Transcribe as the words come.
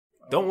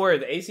Don't worry,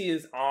 the AC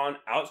is on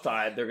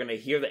outside. They're going to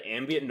hear the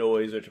ambient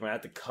noise, which I'm going to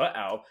have to cut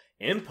out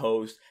in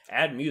post,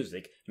 add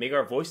music, make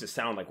our voices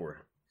sound like we're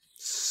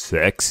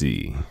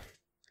sexy,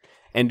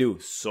 and do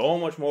so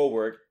much more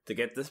work to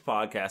get this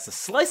podcast, A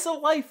Slice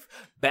of Life,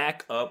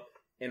 back up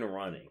and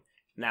running.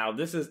 Now,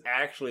 this is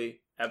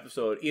actually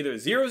episode either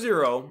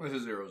 00. This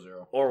is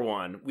 00. Or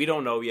 1. We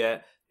don't know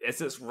yet. It's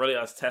just really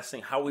us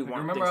testing how we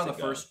want remember things how to the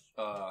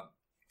go.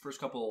 first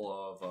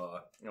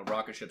couple of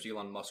rocket ships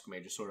Elon Musk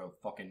made just sort of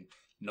fucking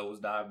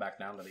nosedive back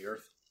down to the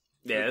earth?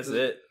 Yeah, that's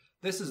it.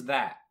 This is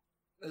that.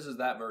 This is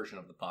that version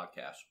of the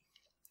podcast.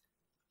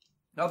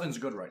 Nothing's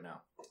good right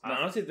now. I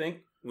honestly think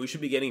we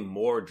should be getting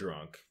more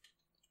drunk.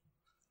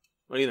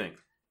 What do you think?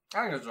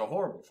 I think it's a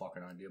horrible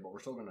fucking idea, but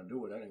we're still going to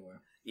do it anyway.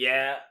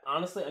 Yeah,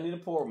 honestly, I need to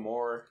pour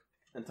more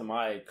into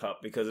my cup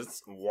because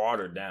it's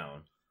watered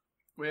down.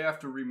 We have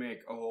to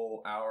remake a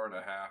whole hour and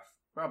a half.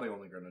 Probably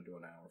only going to do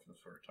an hour for the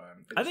first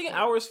time. I think an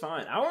hour is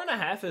fine. Hour and a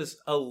half is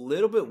a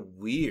little bit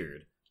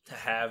weird to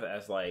have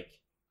as, like,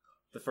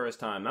 the first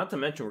time. Not to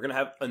mention, we're going to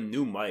have a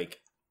new mic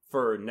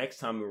for next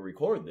time we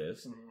record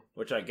this,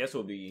 which I guess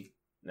will be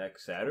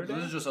next Saturday.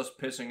 This is just us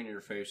pissing in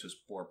your face as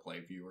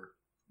foreplay viewer,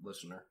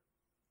 listener.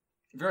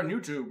 If you're on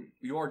YouTube,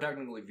 you are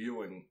technically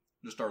viewing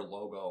just our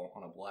logo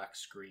on a black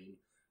screen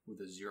with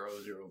a 0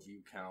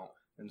 view count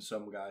and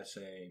some guy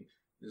saying,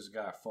 "This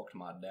guy fucked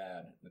my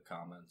dad" in the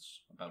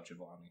comments about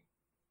Giovanni.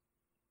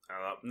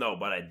 No,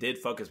 but I did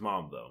fuck his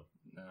mom, though.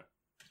 Nah.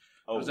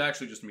 Oh. It was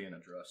actually just me in a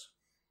dress.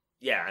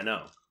 Yeah, I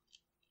know.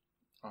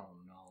 Oh,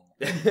 no.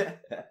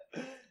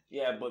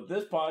 Yeah, but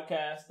this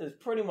podcast is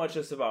pretty much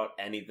just about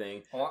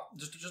anything. Well,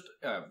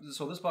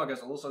 so this podcast,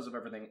 A Little Slice of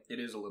Everything, it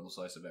is a little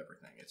slice of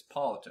everything. It's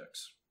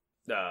politics.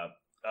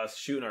 Us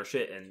shooting our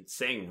shit and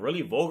saying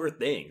really vulgar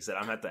things that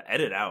I'm going to have to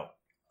edit out.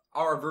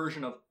 Our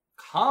version of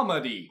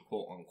comedy,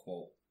 quote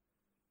unquote.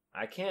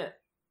 I can't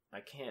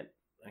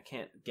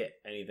get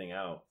anything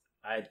out.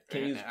 I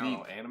can't use beep.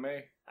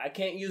 Anime? I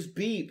can't use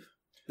beep.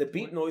 The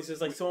beep noise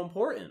is like so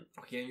important.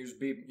 I can't use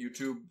beep.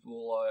 YouTube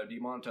will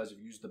demonetize if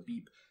you use the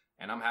beep.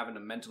 And I'm having to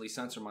mentally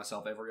censor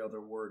myself every other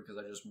word because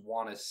I just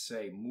want to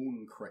say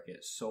moon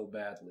cricket so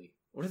badly.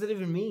 What does it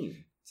even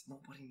mean?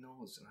 Nobody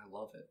knows, and I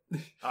love it.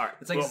 All right.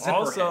 It's like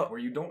Zipperhead, where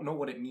you don't know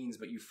what it means,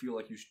 but you feel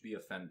like you should be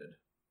offended.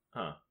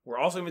 Huh. We're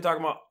also going to be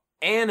talking about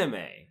anime.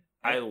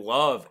 I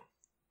love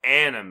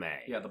anime.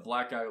 Yeah, the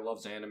black guy who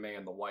loves anime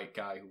and the white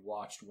guy who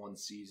watched one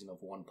season of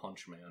One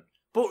Punch Man.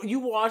 But you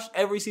watched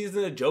every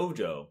season of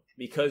JoJo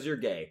because you're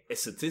gay.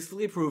 It's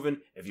statistically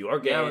proven if you are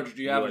gay.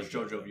 The average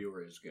JoJo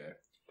viewer is gay.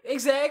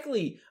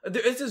 Exactly.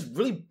 It's just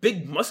really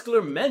big,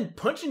 muscular men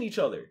punching each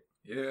other.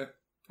 Yeah.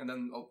 And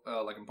then,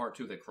 like in part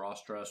 2, they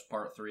cross-dress.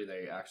 Part 3,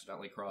 they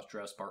accidentally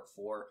cross-dress. Part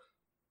 4,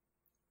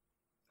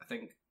 I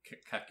think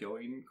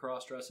Kakyoin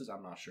cross-dresses.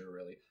 I'm not sure,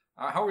 really.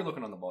 How are we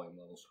looking on the volume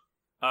levels?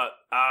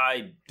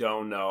 I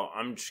don't know.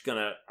 I'm just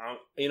gonna,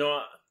 you know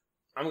what?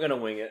 I'm gonna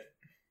wing it.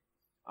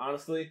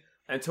 Honestly,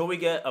 until we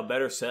get a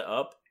better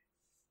setup,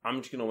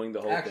 I'm just gonna wing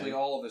the whole thing. Actually,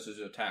 all of this is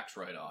a tax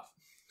write-off.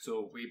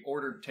 So we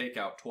ordered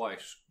takeout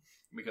twice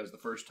because the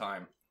first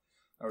time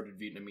I ordered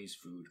Vietnamese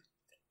food,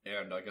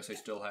 and I guess I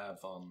still have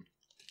a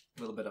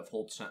little bit of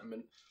Holt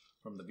sentiment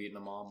from the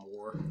Vietnam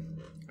War.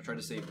 I tried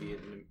to say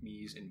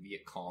Vietnamese and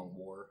Viet Cong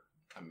War.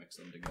 I mixed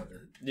them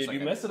together. Dude, you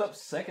messed it up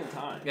second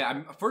time.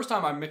 Yeah, first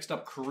time I mixed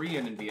up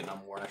Korean and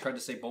Vietnam War, and I tried to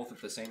say both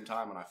at the same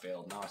time, and I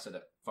failed. Now I said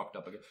it fucked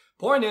up again.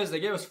 Point is, they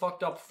gave us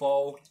fucked up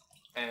pho,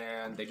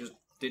 and they just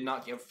did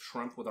not give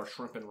shrimp with our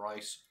shrimp and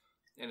rice,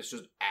 and it's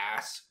just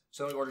ass.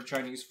 So we ordered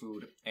Chinese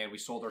food, and we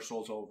sold our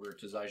souls over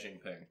to Xi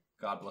Jinping.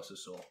 God bless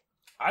his soul.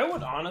 I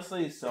would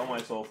honestly sell my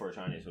soul for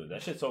Chinese food.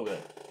 That shit's so good.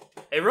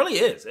 It really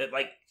is.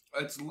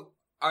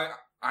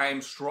 I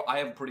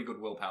have pretty good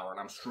willpower, and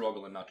I'm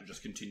struggling not to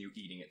just continue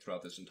eating it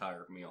throughout this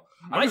entire meal.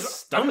 My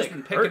stomach I've just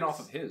been picking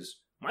off of his.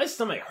 My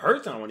stomach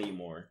hurts. I want to eat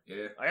more.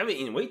 Yeah, I haven't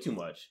eaten way too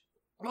much.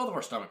 Both of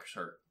our stomachs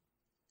hurt.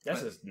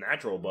 That's just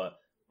natural, but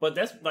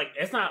that's like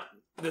it's not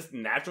this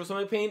natural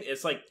stomach pain.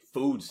 It's like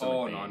food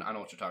stomach pain. Oh no, I know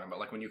what you're talking about.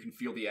 Like when you can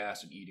feel the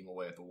acid eating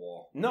away at the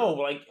wall. No,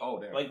 like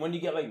damn. Like when you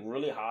get like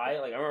really high.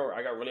 Like I remember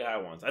I got really high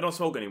once. I don't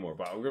smoke anymore,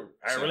 but I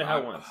got really high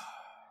once.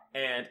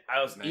 And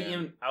I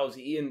was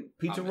eating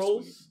pizza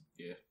rolls.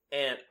 Yeah.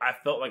 And I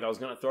felt like I was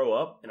gonna throw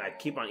up, and I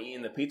keep on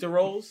eating the pizza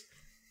rolls,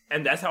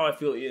 and that's how I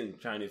feel eating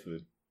Chinese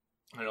food.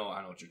 I know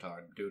what you're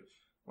talking, dude.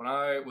 When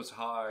I was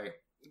high,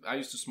 I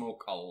used to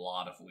smoke a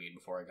lot of weed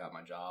before I got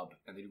my job,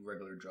 and they do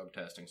regular drug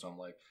testing. So I'm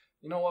like,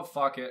 you know what?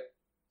 Fuck it.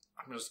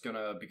 I'm just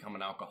gonna become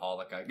an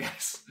alcoholic, I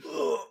guess.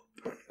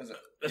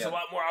 That's a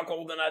lot more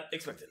alcohol than I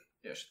expected.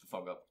 Yeah, shut the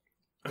fuck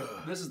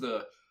up. This is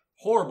the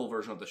horrible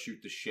version of the shoot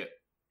the shit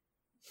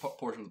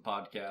portion of the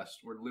podcast.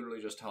 We're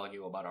literally just telling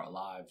you about our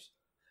lives.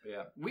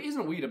 Yeah.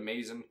 Isn't weed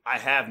amazing? I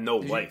have no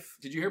life.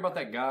 Did you hear about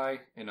that guy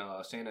in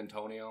San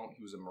Antonio?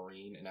 He was a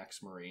Marine, an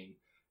ex-Marine,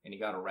 and he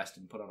got arrested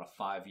and put on a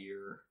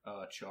 5-year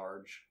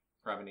charge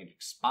for having an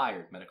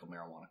expired medical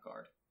marijuana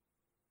card.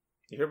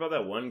 You hear about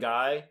that one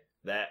guy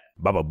that...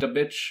 The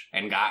bitch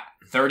and got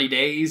 30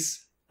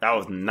 days? I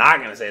was not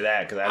going to say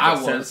that because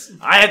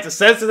I had to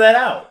censor that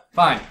out.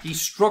 Fine. He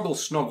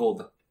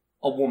snuggled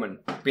a woman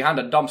behind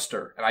a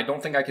dumpster, and I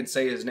don't think I can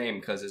say his name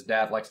because his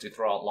dad likes to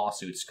throw out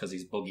lawsuits because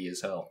he's boogie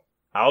as hell.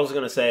 I was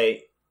gonna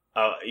say,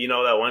 you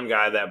know that one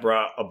guy that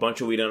brought a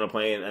bunch of weed on a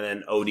plane and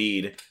then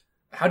OD'd.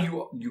 How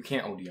do you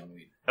can't OD on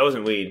weed? That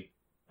wasn't weed.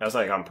 That was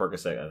like on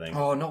Percocet, I think.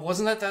 Oh no,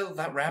 wasn't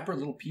that rapper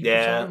Lil Peep?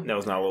 Yeah, that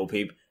was not Lil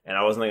Peep, and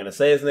I wasn't gonna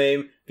say his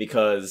name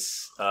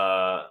because,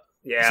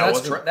 yeah,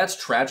 so that's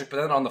tragic.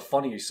 But then on the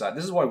funny side,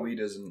 this is why weed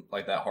isn't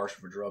like that harsh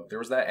of a drug. There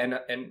was that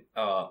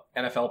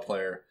NFL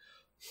player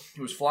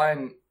who was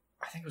flying.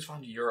 I think he was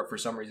flying to Europe for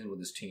some reason with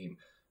his team,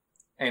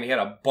 and he had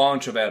a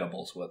bunch of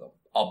edibles with him.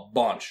 A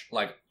bunch,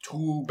 like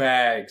 2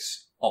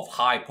 bags of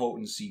high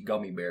potency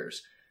gummy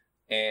bears,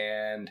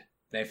 and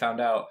they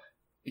found out.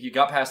 He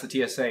got past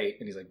the TSA,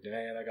 and he's like,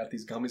 "Dad, I got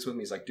these gummies with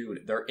me." He's like,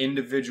 "Dude, they're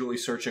individually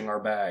searching our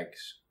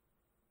bags,"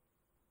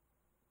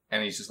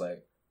 and he's just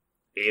like,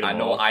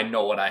 I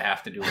know what I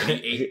have to do. And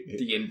he ate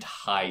the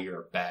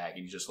entire bag.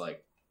 And he's just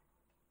like,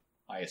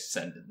 I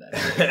ascended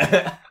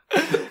that.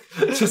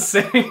 Just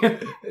saying.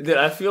 Dude,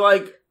 I feel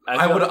like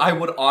I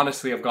would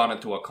honestly have gone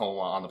into a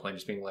coma on the plane,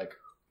 just being like,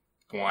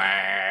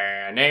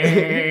 yeah,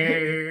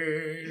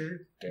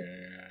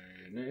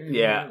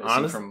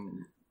 honestly,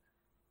 from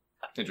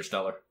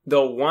Interstellar.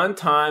 The one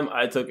time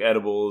I took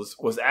edibles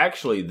was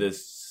actually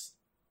this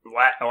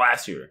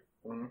last year.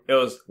 Mm-hmm. It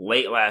was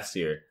late last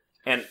year.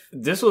 And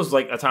this was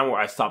like a time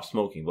where I stopped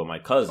smoking, but my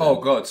cousin... Oh,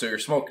 good. So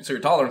your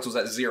tolerance was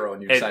at 0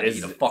 and you decided to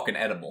eat a fucking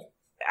edible.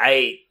 I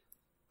ate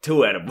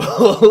 2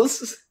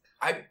 edibles.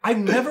 I've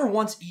never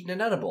once eaten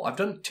an edible. I've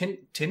done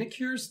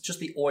tinicures, just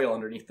the oil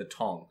underneath the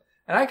tongue.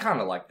 And I kind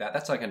of like that.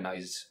 That's like a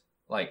nice,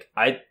 like,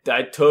 I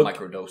took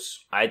microdose.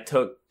 I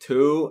took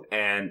 2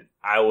 and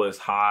I was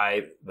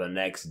high the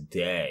next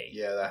day.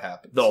 Yeah, that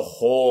happens. The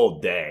whole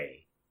day.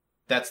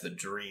 That's the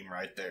dream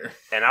right there.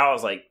 And I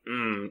was like,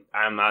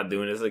 I'm not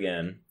doing this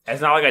again.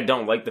 It's not like I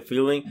don't like the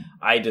feeling.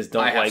 I just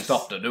don't have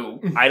stuff to do.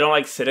 I don't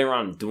like sitting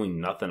around doing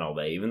nothing all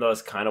day, even though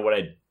it's kind of what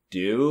I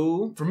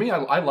do. For me,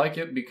 I like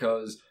it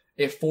because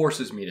it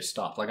forces me to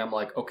stop. Like, I'm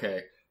like,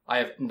 okay, I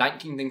have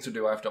 19 things to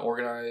do. I have to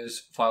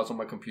organize files on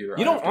my computer.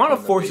 You don't want to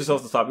force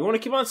yourself to stop. You want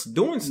to keep on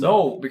doing stuff.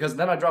 No, because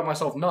then I drive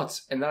myself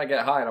nuts, and then I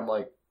get high, and I'm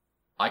like,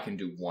 I can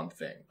do one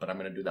thing, but I'm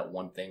going to do that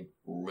one thing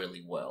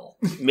really well.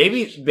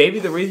 Maybe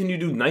the reason you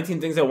do 19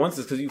 things at once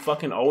is because you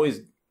fucking always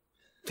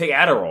take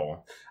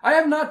Adderall. I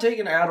have not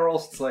taken Adderall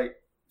since like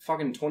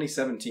fucking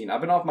 2017.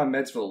 I've been off my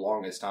meds for the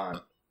longest time.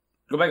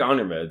 Go back on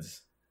your meds.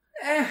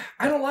 I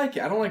don't like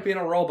it. I don't like being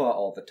a robot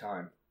all the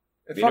time.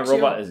 Being a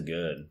robot is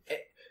good.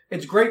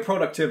 It's great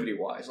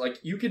productivity-wise. Like,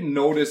 you can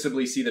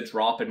noticeably see the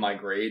drop in my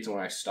grades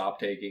when I stop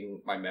taking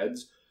my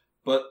meds,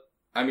 but...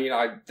 I mean,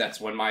 that's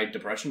when my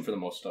depression for the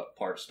most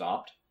part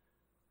stopped.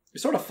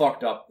 It's sort of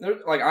fucked up.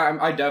 Like,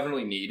 I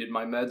definitely needed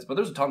my meds, but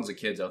there's tons of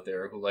kids out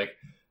there who like,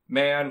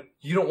 man,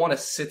 you don't want to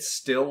sit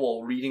still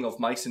while reading Of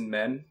Mice and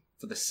Men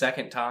for the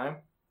second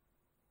time?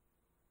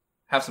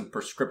 Have some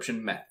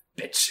prescription meth,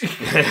 bitch.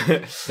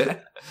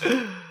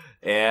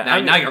 Yeah.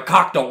 Now your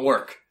cock don't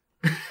work.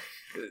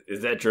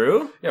 Is that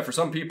true? Yeah, for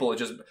some people, it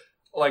just...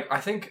 Like,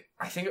 I think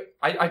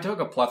I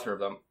took a plethora of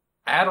them.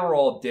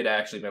 Adderall did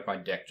actually make my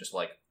dick just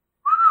like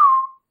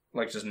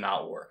just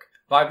not work.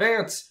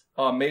 Vyvanse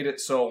made it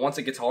so once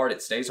it gets hard,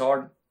 it stays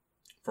hard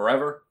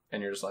forever,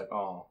 and you're just like,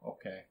 oh,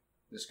 okay,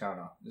 this kind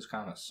of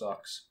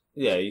sucks.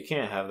 Yeah, you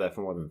can't have that for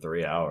more than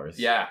 3 hours.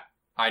 Yeah,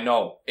 I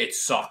know it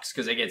sucks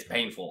because it gets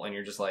painful, and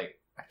you're just like,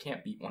 I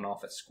can't beat one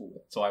off at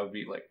school, so I would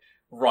be like,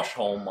 rush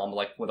home, I'm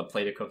like with a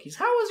plate of cookies.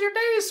 How was your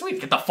day, sweet?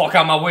 Get the fuck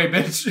out of my way,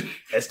 bitch!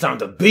 It's time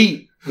to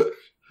beat.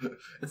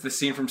 It's the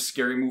scene from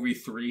Scary Movie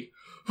 3.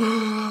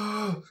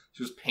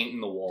 Just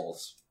painting the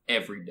walls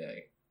every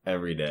day.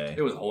 Every day.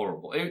 It was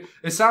horrible.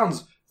 It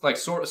sounds like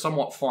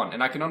somewhat fun,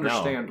 and I can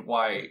understand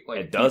why like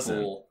it doesn't.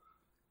 People,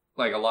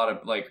 like a lot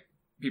of like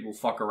people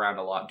fuck around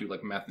a lot, do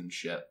like meth and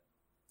shit.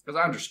 Because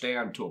I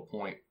understand to a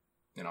point,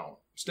 you know,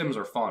 stims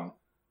are fun,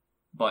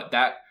 but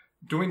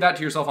doing that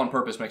to yourself on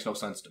purpose makes no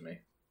sense to me.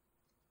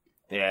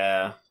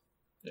 Yeah.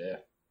 Yeah.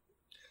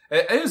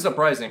 It is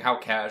surprising how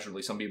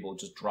casually some people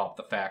just drop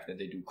the fact that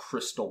they do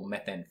crystal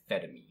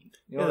methamphetamine.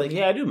 You know, like,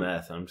 yeah, I do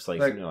meth. I'm just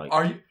like, you know, like,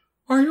 are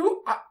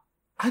you?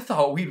 I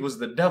thought weed was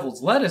the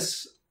devil's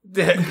lettuce.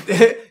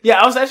 Yeah,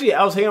 I was hanging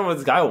out with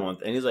this guy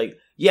once, and he's like,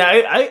 "Yeah,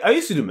 I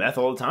used to do meth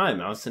all the time."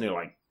 And I was sitting there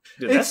like,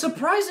 "It's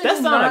surprising that's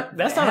not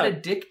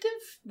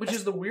addictive," which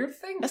is the weird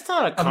thing. That's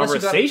not a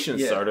conversation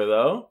starter,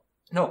 though.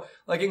 No,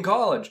 like in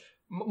college,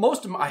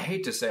 I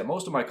hate to say it,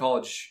 most of my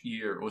college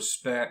year was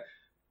spent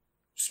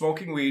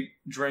smoking weed,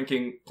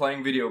 drinking,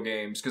 playing video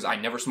games because I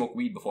never smoked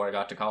weed before I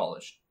got to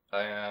college,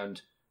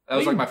 and. That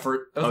was like my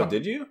first...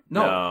 did you?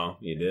 No,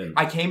 you didn't.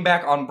 I came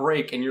back on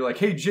break, and you're like,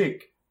 "Hey,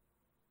 Jake,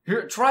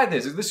 here, try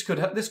this. This could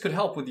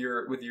help with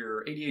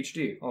your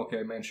ADHD."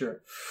 Okay, man,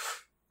 sure.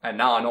 And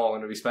now I know I'm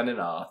going to be spending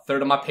a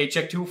third of my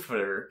paycheck too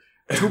for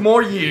 2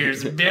 more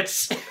years,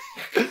 bitch.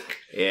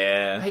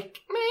 Yeah. Like,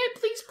 may I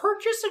please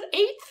purchase an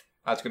 1/8?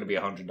 That's going to be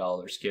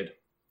 $100, kid.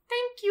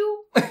 Thank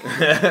you,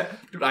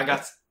 dude.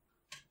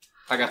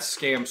 I got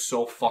scammed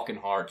so fucking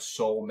hard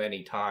so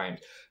many times.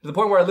 To the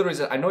point where I literally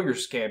said, I know you're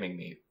scamming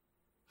me.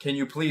 Can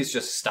you please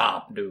just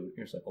stop, dude?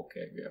 He was like,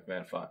 okay, yeah,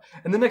 man, fine.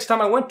 And the next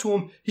time I went to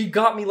him, he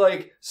got me,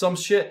 like, some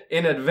shit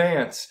in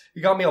advance.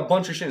 He got me a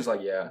bunch of shit. He's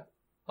like, yeah,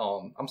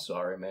 I'm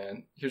sorry,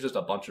 man. Here's just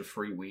a bunch of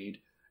free weed.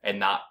 And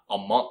not a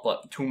month,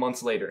 but 2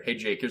 months later, hey,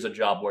 Jake, here's a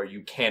job where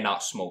you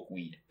cannot smoke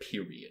weed,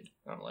 period.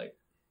 And I'm like,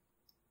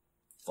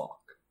 fuck.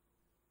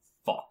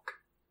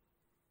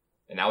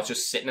 And now it's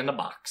just sitting in a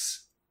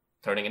box,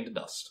 turning into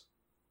dust.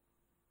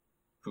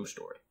 True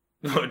story.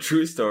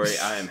 True story.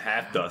 I am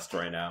half dust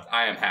right now.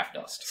 I am half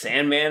dust.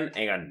 Sandman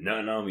ain't got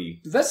nothing on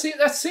me. That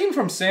scene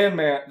from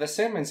Sandman, the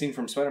Sandman scene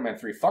from Spider-Man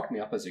 3 fucked me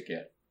up as a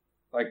kid.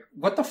 Like,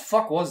 what the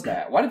fuck was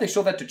that? Why did they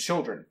show that to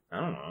children? I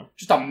don't know.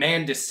 Just a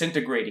man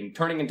disintegrating,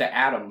 turning into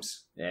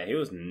atoms. Yeah, he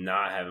was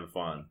not having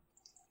fun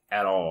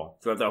at all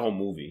throughout that whole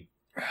movie.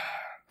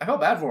 I felt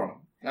bad for him.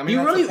 I mean,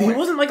 he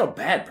wasn't like a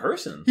bad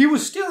person. He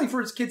was stealing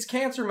for his kid's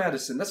cancer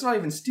medicine. That's not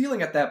even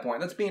stealing at that point.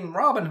 That's being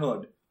Robin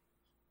Hood.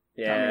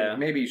 Yeah. I mean,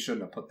 maybe he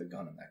shouldn't have put the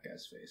gun in that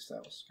guy's face.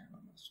 That was kind of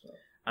messed up.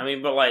 I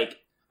mean, but like,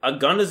 a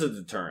gun is a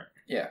deterrent.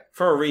 Yeah.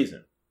 For a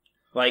reason.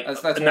 Like,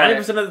 that's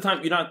 90% of the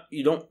time,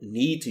 you don't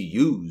need to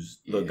use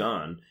the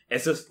gun.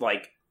 It's just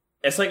like,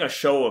 it's like a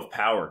show of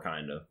power,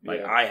 kind of.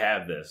 Like, I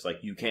have this. Like,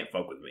 you can't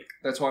fuck with me.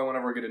 That's why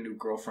whenever I get a new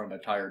girlfriend, I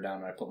tie her down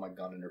and I put my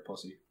gun in her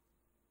pussy.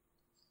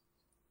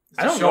 It's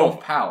I don't show know. Of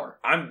power.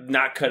 I'm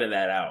not cutting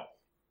that out.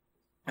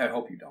 I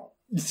hope you don't.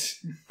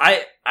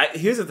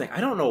 Here's the thing.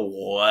 I don't know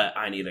what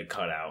I need to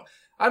cut out.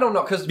 I don't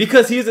know,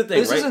 because here's the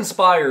thing. This is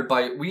inspired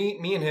by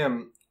me and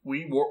him.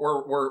 We're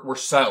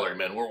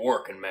salarymen. We're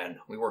working men.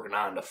 We work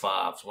 9 to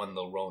 5s when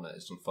the Rona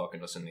isn't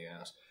fucking us in the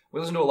ass. We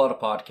listen to a lot of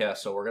podcasts,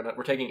 so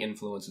we're taking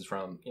influences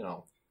from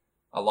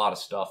a lot of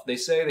stuff. They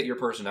say that your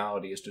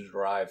personality is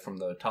derived from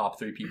the top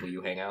 3 people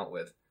you hang out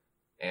with,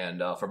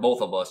 and for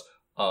both of us,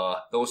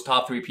 those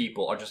top 3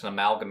 people are just an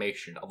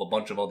amalgamation of a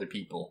bunch of other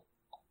people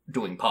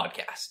doing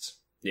podcasts.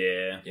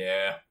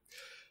 Yeah.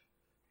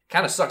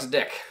 Kind of sucks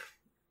dick.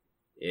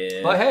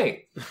 Yeah. But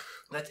hey,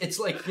 it's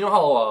like, you know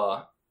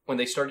how when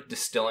they started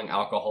distilling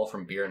alcohol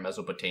from beer in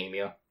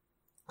Mesopotamia,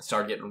 it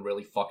started getting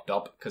really fucked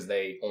up because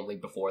they only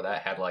before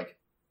that had like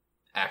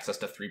access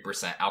to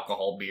 3%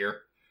 alcohol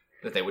beer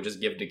that they would just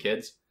give to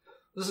kids.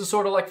 This is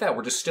sort of like that.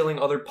 We're distilling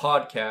other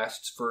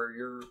podcasts for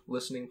your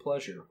listening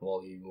pleasure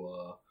while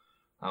you,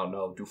 I don't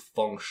know, do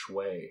feng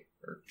shui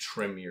or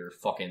trim your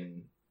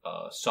fucking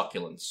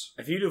succulents.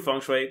 If you do feng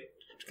shui,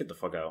 just get the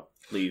fuck out.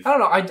 Leave. I don't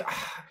know.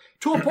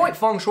 To a point,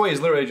 feng shui is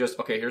literally just,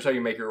 okay, here's how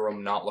you make your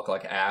room not look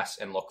like ass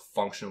and look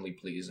functionally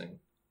pleasing.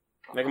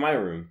 Like my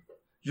room.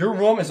 Your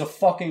room is a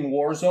fucking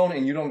war zone,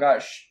 and you don't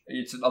got...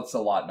 It's a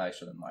lot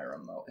nicer than my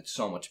room, though. It's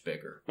so much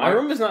bigger. My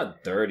room is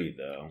not dirty,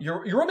 though.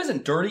 Your room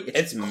isn't dirty.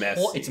 It's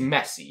messy. It's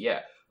messy,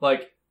 yeah.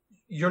 Like,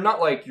 you're not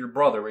like your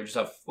brother, where you just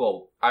have...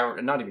 Well,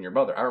 not even your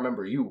brother. I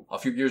remember you, a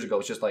few years ago,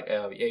 it's just like,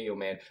 hey, yo,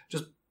 man,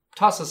 just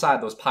toss aside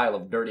those pile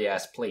of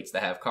dirty-ass plates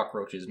that have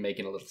cockroaches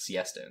making a little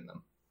siesta in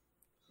them.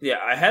 Yeah,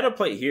 I had a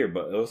plate here,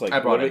 but it was like... I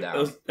brought it down.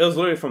 It was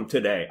literally from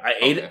today.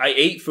 I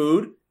ate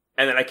food,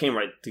 and then I came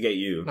right to get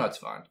you. No, it's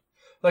fine.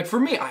 Like,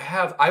 for me,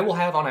 I will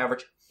have, on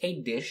average,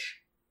 a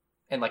dish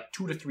and, like,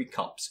 2 to 3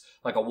 cups.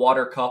 Like, a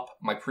water cup,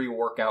 my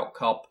pre-workout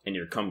cup. And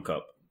your cum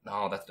cup.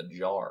 No, that's the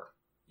jar.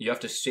 You have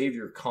to save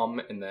your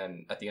cum, and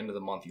then at the end of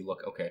the month, you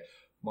look, okay,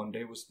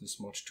 Monday was this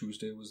much,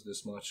 Tuesday was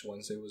this much,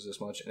 Wednesday was this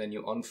much, and then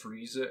you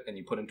unfreeze it, and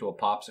you put it into a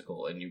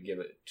popsicle, and you give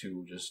it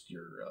to just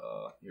your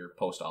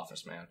post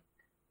office man.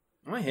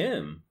 Why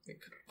him?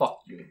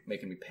 Fuck you,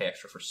 making me pay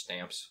extra for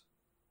stamps.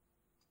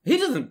 He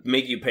doesn't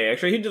make you pay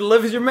extra. He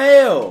delivers your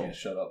mail. Yeah,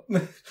 shut up.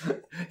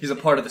 He's a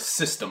part of the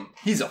system.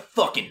 He's a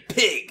fucking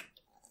pig.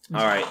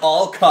 All right.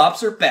 All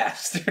cops are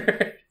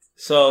bastards.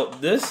 So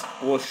this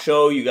will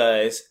show you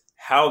guys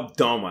how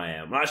dumb I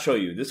am. Not show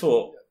you. This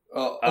will...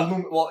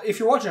 well, if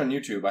you're watching on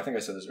YouTube, I think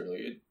I said this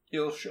earlier,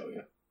 it'll show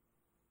you.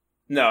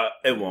 No,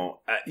 it won't.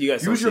 You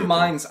guys use your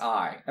mind's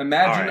eye.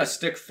 Imagine a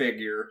stick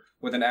figure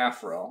with an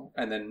afro,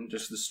 and then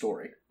just the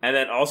story. And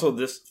then also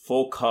this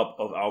full cup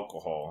of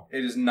alcohol.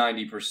 It is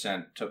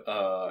 90%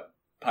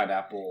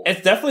 pineapple.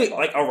 It's definitely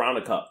like around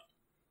a cup,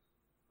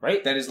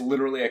 right? That is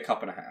literally a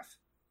cup and a half.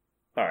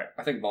 All right.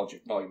 I think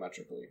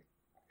volumetrically.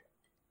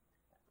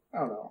 I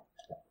don't know.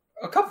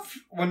 A cup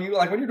when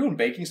you're doing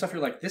baking stuff,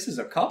 you're like, this is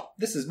a cup.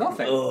 This is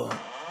nothing. Ugh.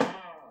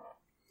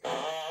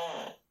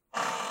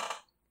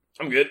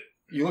 I'm good.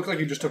 You look like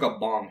you just took a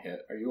bomb hit.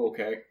 Are you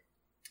okay?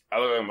 I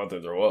look like I'm about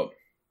to throw up.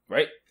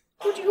 Right?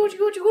 Go.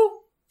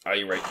 Are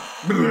you right?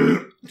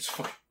 I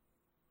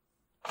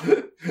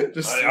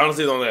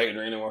honestly don't think I can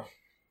drink anymore.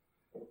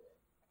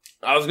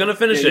 I was gonna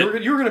finish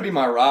it. You were gonna be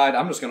my ride.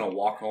 I'm just gonna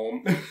walk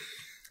home.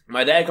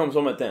 My dad comes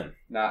home at 10.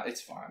 Nah,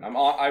 it's fine.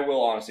 I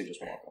will honestly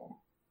just walk home.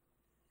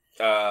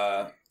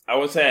 I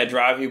would say I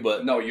drive you,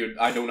 but no,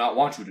 I do not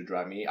want you to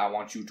drive me. I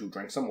want you to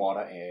drink some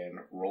water and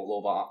roll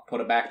over,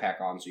 put a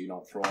backpack on so you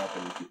don't throw up.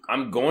 And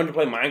I'm going to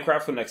play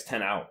Minecraft for the next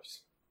 10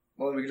 hours.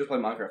 Well, we can just play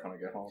Minecraft when I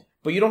get home.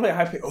 But you don't play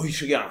Hypixel. Oh, you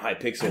should get on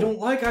Hypixel. I don't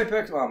like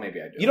Hypixel. Well, maybe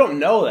I do. You don't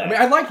know that. I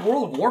mean, I like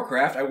World of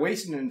Warcraft. I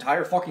wasted an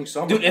entire fucking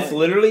summer. Dude, it's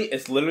literally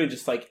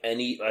just like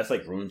it's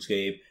like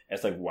RuneScape.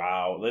 It's like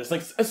WoW. It's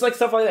like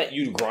stuff like that.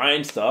 You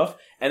grind stuff,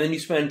 and then you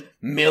spend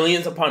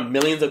millions upon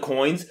millions of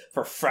coins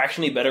for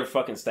fractionally better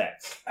fucking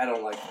stats. I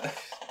don't like that.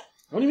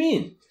 What do you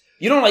mean?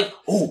 You don't like,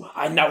 oh,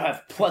 I now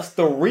have plus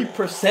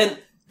 3%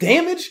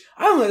 damage?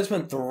 I only have to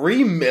spend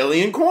 3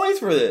 million coins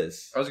for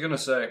this. I was gonna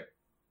say,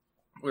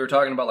 we were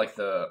talking about like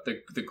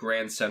the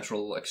Grand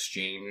Central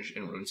Exchange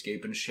in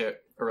RuneScape and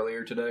shit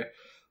earlier today.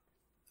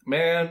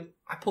 Man,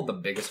 I pulled the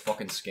biggest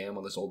fucking scam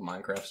on this old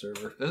Minecraft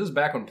server. This is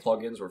back when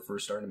plugins were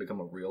first starting to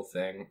become a real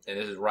thing, and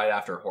this is right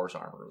after Horse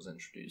Armor was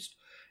introduced.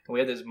 And we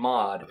had this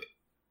mod.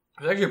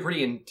 It was actually a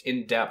pretty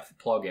in-depth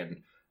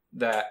plugin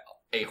that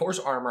a Horse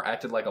Armor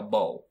acted like a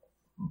bow.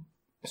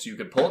 So you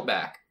could pull it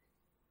back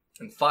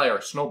and fire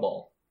a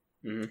snowball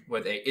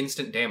with a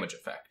instant damage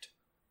effect.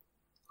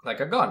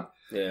 Like a gun.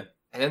 Yeah.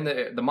 And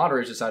then the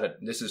moderators decided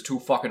this is too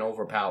fucking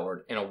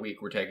overpowered. In a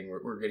week, we're getting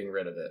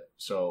rid of it.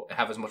 So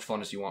have as much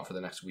fun as you want for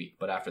the next week.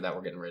 But after that,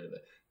 we're getting rid of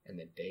it. And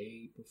the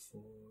day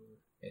before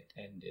it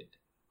ended,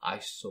 I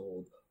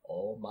sold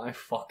all my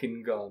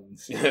fucking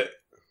guns.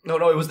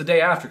 No, it was the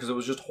day after because it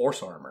was just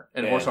horse armor.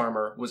 And horse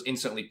armor was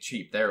instantly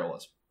cheap. There it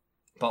was.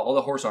 Bought all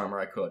the horse armor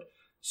I could.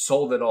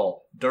 Sold it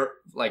all.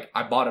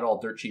 I bought it all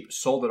dirt cheap.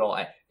 Sold it all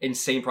at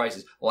insane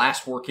prices.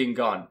 Last working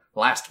gun.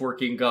 Last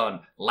working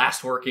gun.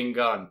 Last working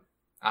gun.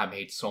 I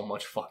made so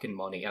much fucking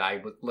money,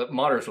 and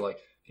modders were like,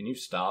 "Can you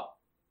stop?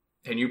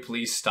 Can you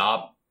please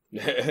stop?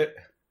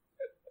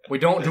 We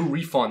don't do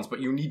refunds,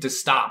 but you need to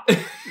stop.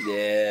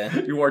 Yeah,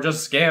 you are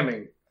just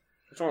scamming."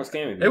 What's wrong with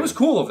scamming people? It was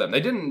cool of them. They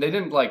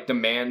didn't like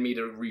demand me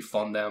to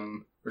refund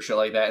them or shit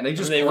like that, and they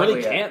just they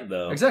really can't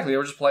though. Exactly, they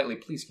were just politely,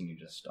 "Please, can you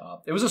just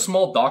stop?" It was a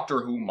small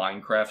Doctor Who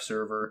Minecraft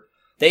server.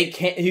 They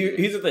can't.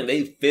 Here's the thing: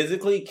 they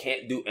physically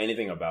can't do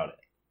anything about it.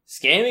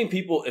 Scamming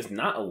people is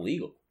not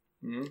illegal.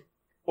 Mm-hmm.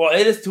 Well,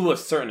 it is to a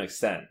certain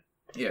extent.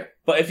 Yeah.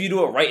 But if you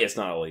do it right, it's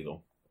not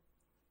illegal.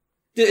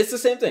 It's the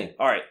same thing.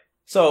 All right.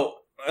 So,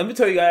 let me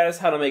tell you guys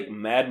how to make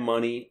mad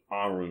money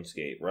on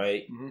RuneScape,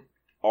 right? Mm-hmm.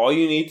 All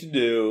you need to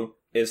do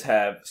is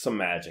have some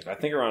magic. I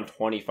think around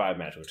 25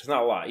 magic, which is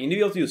not a lot. You need to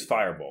be able to use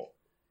Firebolt.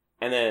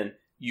 And then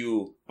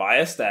you buy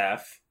a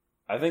staff.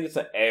 I think it's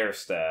an air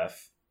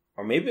staff.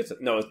 Or maybe it's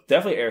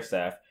definitely air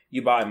staff.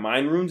 You buy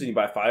mine runes and you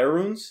buy fire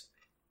runes.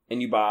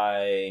 And you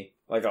buy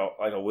like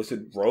a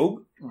wizard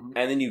robe,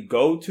 and then you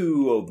go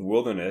to the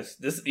wilderness.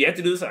 You have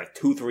to do this at like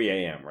 2-3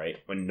 a.m. right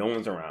when no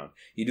one's around.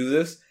 You do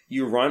this,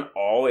 you run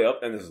all the way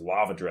up, and there's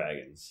lava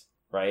dragons,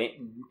 right?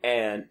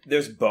 And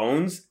there's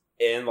bones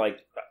in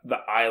like the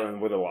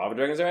island where the lava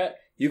dragons are at.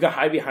 You can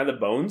hide behind the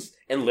bones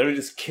and literally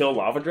just kill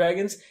lava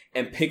dragons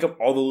and pick up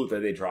all the loot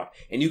that they drop,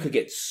 and you could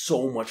get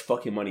so much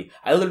fucking money.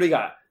 I literally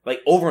got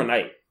like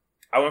overnight.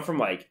 I went from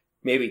like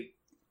maybe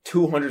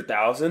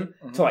 200,000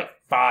 to like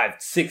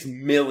 5-6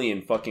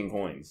 million fucking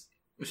coins.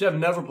 You see, I've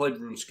never played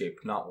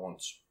RuneScape, not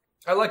once.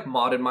 I like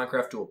modded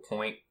Minecraft to a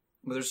point,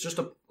 but there's just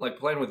like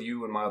playing with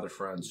you and my other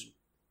friends.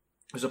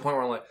 There's a point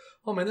where I'm like,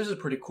 oh man, this is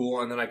pretty cool,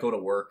 and then I go to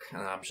work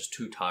and I'm just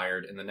too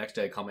tired, and the next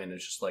day I come in and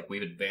it's just like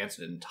we've advanced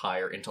an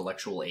entire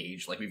intellectual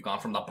age, like we've gone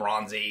from the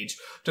Bronze Age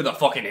to the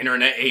fucking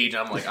internet age.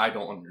 I'm like, I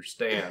don't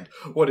understand.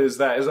 What is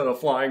that? Is that a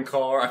flying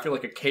car? I feel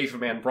like a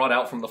caveman brought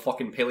out from the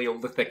fucking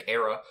Paleolithic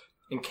era,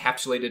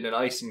 encapsulated in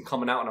ice and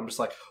coming out, and I'm just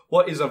like,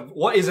 what is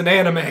an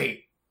anime?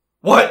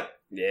 What?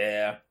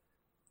 Yeah.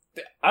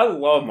 I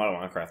love Modern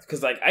Minecraft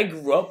because like I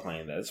grew up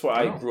playing that. That's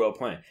why I grew up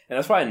playing, and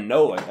that's why I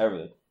know like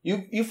everything.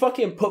 You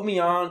fucking put me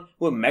on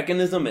with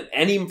Mechanism and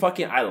any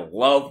fucking I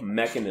love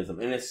Mechanism,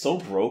 and it's so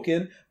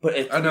broken,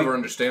 but I never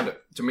understand it.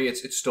 To me,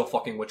 it's still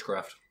fucking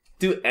witchcraft.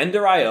 Dude,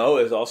 Ender.io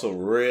is also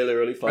really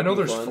really fucking. I know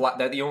there's fun.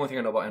 the only thing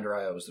I know about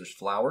Ender.io is there's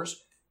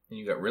flowers. And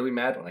you got really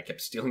mad when I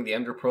kept stealing the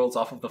ender pearls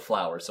off of the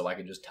flowers so I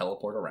could just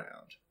teleport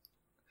around.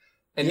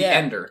 And the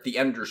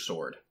ender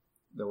sword.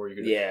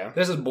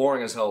 This is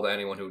boring as hell to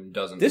anyone who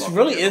doesn't. This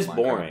really is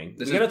boring.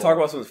 We're gonna talk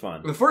about something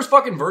fun. The first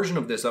fucking version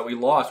of this that we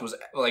lost was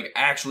like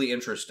actually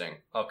interesting.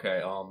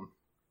 Okay,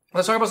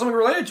 let's talk about something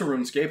related to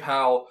RuneScape.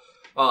 How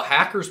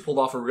hackers pulled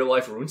off a real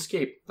life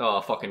RuneScape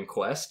fucking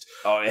quest.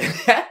 Oh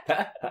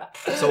yeah.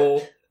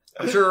 So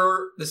I'm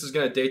sure this is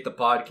gonna date the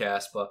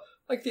podcast, but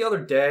like the other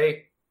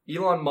day,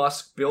 Elon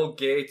Musk, Bill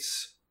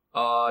Gates,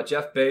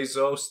 Jeff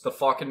Bezos, the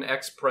fucking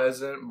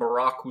ex-president,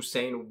 Barack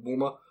Hussein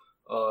Obama,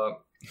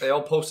 they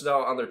all posted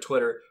out on their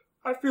Twitter,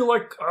 I feel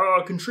like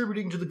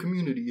contributing to the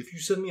community. If you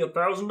send me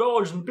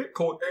 $1,000 in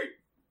Bitcoin,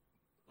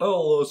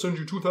 I'll send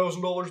you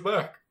 $2,000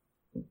 back.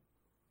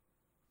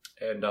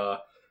 And do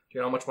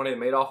you know how much money they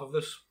made off of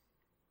this?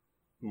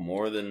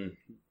 More than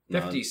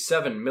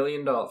 $57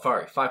 million.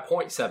 Sorry,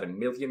 $5.7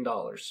 million.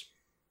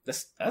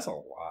 That's a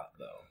lot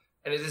though.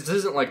 And this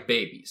isn't like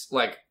babies.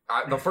 Like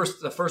the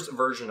first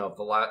version of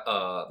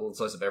the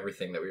Slice of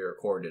Everything that we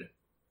recorded,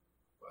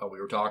 we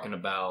were talking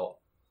about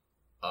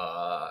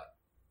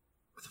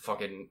the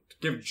fucking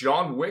give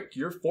John Wick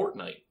your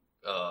Fortnite,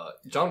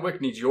 John Wick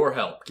needs your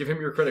help. Give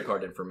him your credit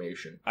card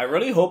information. I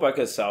really hope I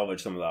could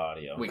salvage some of the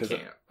audio. We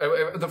can't.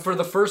 For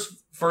the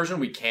first version,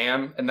 we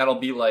can, and that'll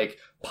be like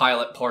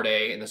pilot part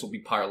A, and this will be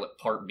pilot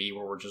part B,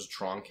 where we're just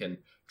drunk and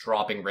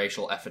dropping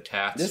racial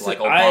epithets like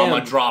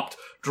Obama dropped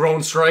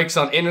drone strikes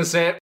on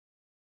innocent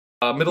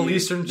Middle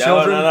Eastern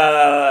children.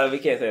 No, we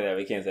can't say that.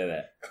 We can't say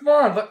that. Come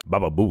on,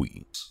 Baba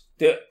Booey.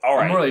 Dude, all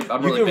right.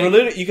 I'm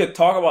really you can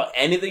talk about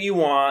anything you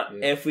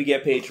want if we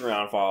get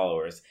Patreon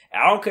followers.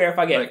 I don't care if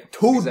I get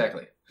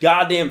exactly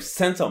goddamn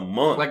cents a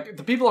month. Like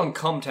the people in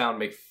Cumtown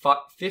make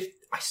 50.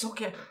 I still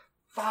get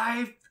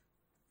 5.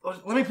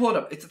 Let me pull it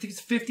up. I think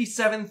it's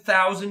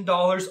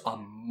 $57,000 a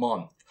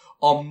month.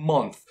 A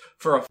month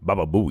for a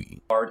Baba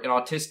Booey. An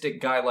autistic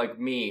guy like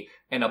me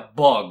and a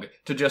bug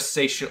to just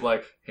say shit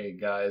like, "Hey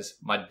guys,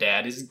 my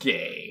dad is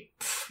gay.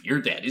 Pff, your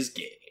dad is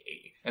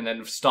gay," and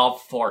then stop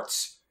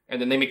farts.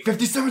 And then they make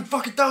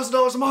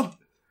 $57,000 a month.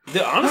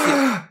 Dude,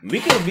 honestly, we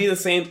could be the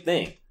same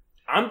thing.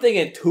 I'm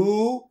thinking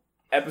 2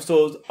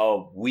 episodes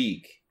a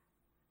week.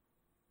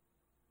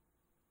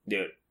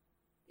 Dude,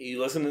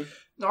 you listening?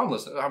 No, I'm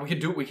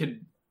listening. We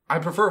could. I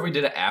prefer if we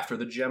did it after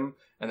the gym,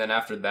 and then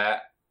after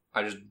that,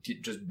 I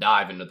just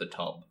dive into the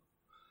tub.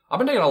 I've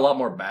been taking a lot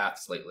more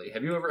baths lately.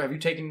 Have you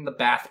taken the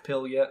bath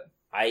pill yet?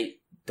 I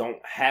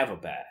don't have a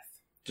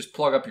bath. Just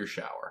plug up your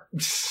shower.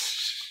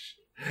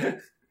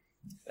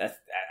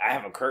 I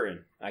have a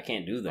curtain. I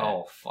can't do that.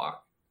 Oh,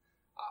 fuck.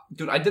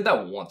 Dude, I did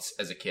that once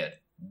as a kid.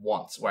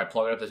 Once. Where I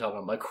plug it up the top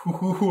and I'm like,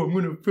 ooh, I'm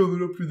going to fill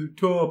it up to the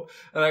top.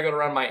 And I got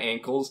around my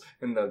ankles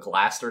and the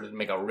glass started to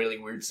make a really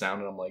weird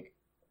sound. And I'm like,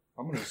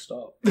 I'm going to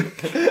stop.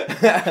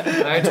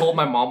 And I told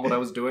my mom what I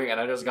was doing and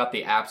I just got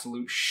the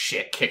absolute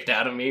shit kicked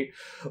out of me.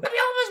 We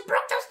almost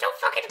broke those 2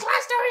 fucking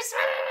glass doors.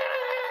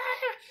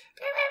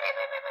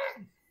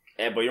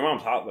 Yeah, but your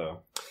mom's hot,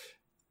 though.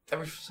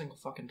 Every single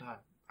fucking time.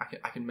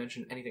 I can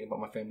mention anything about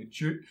my family.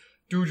 Dude,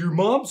 your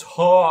mom's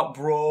hot,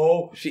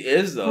 bro. She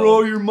is, though.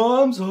 Bro, your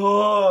mom's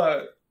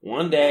hot.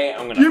 One day,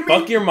 I'm gonna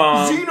fuck your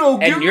mom, Zeno,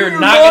 and you're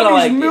not gonna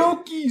like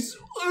milkies.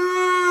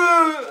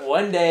 it.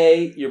 One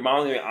day, your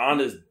mom's gonna be on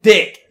his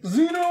dick.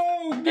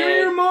 Zeno, give me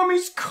your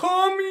mommy's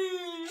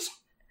cummies.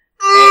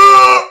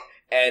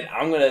 And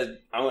I'm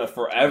gonna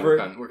forever...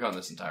 Work on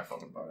this entire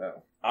fucking part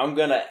out. I'm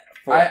gonna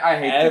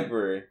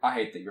forever... I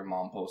hate that your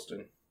mom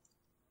posted.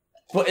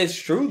 But it's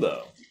true,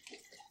 though.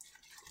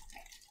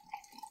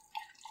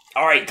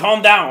 Alright,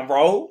 calm down,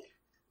 bro.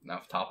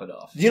 Now top it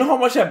off. Do you know how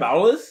much that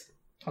bottle is?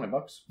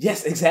 $20.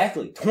 Yes,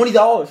 exactly.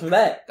 $20 for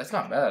that. That's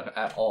not bad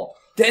at all.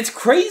 That's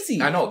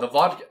crazy. I know, the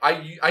vodka...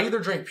 I either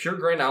drink pure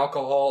grain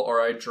alcohol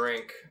or I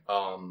drink...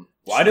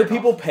 Why do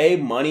people pay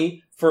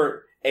money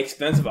for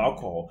expensive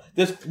alcohol?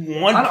 There's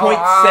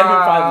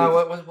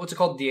 1.75 liters. What's it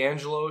called?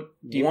 D'Angelo?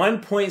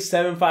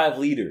 1.75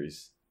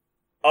 liters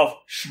of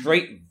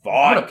straight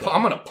vodka.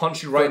 I'm gonna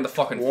punch you right in the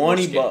fucking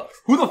 $20.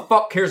 Who the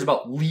fuck cares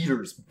about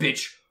liters,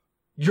 bitch?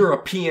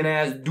 European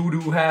ass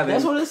doo-doo having.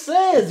 That's what it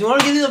says. You want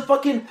to give you the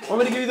fucking... Want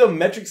me to give you the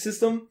metric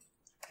system?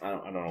 I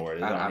don't know where it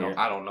is.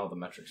 I don't know the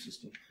metric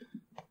system.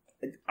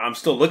 I'm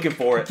still looking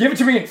for it. Give it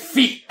to me in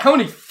feet. How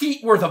many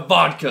feet worth of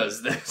vodka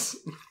is this?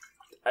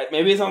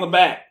 Maybe it's on the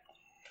back.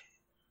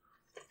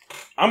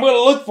 I'm gonna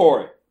look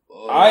for it.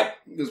 Alright?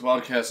 This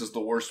podcast is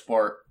the worst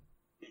part.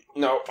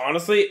 No,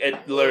 honestly,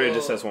 it literally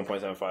just says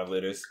 1.75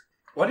 liters.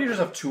 Why do you just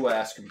have 2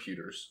 ass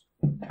computers?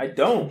 I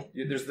don't.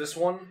 There's this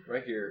one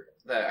right here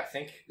that I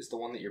think is the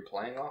one that you're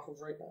playing off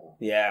of right now.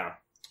 Yeah.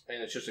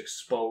 And it's just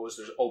exposed.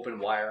 There's open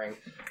wiring.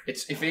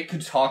 If it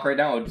could talk right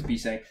now, it would be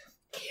saying,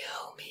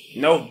 "Kill me."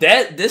 No,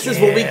 this is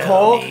what we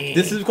call...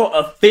 This is called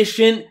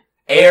efficient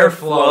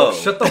airflow.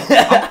 Shut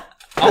the...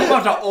 I'm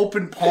about to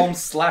open palm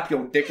slap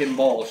your dick and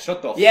balls.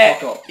 Shut the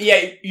fuck up.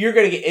 Yeah, you're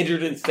gonna get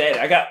injured instead.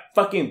 I got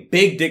fucking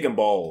big dick and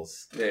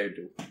balls. Yeah, you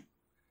do.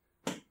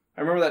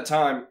 I remember that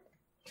time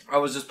I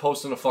was just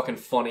posting a fucking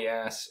funny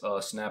ass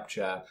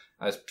Snapchat.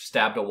 I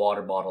stabbed a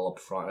water bottle up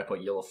front. I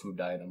put yellow food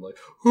dye and I'm like,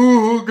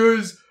 "Oh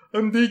guys,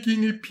 I'm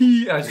taking a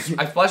pee." And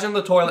I flushed in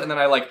the toilet and then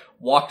I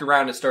walked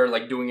around and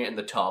started doing it in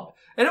the tub.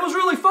 And it was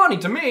really funny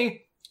to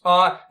me.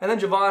 And then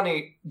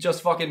Giovanni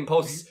just fucking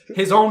posts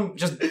his own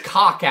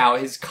cock out,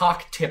 his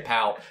cock tip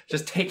out,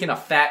 just taking a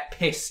fat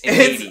piss in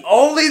It's 80.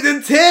 only the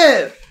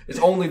tip! It's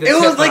only the tip. It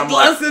was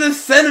less than a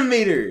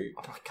centimeter.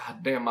 I'm like,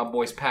 God damn, my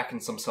boy's packing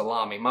some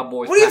salami. My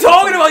boy's What are you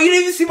talking about? You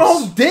didn't even see my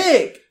whole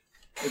dick!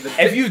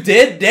 If you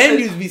did, then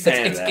you'd be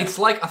saying that. It's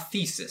like a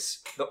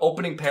thesis. The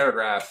opening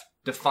paragraph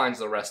defines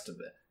the rest of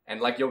it.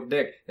 And like your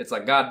dick, it's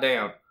like, God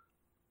damn,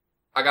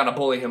 I gotta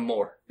bully him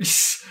more.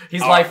 His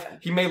life,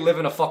 he may live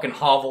in a fucking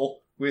hovel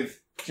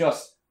with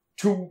just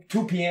two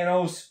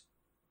pianos,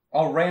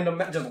 a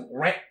random,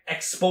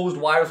 exposed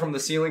wire from the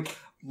ceiling,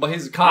 but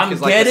his cock is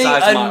like the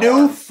size of my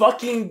arm.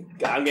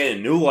 I'm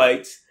getting new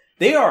lights.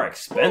 They are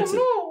expensive.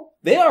 Oh, no.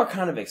 They are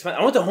kind of expensive.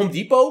 I went to Home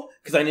Depot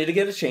because I need to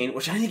get a chain,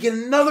 which I need to get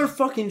another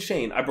fucking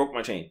chain. I broke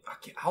my chain.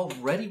 Okay,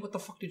 already? What the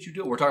fuck did you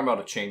do? We're talking about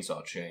a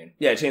chainsaw chain.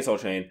 Yeah, chainsaw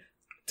chain.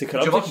 to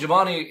cut up.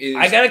 Giovanni is.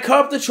 I gotta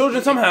cut up the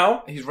children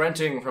somehow. He's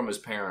renting from his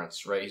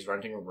parents, right? He's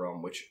renting a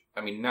room, which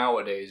I mean,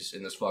 nowadays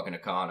in this fucking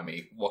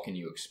economy, what can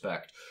you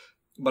expect?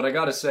 But I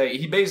gotta say,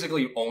 he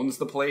basically owns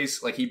the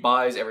place. Like, he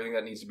buys everything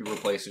that needs to be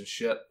replaced and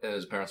shit. And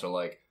his parents are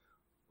like,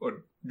 "Oh,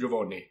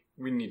 Giovanni,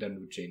 we need a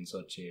new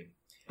chainsaw chain."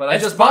 But I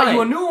just bought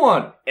you a new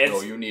one.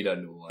 No, you need a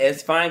new one.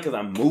 It's fine because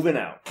I'm moving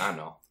out. I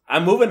know.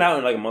 I'm moving out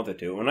in like a month or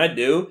two. When I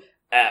do,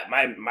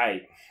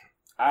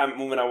 I'm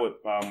moving out with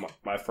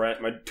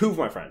two of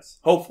my friends,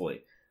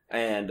 hopefully.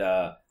 And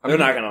they're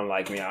not gonna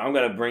like me. I'm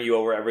gonna bring you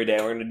over every day.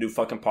 We're gonna do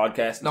fucking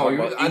podcasts. No,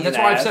 that's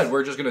why I've said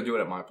we're just gonna do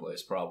it at my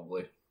place,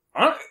 probably.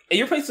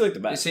 Your place is like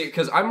the best. You see,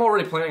 because I'm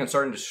already planning on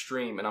starting to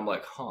stream, and I'm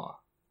like,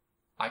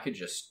 I could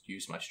just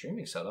use my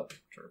streaming setup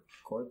to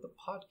record the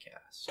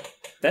podcast.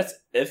 That's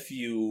if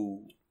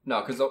you...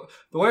 No, because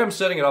the way I'm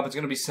setting it up, it's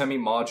going to be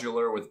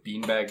semi-modular with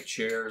beanbag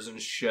chairs and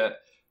shit.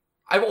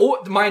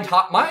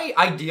 My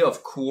idea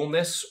of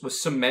coolness was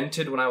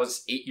cemented when I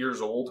was 8 years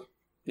old.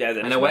 Yeah,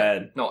 that's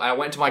bad. I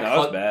went to my...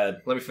 No, that's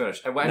bad. Let me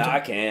finish. I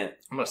can't.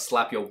 I'm going to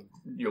slap your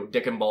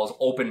dick and balls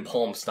open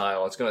palm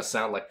style. It's going to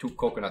sound like two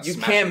coconuts You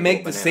can't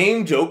make the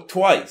same joke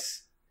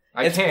twice.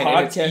 It's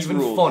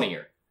even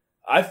funnier.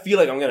 I feel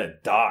like I'm going to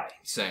die.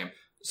 Same.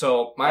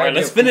 So, Alright,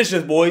 let's finish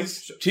this,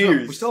 boys.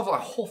 Cheers. We still have a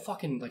whole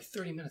fucking,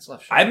 30 minutes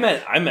left. I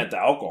meant the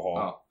alcohol.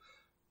 Oh.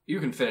 You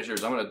can finish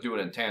yours. I'm going to do it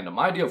in tandem.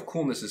 My idea of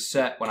coolness is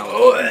set when I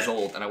was 8 years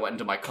old, and I went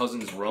into my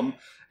cousin's room,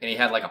 and he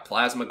had, like, a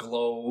plasma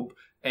globe,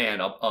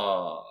 and a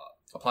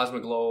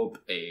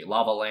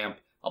lava lamp,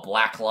 a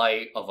black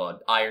light of an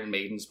Iron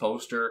Maiden's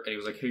poster, and he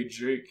was like, "Hey,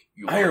 Jake,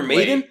 you Iron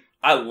Maiden?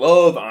 I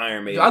love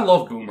Iron Maiden. I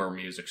love boomer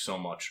music so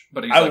much.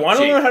 But I want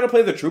to learn how to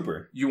play the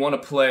Trooper. You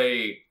want to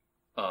play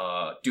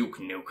Duke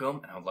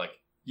Nukem?" And I'm like,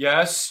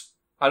 "Yes.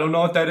 I don't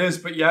know what that is,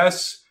 but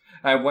yes."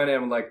 And I went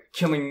in and like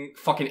killing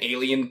fucking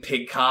alien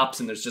pig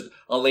cops, and there's just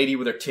a lady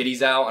with her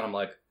titties out, and I'm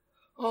like,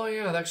 "Oh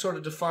yeah, that sort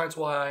of defines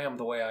why I am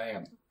the way I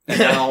am." And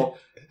now,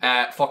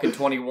 at fucking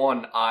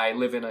 21, I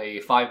live in a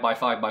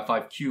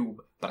 5x5x5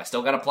 cube, but I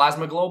still got a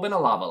plasma globe and a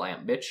lava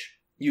lamp, bitch.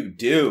 You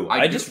do.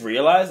 I just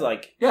realized,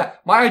 like... Yeah,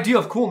 my idea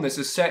of coolness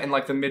is set in,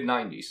 like, the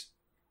mid-90s.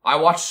 I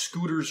watched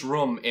Scooter's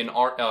Room in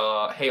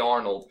Hey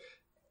Arnold.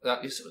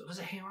 Was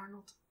it Hey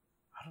Arnold?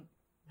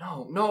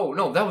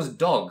 No, that was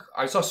Doug.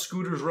 I saw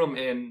Scooter's Room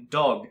in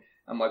Doug.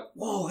 I'm like,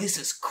 whoa, this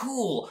is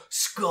cool.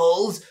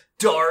 Skulls,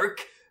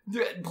 dark,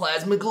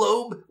 plasma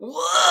globe.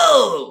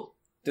 Whoa!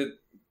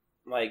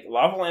 Like,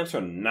 lava lamps are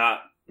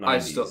not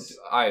 90s.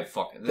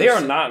 They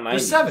are not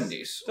 90s. They're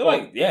 70s. They're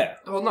like, yeah.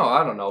 Well, no,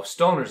 I don't know.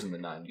 Stoners in the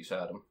 90s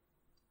had them.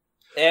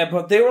 Yeah,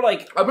 but they were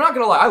like... I'm not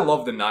gonna lie, I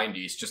love the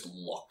 90s, just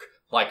look.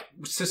 Like,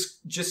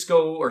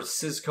 Jizco.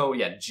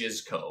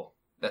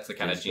 That's the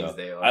kind of jeans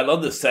they are. I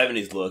love the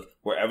 70s look,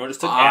 where everyone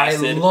just took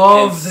acid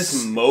and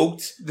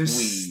smoked weed.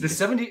 The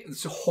 70s,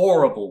 it's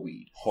horrible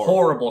weed.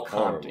 Horrible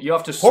content. You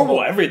have to smoke.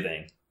 Horrible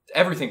everything.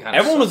 Everything kind of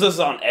Everyone was just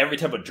on every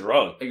type of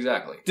drug.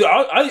 Exactly. Dude,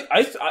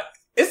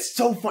 it's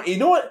so funny. You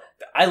know what?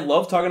 I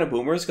love talking to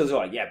boomers because they're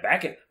like, yeah,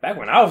 back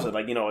when I was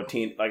like, a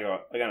teen, like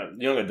a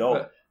young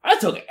adult, I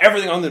took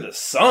everything under the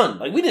sun.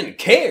 Like, we didn't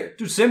care.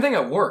 Dude, same thing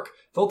at work.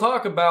 They'll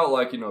talk about,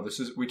 like,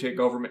 we take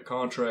government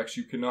contracts,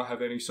 you cannot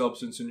have any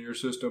substance in your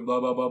system, blah,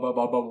 blah, blah, blah,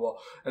 blah, blah, blah.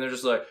 And they're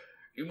just like,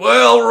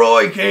 well,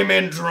 Roy came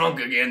in drunk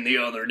again the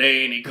other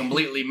day, and he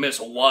completely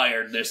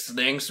miswired this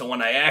thing, so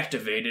when I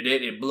activated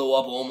it, it blew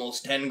up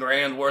almost 10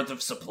 grand worth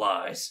of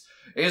supplies.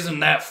 Isn't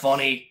that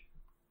funny?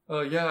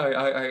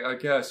 Yeah, I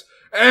guess.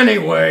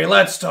 Anyway,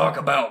 let's talk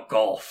about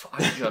golf.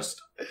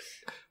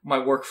 My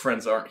work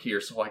friends aren't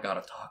here, so I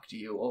gotta talk to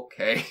you,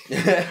 okay?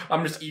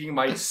 I'm just eating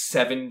my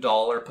 $7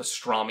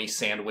 pastrami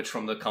sandwich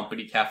from the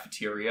company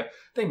cafeteria.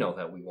 They know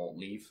that we won't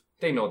leave.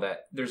 They know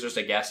that there's just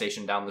a gas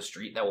station down the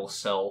street that will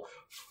sell,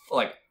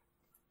 like,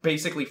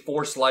 basically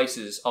 4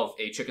 slices of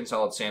a chicken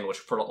salad sandwich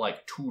for,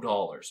 like,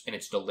 $2. And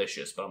it's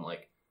delicious, but I'm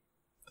like,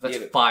 that's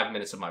 5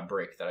 minutes of my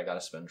break that I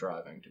gotta spend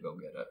driving to go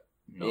get it.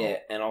 No. Yeah,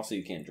 and also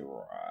you can't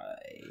drive.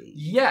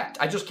 Yet.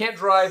 I just can't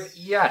drive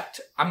yet.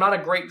 I'm not a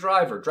great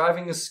driver.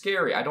 Driving is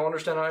scary. I don't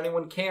understand how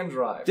anyone can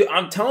drive. Dude,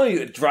 I'm telling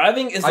you,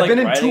 driving is I've been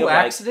in 2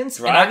 accidents.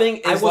 Driving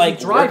is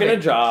like working a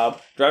job.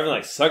 Driving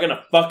like sucking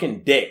a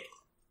fucking dick.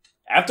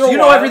 After you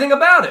know everything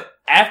about it.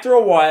 After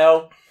a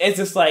while, it's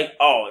just like,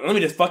 oh, let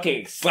me just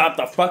fucking slap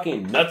the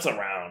fucking nuts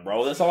around,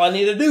 bro. That's all I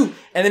need to do.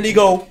 And then you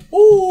go,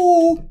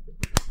 ooh.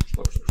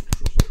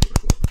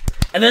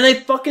 And then they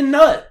fucking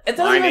nut. It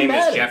doesn't even matter. My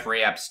name is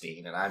Jeffrey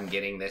Epstein, and I'm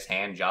getting this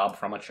hand job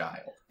from a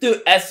child.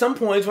 Dude, at some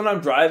points when I'm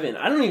driving,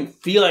 I don't even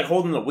feel like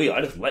holding the wheel.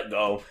 I just let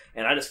go,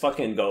 and I just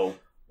fucking go,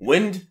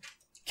 wind,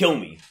 kill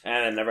me.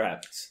 And it never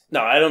happens.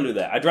 No, I don't do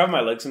that. I drive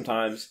my legs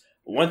sometimes.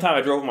 One time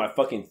I drove with my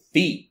fucking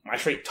feet, my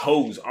straight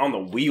toes on the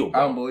wheel, bro.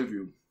 I don't believe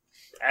you.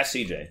 Ask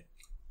CJ.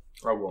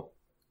 I will.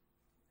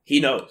 He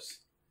knows.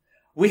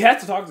 We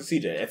have to talk to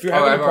CJ. If you're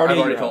having a party,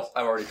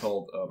 I've already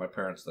told my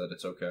parents that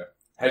it's okay.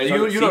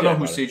 You don't know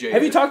who CJ is.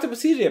 Have you talked to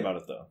CJ about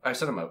it, though? I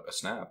sent him a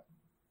snap.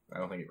 I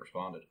don't think he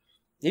responded.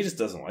 He just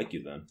doesn't like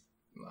you, then.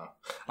 No.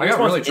 I got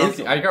really drunk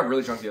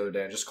the other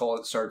day and just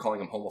started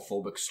calling him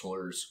homophobic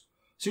slurs.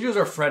 CJ's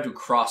our friend who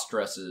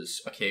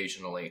cross-dresses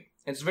occasionally.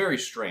 It's very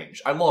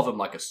strange. I love him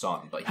like a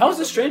son. But how is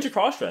it strange to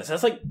cross-dress?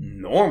 That's like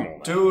normal,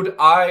 man. Dude,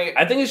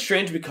 I think it's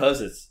strange because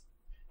it's...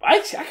 I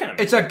kind of...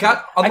 It's a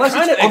guy...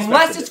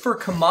 Unless it's for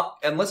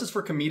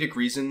comedic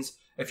reasons,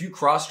 if you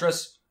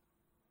cross-dress...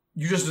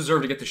 You just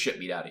deserve to get the shit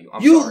beat out of you.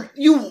 I'm sorry.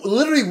 You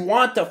literally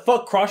want to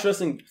fuck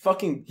cross-dressing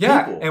fucking people.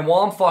 Yeah, and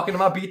while I'm fucking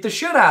them, I beat the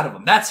shit out of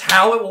them. That's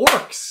how it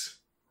works.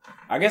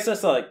 I guess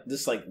that's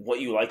just what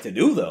you like to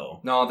do,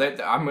 though. No,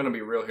 I'm gonna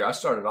be real here. I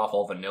started off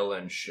all vanilla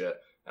and shit.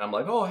 And I'm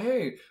like, oh,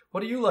 hey, what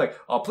do you like?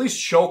 Please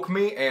choke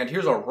me, and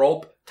here's a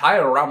rope. Tie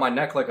it around my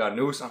neck like a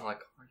noose. I'm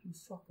like, are you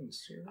fucking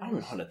serious? I don't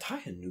know how to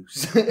tie a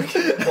noose.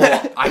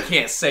 Well, I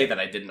can't say that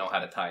I didn't know how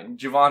to tie.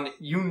 Javon,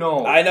 you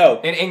know. I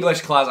know. In English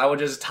class, I would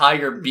just tie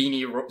your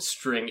beanie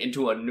string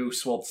into a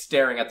noose while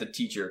staring at the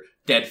teacher,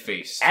 dead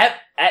face. At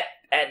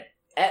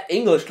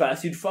English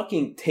class, you'd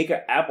fucking take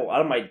an apple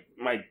out of my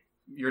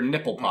your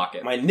nipple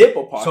pocket. My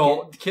nipple pocket.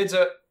 So the kids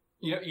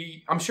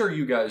I'm sure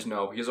you guys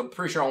know, because I'm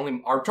pretty sure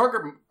our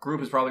target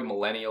group is probably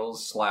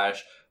millennials /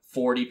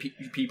 40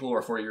 people who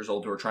are 40 years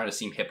old who are trying to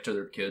seem hip to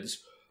their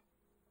kids.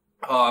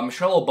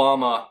 Michelle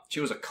Obama,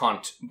 she was a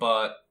cunt,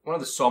 but one of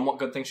the somewhat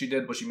good things she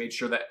did was she made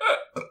sure that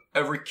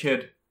every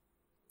kid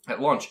at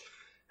lunch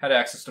had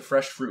access to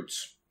fresh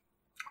fruits.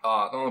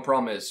 The only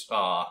problem is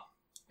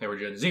they were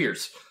Gen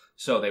Zers,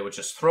 so they would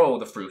just throw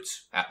the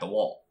fruits at the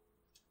wall.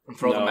 And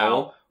throw them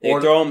out. They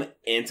throw them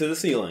into the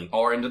ceiling.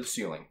 Or into the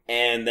ceiling.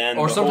 And then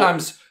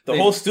sometimes the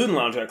whole student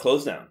lounge got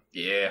closed down.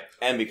 Yeah.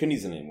 And we couldn't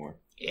use it anymore.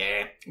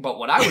 Yeah. But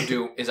what I would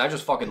do is I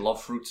just fucking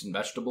love fruits and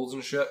vegetables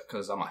and shit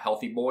because I'm a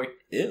healthy boy.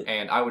 Ew.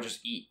 And I would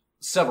just eat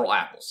several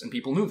apples. And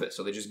people knew this,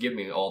 so they just give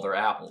me all their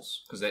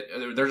apples because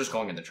they're just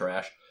going in the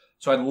trash.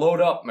 So I'd load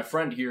up my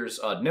friend here's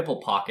nipple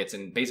pockets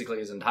and basically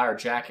his entire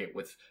jacket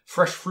with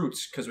fresh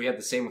fruits because we had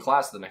the same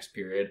class the next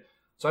period.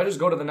 So I just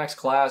go to the next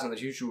class, and the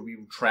teacher would be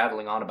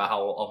traveling on about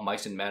how Of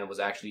Mice and Men was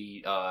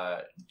actually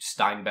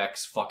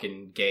Steinbeck's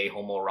fucking gay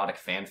homoerotic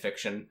fan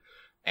fiction.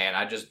 And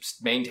I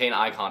just maintain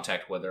eye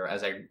contact with her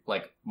as I,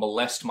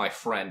 molest my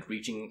friend,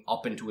 reaching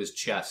up into his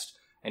chest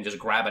and just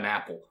grab an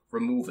apple,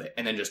 remove it,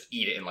 and then just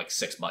eat it in,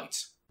 6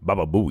 bites.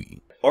 Baba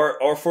Booey.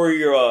 Or for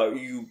your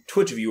you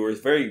Twitch viewers,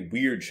 very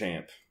weird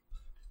champ.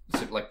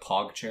 Is it like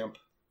PogChamp?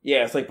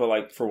 Yeah,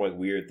 it's for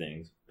weird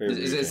things.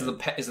 Is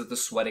it the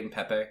sweating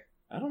Pepe?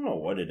 I don't know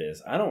what it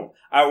is. I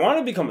want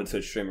to become a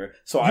Twitch streamer.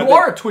 So you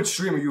are a Twitch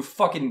streamer, you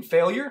fucking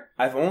failure.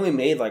 I've only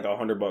made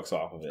 $100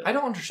 off of it. I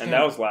don't understand. And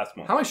that was last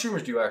month. How many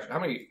viewers do you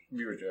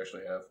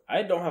actually have?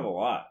 I don't have a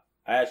lot.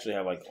 I actually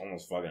have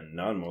almost fucking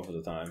none most of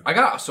the time. I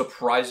got a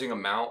surprising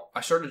amount.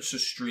 I started to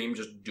stream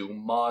just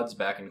Doom mods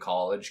back in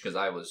college because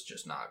I was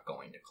just not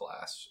going to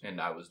class. And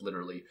I was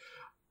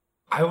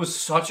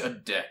such a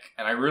dick.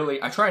 And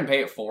I try and pay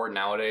it forward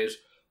nowadays.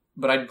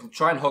 But I'd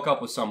try and hook up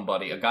with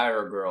somebody, a guy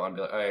or a girl, and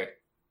be like, hey,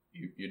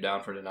 you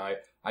down for tonight?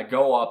 I'd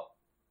go up,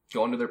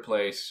 go into their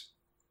place,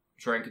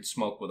 drink and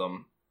smoke with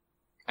them,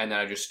 and then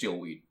I'd just steal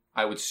weed.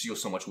 I would steal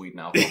so much weed and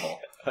alcohol.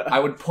 I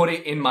would put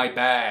it in my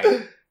bag,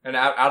 and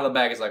out of the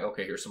bag is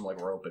okay, here's some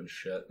rope and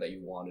shit that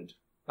you wanted.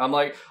 I'm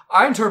I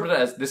interpret it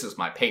as, this is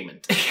my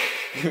payment.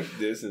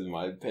 This is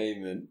my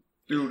payment.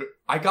 Dude,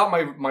 I got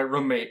my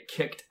roommate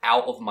kicked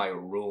out of my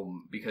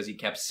room because he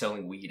kept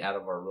selling weed out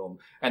of our room,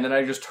 and then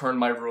I just turned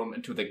my room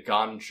into the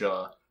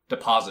ganja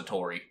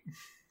depository.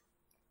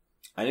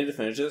 I need to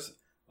finish this,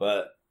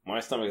 but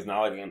my stomach is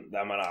not that amount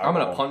of alcohol. I'm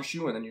gonna punch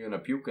you, and then you're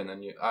gonna puke, and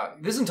then you...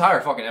 this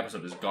entire fucking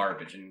episode is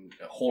garbage and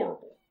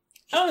horrible.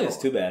 I don't think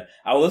it's too bad.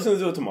 I'll listen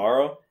to it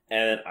tomorrow,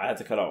 and I have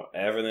to cut out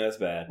everything that's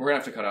bad. We're gonna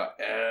have to cut out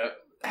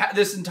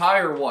this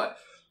entire,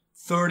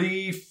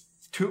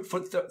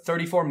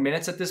 34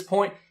 minutes at this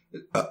point?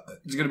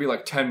 It's gonna be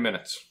 10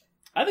 minutes.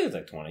 I think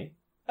it's 20.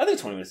 I think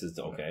 20 minutes is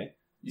okay.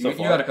 You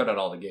gotta cut out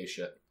all the gay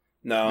shit.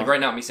 No. Right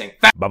now, me saying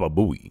fat Baba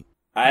Booey.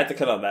 I had to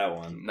cut out that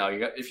one. No,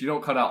 if you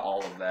don't cut out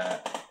all of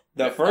that,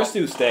 the first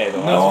two stay. The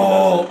last one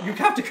doesn't. You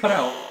have to cut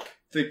out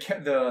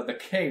the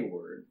K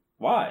word.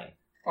 Why?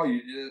 Oh,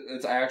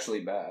 it's actually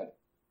bad.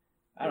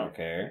 I don't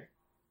care.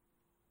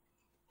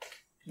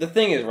 The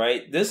thing is,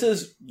 right? This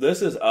is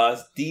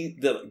us.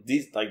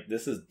 This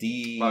is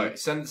D. All right,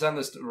 send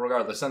this.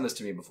 Regardless, send this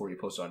to me before you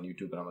post it on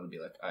YouTube, and I'm gonna be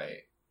like,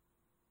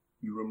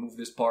 you remove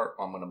this part,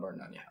 or I'm gonna burn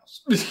down your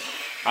house.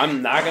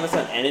 I'm not gonna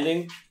send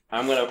anything.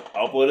 I'm gonna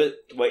upload it.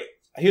 Wait.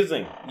 Here's the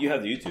thing. You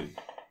have the YouTube.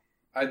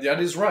 That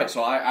is right.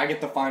 So I get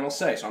the final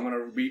say. So I'm going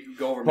to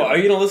go over... But are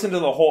you going to listen to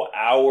the whole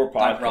hour podcast?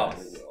 I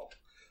probably will.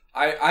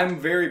 I'm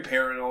very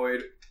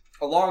paranoid.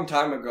 A long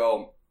time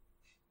ago,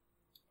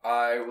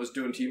 I was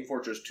doing Team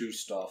Fortress 2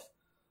 stuff.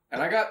 And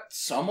I got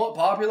somewhat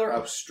popular. I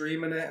was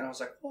streaming it. And I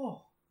was like,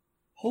 oh,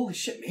 holy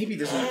shit. Maybe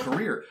this is a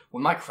career.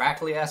 With my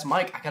crackly ass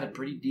mic, I got a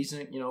pretty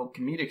decent,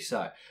 comedic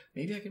side.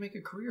 Maybe I can make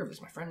a career of this.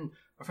 My friend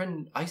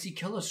Icy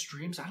Killer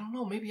streams. I don't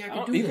know. Maybe I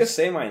could do this. You could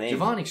say my name.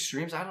 Giovanni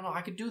streams. I don't know.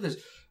 I could do this.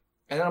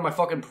 And then on my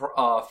fucking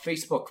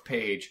Facebook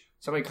page,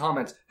 somebody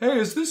comments, hey,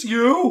 is this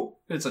you?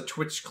 It's a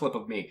Twitch clip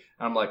of me.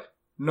 And I'm like,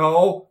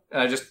 no.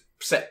 And I just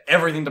set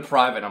everything to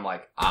private. And I'm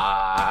like,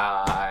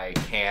 I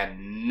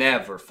can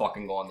never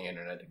fucking go on the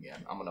internet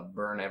again. I'm gonna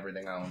burn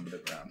everything I own to the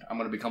ground. I'm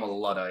gonna become a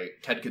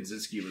Luddite. Ted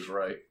Kaczynski was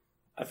right.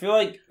 I feel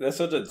like that's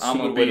such a I'm stupid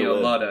gonna way be to a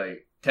live.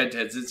 Luddite. Ted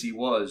Kaczynski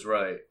was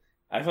right.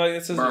 I feel like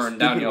that's such a Burn stupid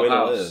down your way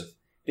house. to live.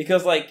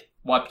 Because, like...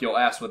 Wipe your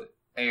ass with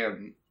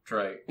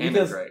Android.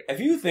 Because if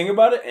you think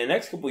about it, in the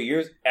next couple of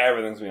years,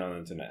 everything's going to be on the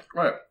internet.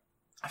 Right.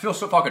 I feel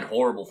so fucking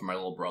horrible for my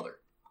little brother.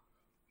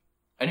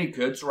 Any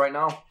kids right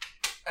now,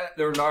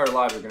 their entire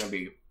lives are going to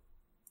be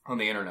on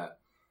the internet.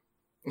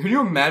 Can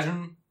you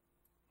imagine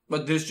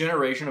what this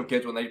generation of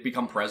kids, when they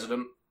become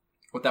president,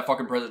 what that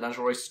fucking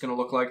presidential race is going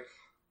to look like?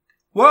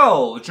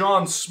 Well,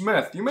 John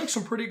Smith, you make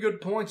some pretty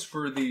good points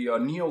for the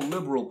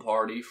neoliberal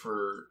party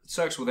for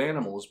sex with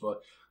animals,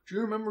 but do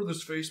you remember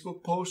this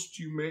Facebook post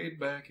you made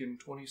back in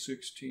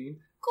 2016?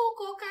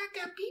 Coco,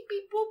 caca, pee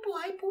pee, poo poo,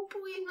 I poo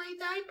poo in my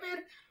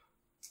diaper.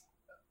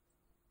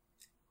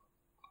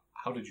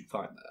 How did you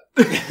find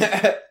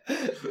that?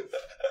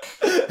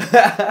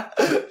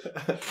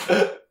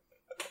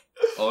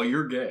 Oh,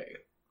 you're gay.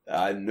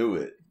 I knew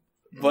it.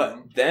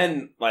 But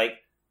then, like,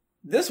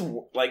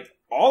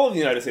 all of the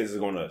United States is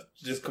going to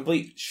just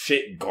complete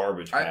shit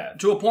garbage path.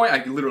 To a point,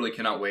 I literally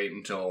cannot wait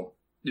until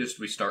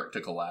we start to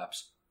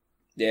collapse.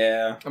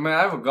 Yeah. I mean, I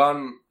have a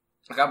gun.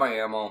 I got my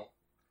ammo.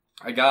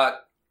 I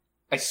got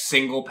a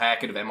single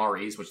packet of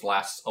MREs, which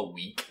lasts a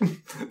week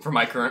for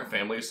my current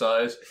family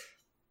size.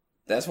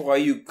 That's why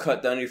you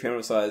cut down your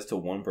family size to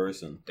one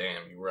person.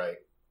 Damn, you're right.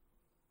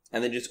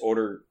 And then just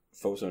order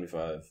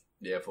 475.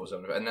 Yeah,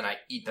 475. And then I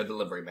eat the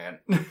delivery man.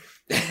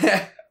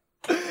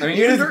 I mean,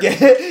 you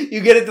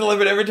get it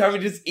delivered every time you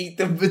just eat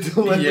the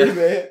delivery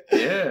man.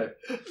 Yeah.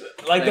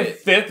 Like the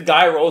fifth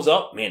guy rolls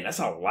up. Man, that's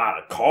a lot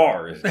of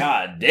cars.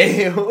 God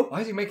damn.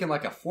 Why is he making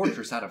like a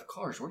fortress out of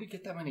cars? Where do you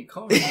get that many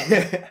cars?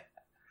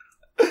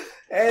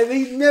 And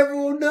they never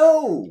will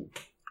know.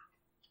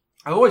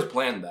 I always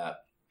planned that.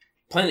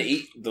 Plan to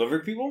eat delivery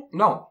people?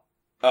 No.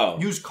 Oh.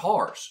 Use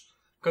cars.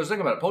 Because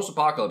think about it.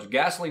 Post-apocalypse,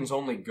 gasoline's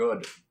only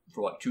good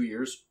for 2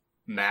 years?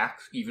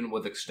 Max, even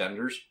with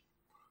extenders.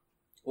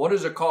 What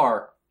is a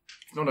car?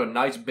 It's not a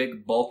nice,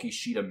 big, bulky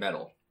sheet of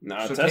metal.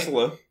 Not a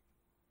Tesla.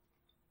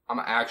 I'm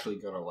actually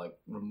gonna,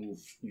 remove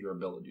your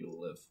ability to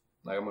live.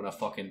 Like, I'm gonna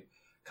fucking...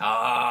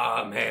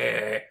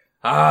 Kame,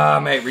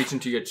 reach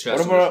into your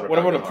chest. What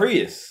about a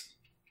Prius?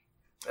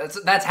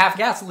 That's half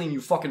gasoline,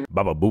 you fucking...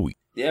 Baba Booey.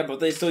 Yeah, but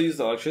they still use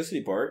the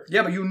electricity part.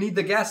 Yeah, but you need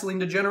the gasoline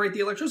to generate the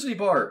electricity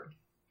part.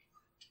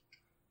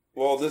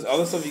 Well, there's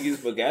other stuff you can use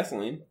but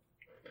gasoline.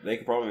 They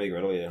could probably make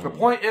readily at home. The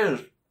point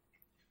is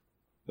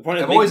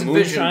make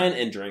moonshine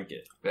and drink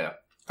it. Yeah.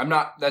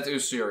 That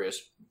is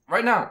serious.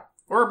 Right now,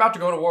 we're about to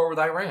go to war with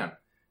Iran.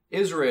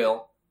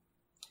 Israel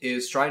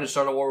is trying to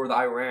start a war with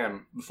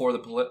Iran before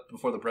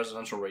the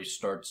presidential race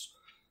starts.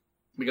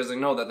 Because they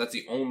know that that's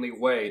the only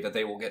way that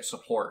they will get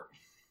support.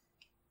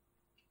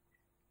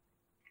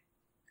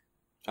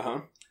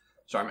 Uh-huh.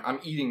 So I'm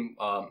eating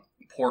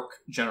pork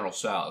General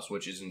Tso's,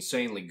 which is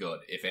insanely good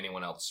if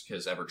anyone else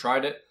has ever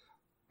tried it.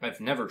 I've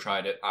never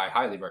tried it. I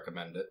highly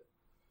recommend it.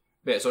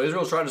 But yeah, so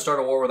Israel's trying to start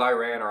a war with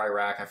Iran or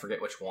Iraq. I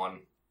forget which one.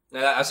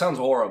 That sounds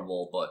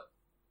horrible, but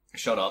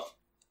shut up.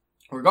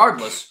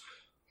 Regardless,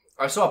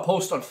 I saw a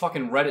post on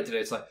fucking Reddit today.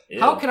 It's like,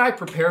 how can I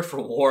prepare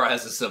for war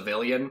as a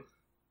civilian?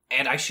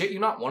 And I shit you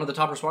not, one of the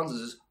top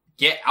responses is,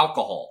 get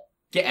alcohol.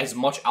 Get as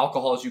much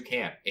alcohol as you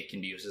can. It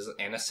can be used as an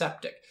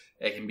antiseptic.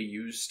 It can be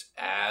used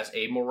as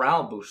a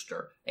morale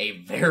booster. A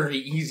very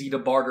easy to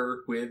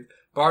barter with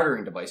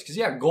bartering device. Because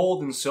yeah,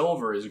 gold and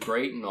silver is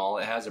great and all.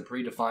 It has a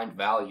predefined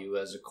value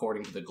as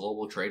according to the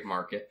global trade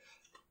market.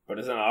 But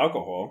it's not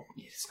alcohol.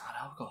 It's not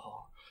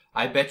alcohol.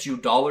 I bet you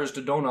dollars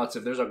to donuts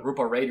if there's a group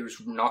of raiders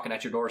knocking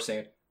at your door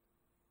saying,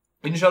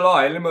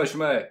 Inshallah,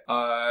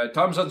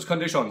 terms and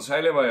conditions.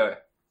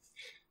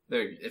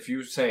 If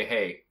you say,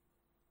 hey,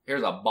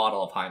 here's a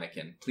bottle of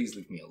Heineken, please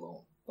leave me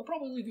alone. They'll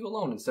probably leave you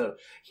alone instead of,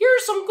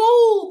 here's some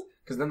gold!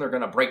 Because then they're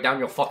going to break down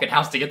your fucking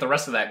house to get the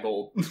rest of that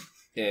gold.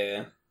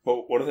 Yeah.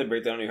 But what if they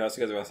break down your house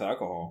because of less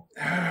alcohol?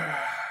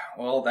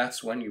 Well,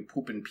 that's when you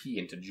poop and pee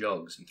into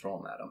jugs and throw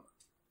them at them.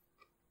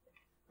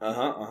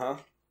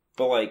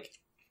 But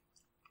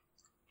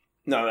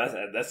no,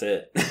 that's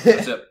it.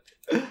 That's it.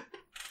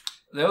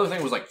 The other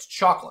thing was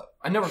chocolate.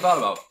 I never thought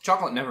about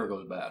chocolate. Never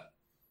goes bad.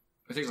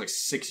 It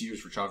takes 6 years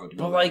for chocolate to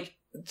go bad.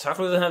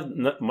 Chocolate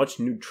doesn't have much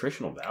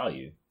nutritional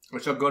value.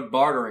 It's a good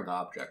bartering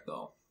object,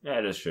 though. Yeah,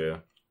 it is true.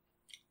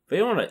 But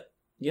you don't want to.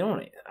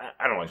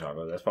 I don't like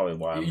chocolate. That's probably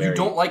why you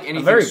don't like anything.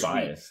 I'm very sweet.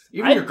 biased.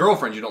 Even your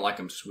girlfriend, you don't like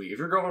them sweet. If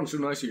your girlfriend's too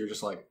nice, you're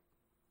just like,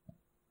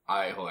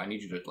 I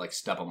need you to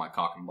step on my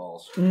cock and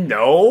balls.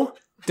 No,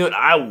 dude,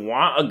 I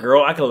want a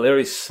girl I can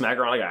literally smack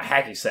her on like a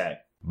hacky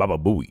sack. Baba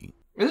Booey.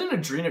 Isn't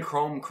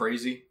adrenochrome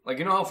crazy?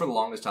 You know how for the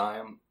longest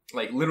time,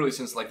 literally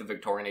since the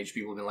Victorian age,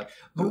 people have been like,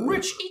 the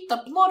rich eat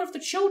the blood of the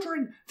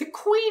children. The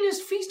queen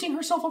is feasting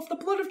herself off the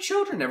blood of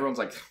children. Everyone's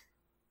like,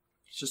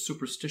 it's just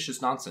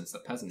superstitious nonsense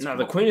that peasants. No,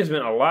 the queen has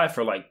been alive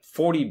for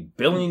 40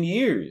 billion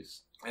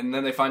years. And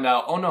then they find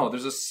out, oh no,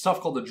 there's this stuff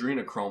called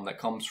adrenochrome that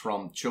comes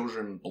from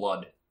children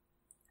blood.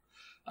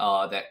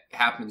 That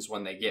happens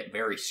when they get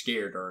very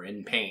scared or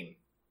in pain.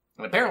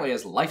 And apparently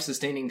has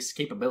life-sustaining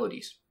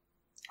capabilities.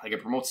 Like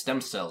it promotes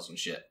stem cells and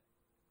shit.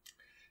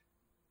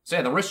 So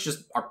yeah, the rich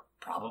are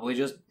probably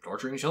just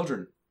torturing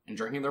children and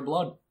drinking their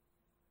blood.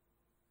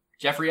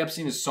 Jeffrey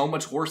Epstein is so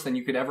much worse than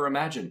you could ever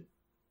imagine.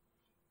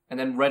 And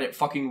then Reddit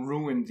fucking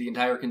ruined the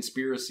entire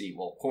conspiracy.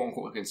 Well,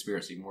 quote-unquote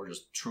conspiracy, more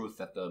just truth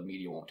that the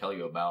media won't tell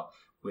you about.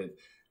 With,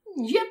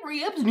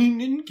 Jeffrey Epstein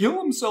didn't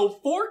kill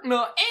himself,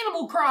 Fortnite,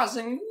 Animal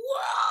Crossing,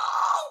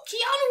 whoa!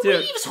 Keanu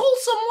Reeves,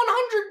 wholesome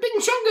 100, bing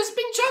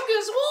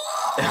chungus,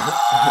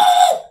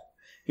 whoa!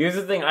 Here's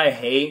the thing I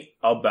hate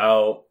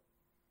about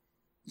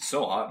It's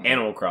so hot, man.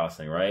 Animal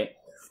Crossing, right?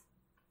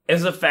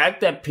 Is the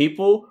fact that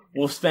people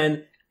will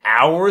spend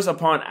hours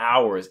upon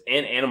hours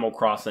in Animal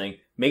Crossing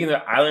making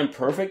their island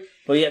perfect,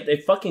 but yet they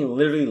fucking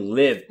literally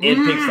live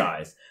in pig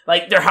size.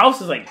 Like, their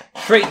house is like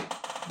straight,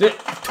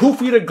 2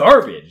 feet of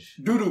garbage.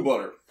 Doo-doo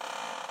butter.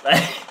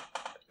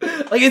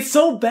 Like, it's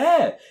so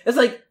bad. It's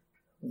like,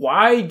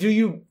 why do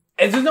you...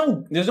 And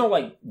there's no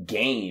like,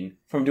 gain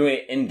from doing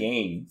it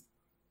in-game.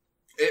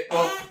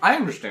 Well, I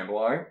understand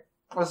why.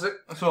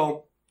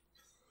 So,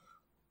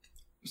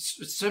 it's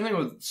the same thing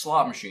with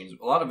slot machines.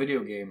 A lot of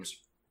video games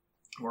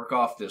work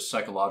off this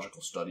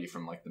psychological study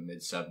from like the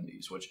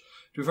mid-70s, which,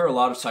 to be fair, a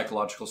lot of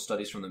psychological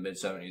studies from the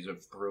mid-70s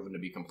have proven to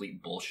be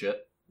complete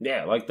bullshit.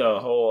 Yeah, like the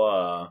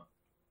whole,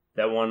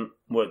 that one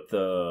with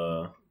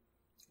the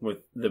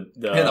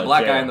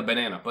black guy and the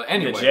banana. But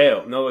anyway. The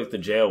jail. No, like the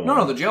jail one.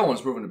 No, the jail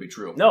one's proven to be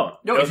true. No,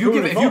 if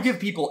you give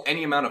people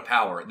any amount of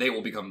power, they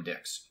will become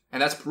dicks.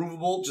 And that's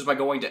provable just by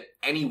going to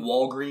any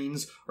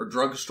Walgreens or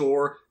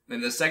drugstore,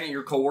 and the second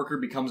your coworker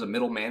becomes a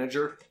middle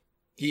manager,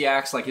 he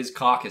acts like his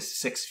cock is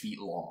 6 feet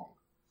long.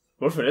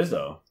 What if it is,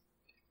 though?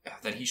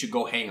 Then he should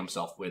go hang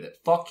himself with it.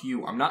 Fuck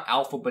you. I'm not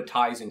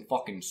alphabetizing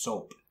fucking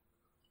soap.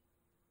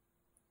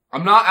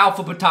 I'm not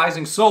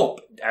alphabetizing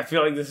soap. I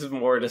feel like this is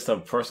more just a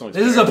personal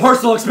experience. This is a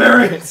personal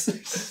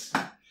experience.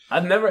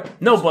 I've never...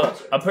 No,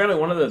 but apparently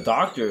one of the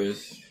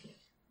doctors...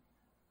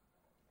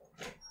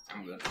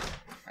 I'm good.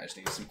 I just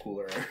need some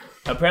cooler air.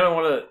 Apparently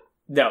one of the...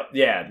 No,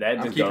 yeah,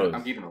 that just goes.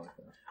 I'm keeping it like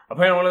that.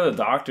 Apparently one of the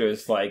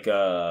doctors, admitted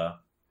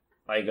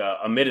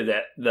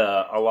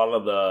that a lot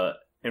of the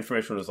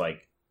information was,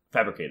 like,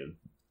 fabricated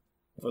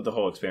with the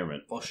whole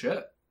experiment. Well,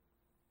 shit.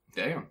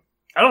 Damn.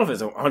 I don't know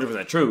if it's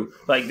 100% true.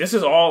 Like, this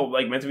is all,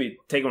 like, meant to be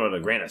taken with a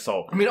grain of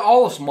salt. I mean,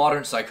 all of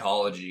modern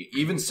psychology,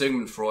 even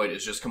Sigmund Freud,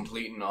 is just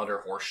complete and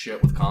utter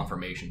horseshit with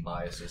confirmation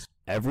biases.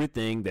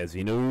 Everything that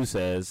Xenu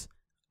says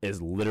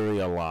is literally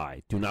a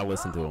lie. Do not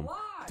listen to him.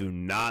 Do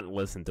not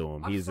listen to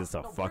him. He's just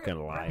a fucking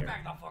liar.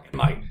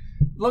 Mike,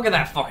 look at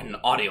that fucking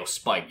audio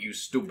spike, you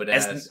stupid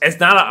ass. It's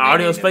not an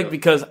audio spike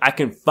because I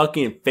can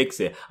fucking fix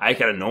it. I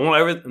can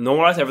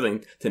normalize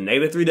everything to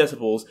 -3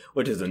 decibels,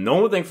 which is a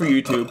normal thing for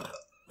YouTube.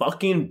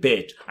 Fucking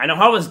bitch. I know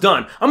how it's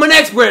done. I'm an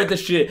expert at this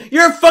shit.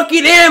 You're a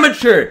fucking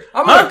amateur.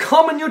 I'm gonna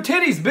cum in your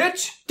titties,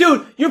 bitch.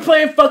 Dude, you're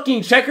playing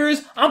fucking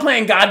checkers. I'm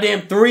playing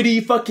goddamn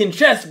 3D fucking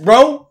chess,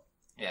 bro.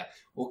 Yeah.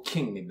 Well,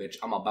 king me, bitch.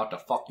 I'm about to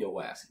fuck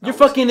your ass. You're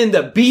fucking in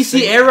the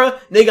BC era?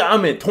 Nigga,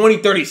 I'm in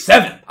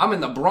 2037. I'm in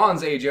the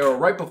Bronze Age era,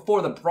 right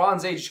before the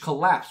Bronze Age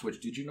collapsed,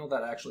 which, did you know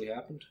that actually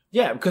happened?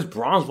 Yeah, because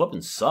bronze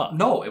weapons suck.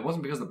 No, it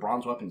wasn't because the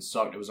bronze weapons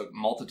sucked. It was a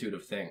multitude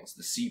of things.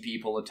 The Sea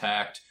People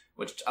attacked,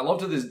 which I love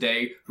to this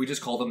day. We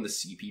just call them the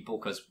Sea People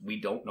because we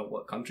don't know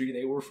what country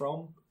they were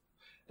from.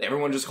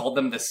 Everyone just called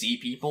them the Sea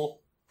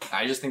People.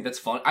 I just think that's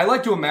fun. I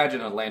like to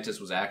imagine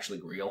Atlantis was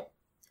actually real.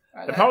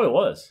 It probably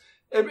was.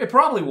 It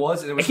probably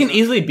was. It can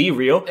easily be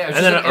real, yeah, and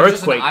then an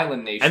earthquake, an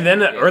island nation, and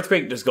then an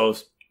earthquake just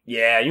goes,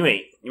 yeah, you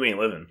ain't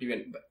living.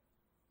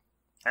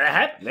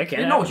 That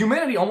can't. No,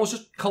 humanity almost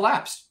just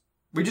collapsed.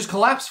 We just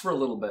collapsed for a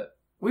little bit.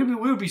 We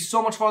would be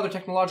so much farther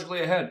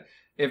technologically ahead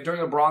if during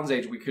the Bronze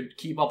Age we could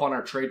keep up on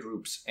our trade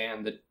routes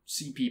and the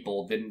Sea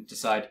People didn't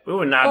decide. We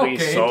would not be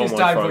so much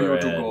farther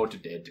ahead. To go to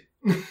dead.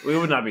 We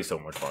would not be so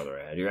much farther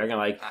ahead. You're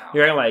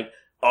acting like.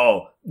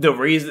 Oh, the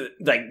reason,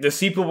 like, the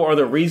Sea People are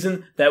the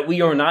reason that we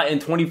are not in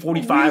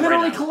 2045 right now. We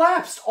literally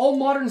collapsed. All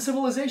modern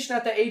civilization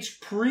at the age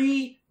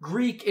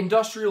pre-Greek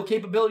industrial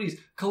capabilities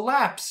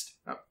collapsed.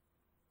 And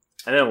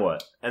then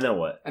what? And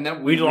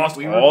then we lost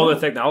we all the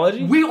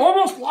technology? We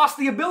almost lost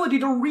the ability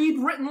to read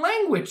written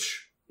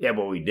language. Yeah,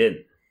 but we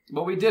didn't.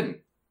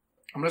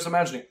 I'm just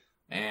imagining,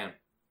 man,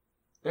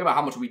 think about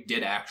how much we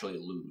did actually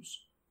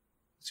lose.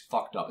 It's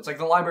fucked up. It's like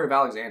the Library of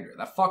Alexandria.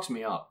 That fucks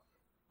me up.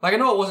 Like, I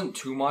know it wasn't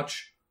too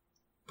much,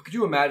 but could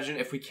you imagine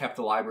if we kept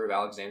the Library of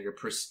Alexandria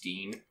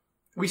pristine?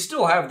 We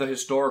still have the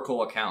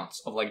historical accounts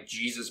of, like,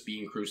 Jesus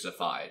being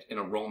crucified in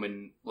a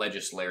Roman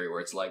legislary where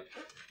it's like,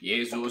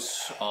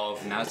 Jesus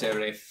of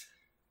Nazareth,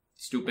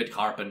 stupid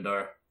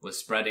carpenter, was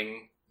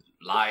spreading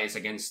lies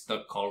against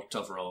the cult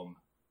of Rome.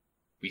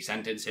 We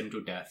sentence him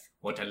to death.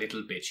 What a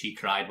little bitch. He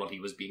cried while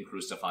he was being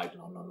crucified.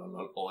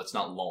 No. Oh, it's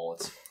not lol.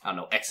 It's, I don't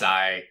know,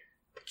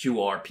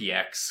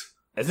 XIQRPX.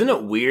 Isn't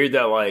it weird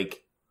that,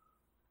 like,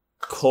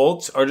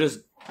 cults are just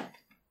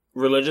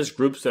religious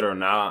groups that are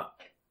not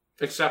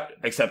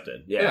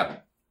accepted. Yeah.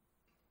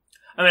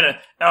 I mean,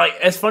 like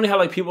it's funny how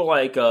like people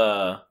like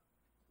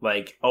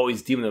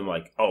always deem them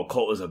like, oh,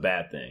 cult is a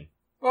bad thing.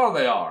 Well,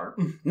 they are.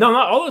 No,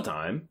 not all the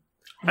time.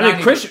 I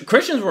mean,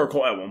 Christians were a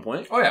cult at one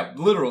point. Oh yeah,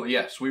 literally,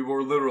 yes, we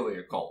were literally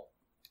a cult.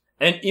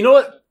 And you know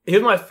what?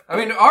 Here's my. I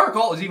mean, our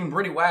cult is even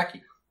pretty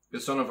wacky. The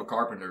son of a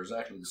carpenter is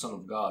actually the son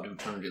of God who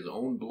turned his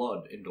own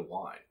blood into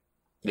wine.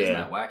 Isn't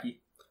that wacky?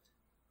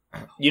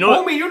 You know,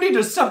 homie, you need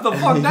to step the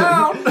fuck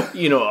down.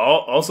 You know,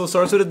 also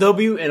starts with a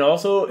W and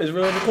also is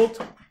really a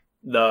cult.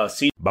 The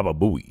C. Baba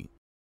Booey.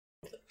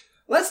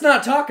 Let's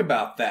not talk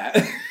about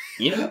that.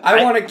 You know,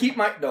 I want to keep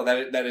my... No,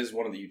 that is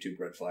one of the YouTube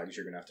red flags.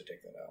 You're going to have to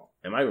take that out.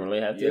 Am I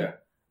really have to? Yeah.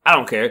 I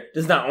don't care.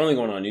 This is not only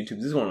going on YouTube.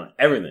 This is going on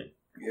everything.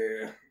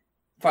 Yeah.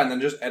 Fine, then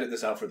just edit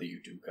this out for the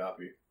YouTube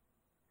copy.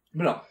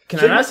 But no. Can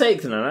I not say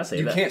that?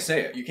 You can't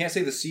say it. You can't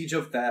say the siege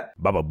of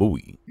that. Baba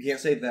Booey. You can't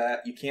say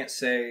that. You can't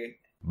say...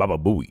 Baba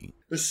Booey.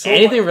 There's so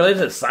anything related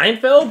to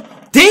Seinfeld?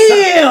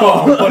 Damn!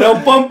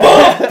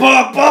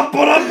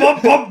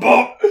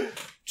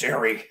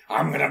 Jerry,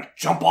 I'm going to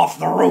jump off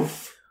the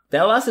roof.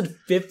 That lasted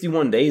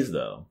 51 days,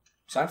 though.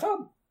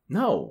 Seinfeld?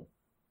 No.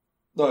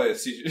 Oh, yeah,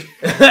 CG.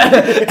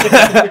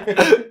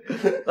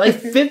 Like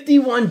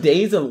 51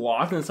 days of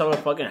locked inside a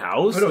fucking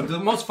house? No, the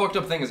most fucked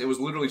up thing is it was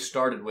literally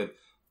started with,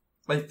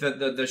 like,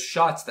 the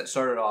shots that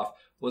started off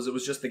was it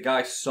was just the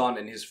guy's son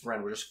and his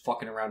friend were just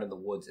fucking around in the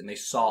woods and they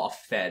saw a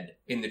Fed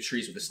in the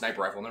trees with a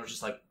sniper rifle and they were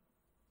just like,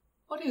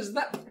 what is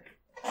that?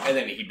 And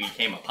then he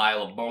became a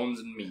pile of bones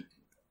and meat.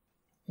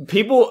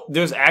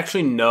 There's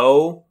actually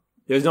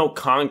there's no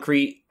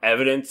concrete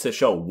evidence to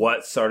show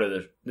what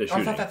started the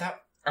shooting. I thought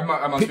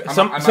that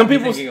some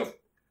people thinking of,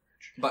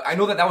 but I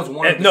know that was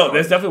one of the no,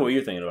 that's definitely what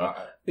you're thinking about.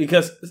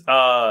 Because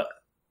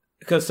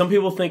some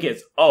people think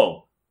it's,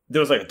 there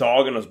was like a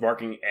dog and it was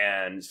barking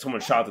and someone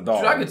shot the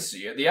dog. Dude, I could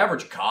see it. The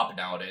average cop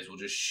nowadays will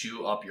just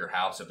shoot up your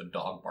house if a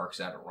dog barks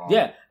at it wrong.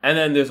 Yeah, and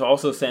then there's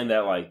also saying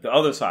that like the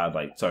other side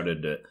like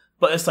started it,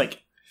 but it's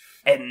like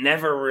it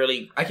never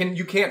really.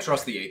 You can't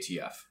trust the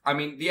ATF. I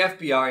mean, the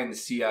FBI and the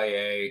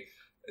CIA.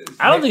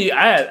 I don't think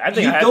I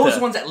think those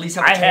ones at least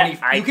have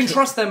 20. You can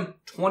trust them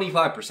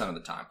 25% of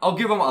the time. I'll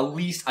give them at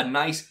least a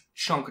nice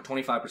chunk of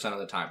 25% of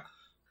the time.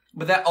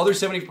 But that other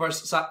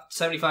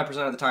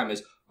 75% of the time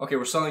is, okay,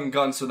 we're selling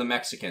guns to the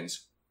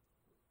Mexicans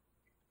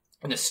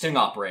in a sting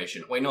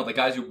operation. Wait, no, the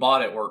guys who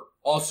bought it were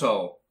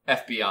also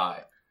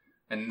FBI.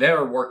 And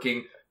they're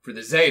working for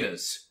the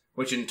Zetas,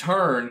 which in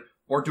turn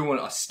were doing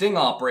a sting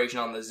operation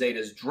on the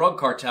Zetas drug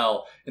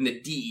cartel in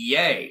the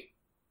DEA.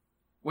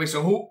 Wait,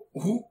 so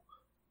who?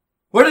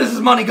 Where does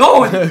this money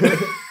going?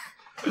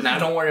 Nah,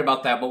 don't worry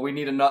about that. But we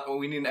need an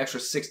extra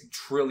 $6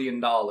 trillion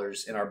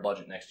in our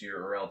budget next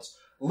year, or else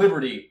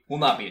liberty will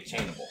not be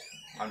attainable.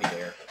 I need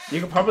air. You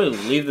could probably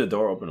leave the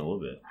door open a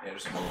little bit. Yeah,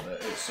 just a little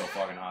bit. It's so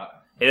fucking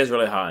hot. It is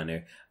really hot in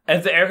there.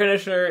 If the air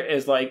conditioner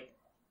is like,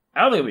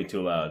 I don't think it'll be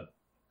too loud.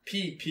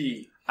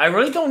 PP. I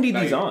really don't need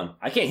these on.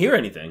 I can't hear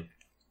anything.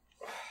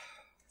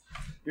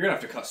 You're gonna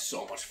have to cut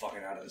so much fucking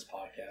out of this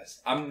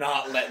podcast. I'm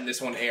not letting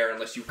this one air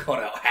unless you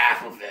cut out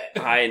half of it.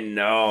 I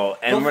know.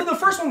 And the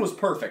first one was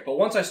perfect, but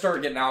once I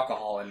started getting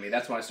alcohol in me,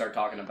 that's when I started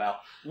talking about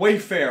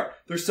Wayfair.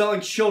 They're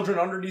selling children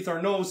underneath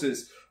our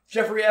noses.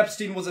 Jeffrey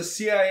Epstein was a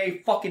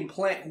CIA fucking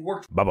plant who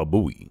worked. Baba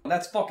Booey.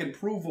 That's fucking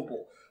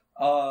provable.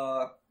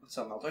 What's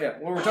something else? Oh yeah,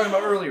 what we were talking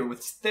about earlier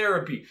with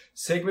therapy.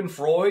 Sigmund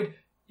Freud.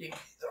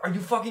 Are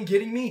you fucking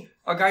kidding me?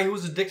 A guy who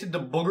was addicted to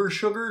booger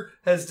sugar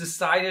has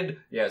decided,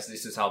 yes,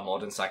 this is how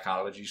modern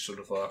psychology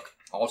should work.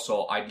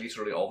 Also, I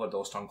literally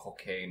overdosed on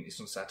cocaine.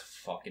 Isn't that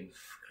fucking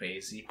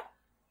crazy?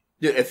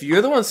 Dude, if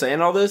you're the one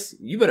saying all this,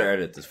 you better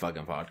edit this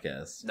fucking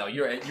podcast. No,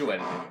 you edit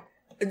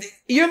it.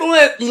 You're the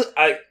one.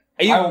 I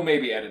will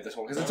maybe edit this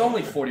one because it's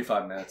only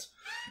 45 minutes.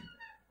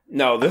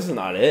 No, this is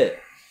not it.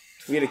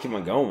 We gotta keep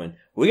on going.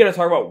 We gotta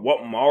talk about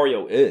what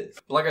Mario is.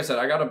 Like I said,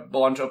 I got a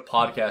bunch of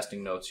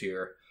podcasting notes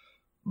here.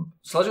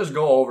 So let's just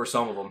go over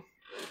some of them.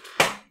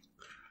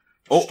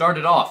 Start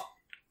it off.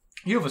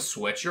 You have a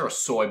Switch. You're a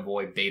soy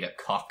boy beta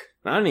cuck.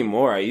 Not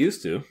anymore. I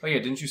used to. Oh yeah,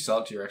 didn't you sell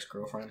it to your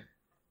ex-girlfriend?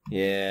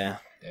 Yeah.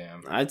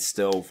 Damn. I'd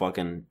still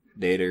fucking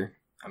date her.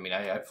 I mean,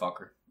 I'd fuck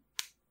her.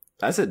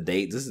 That's a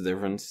date. This is the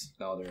difference.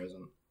 No, there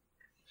isn't.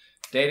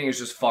 Dating is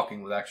just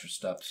fucking with extra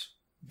steps.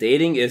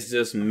 Dating is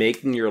just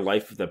making your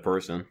life with the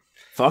person.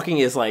 Fucking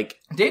is like...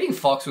 Dating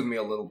fucks with me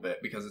a little bit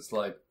because it's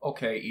like,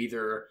 okay,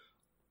 either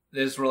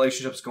this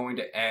relationship's going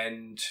to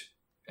end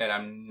and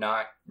I'm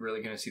not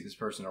really going to see this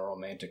person in a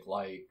romantic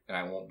light and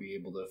I won't be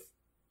able to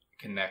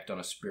connect on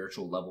a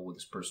spiritual level with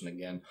this person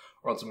again,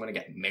 or else I'm going to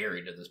get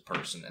married to this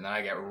person and then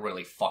I get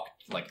really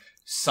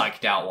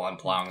psyched out while I'm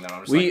plowing them.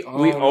 I'm just we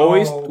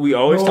always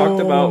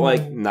talked about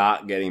like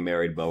not getting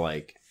married but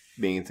like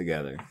being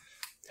together.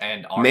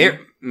 And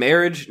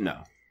marriage,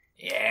 no.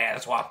 Yeah,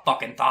 that's what I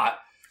fucking thought.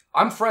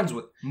 I'm friends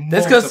with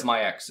most of my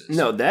exes.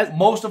 No, that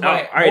most of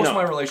my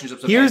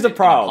relationships have ended in a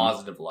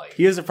positive light.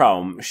 Here's the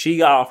problem. She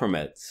got off her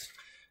meds.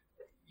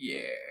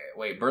 Yeah.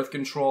 Wait, birth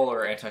control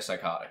or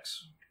antipsychotics?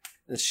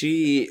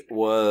 She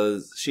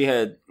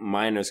had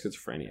minor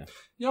schizophrenia.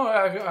 You know,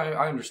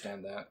 I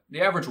understand that.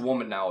 The average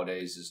woman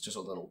nowadays is just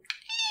a little,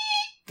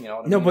 you know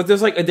what I No, mean? but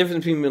there's like a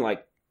difference between being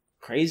like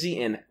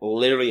crazy and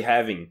literally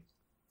having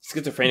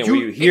schizophrenia where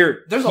you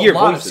hear there's hear a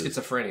lot voices.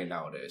 of schizophrenia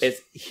nowadays.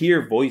 It's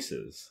hear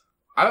voices.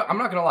 I'm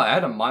not gonna lie, I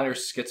had a minor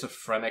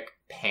schizophrenic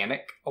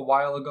panic a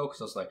while ago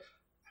because I was like,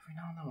 every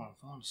now and then when I'm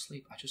falling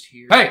asleep, I just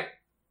hear, "Hey,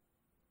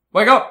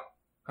 wake up!"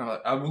 And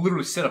I will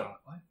literally sit up, I'm like,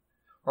 what?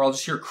 Or I'll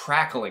just hear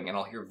crackling and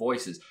I'll hear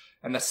voices.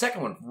 And the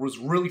second one was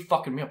really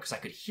fucking me up because I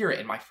could hear it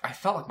and I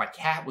felt like my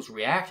cat was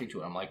reacting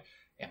to it. I'm like,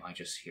 am I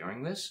just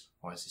hearing this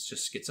or is this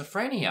just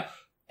schizophrenia?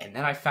 And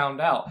then I found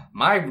out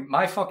my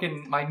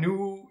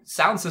new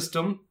sound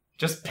system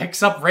just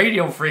picks up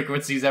radio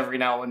frequencies every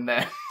now and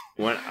then.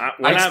 When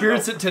I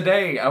experienced it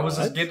today. I was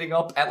just getting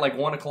up at like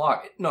 1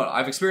 o'clock. No,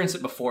 I've experienced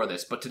it before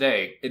this, but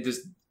today,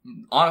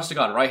 honest to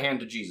God, right hand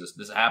to Jesus,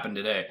 this happened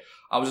today.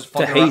 I was just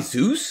fucking around.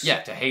 Jesus?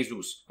 Yeah, to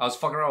Jesus. I was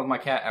fucking around with my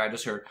cat and I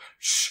just heard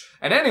shh.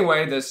 And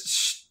anyway, this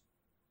shh.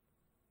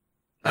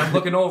 I'm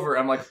looking over,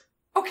 I'm like,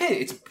 okay,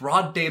 it's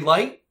broad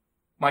daylight.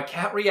 My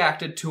cat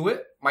reacted to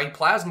it. My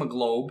plasma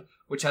globe,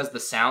 which has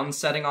the sound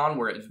setting on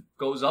where it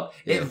goes up,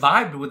 it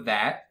vibed with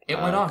that. It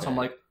went on, so I'm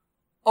like,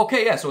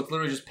 okay, yeah, so it's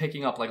literally just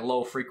picking up like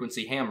low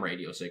frequency ham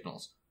radio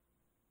signals.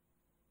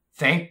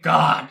 Thank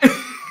God.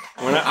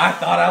 I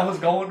thought I was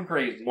going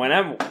crazy. When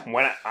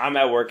I'm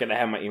at work and I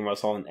have my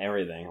earmuffs on and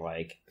everything,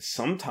 like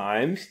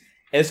sometimes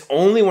it's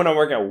only when I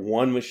work at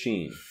one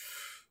machine.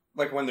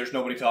 Like when there's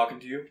nobody talking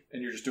to you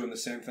and you're just doing the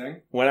same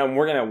thing? When I'm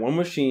working at one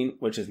machine,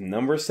 which is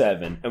number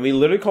 7, and we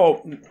literally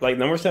call like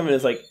number 7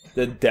 is like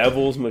the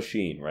devil's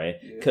machine, right?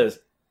 Because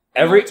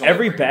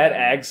every bad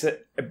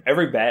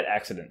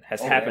accident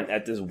has happened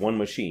at this one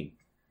machine.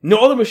 No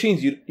other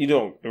machines you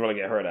don't really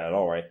get hurt at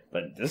all, right?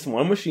 But this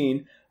one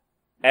machine,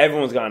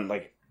 everyone's gotten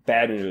like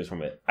bad injuries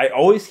from it. I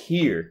always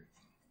hear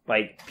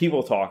like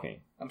people talking.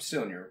 I'm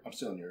still in your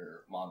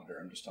monitor.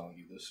 I'm just telling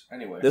you this.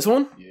 Anyway, this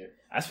one? Yeah.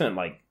 I spent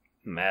like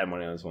mad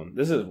money on this one.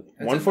 This is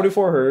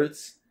 144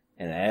 hertz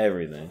and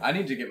everything. I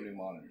need to get new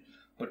monitors,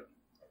 but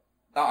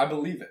I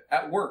believe it.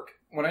 At work,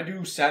 when I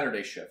do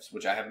Saturday shifts,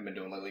 which I haven't been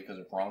doing lately because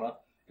of Corona,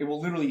 it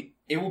will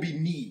be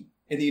me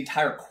in the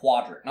entire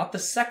quadrant, not the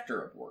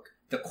sector of work,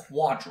 the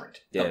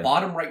quadrant, the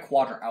bottom right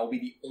quadrant. I will be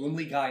the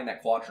only guy in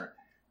that quadrant.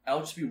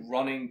 I'll just be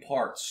running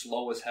parts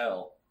slow as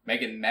hell,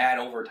 making mad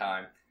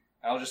overtime.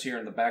 I'll just hear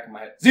in the back of my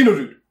head, "Xeno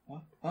dude."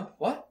 What? Huh?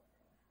 What?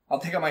 I'll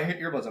take out my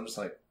earbuds. I'm just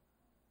like,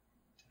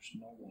 there's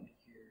no one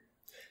here.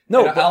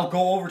 No, I'll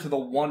go over to the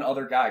one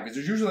other guy because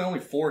there's usually only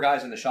 4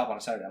 guys in the shop on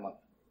a Saturday. I'm like,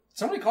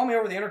 somebody call me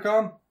over the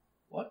intercom?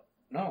 What?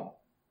 No.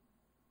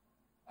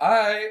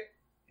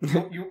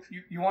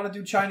 You want to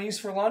do Chinese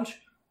for lunch?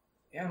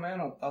 Yeah, man,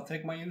 I'll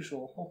take my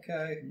usual.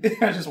 Okay.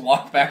 I just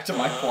walk back to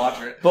my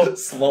quadrant, but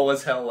slow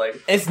as hell. Like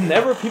it's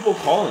never people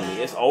calling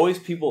me. It's always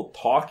people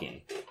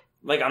talking.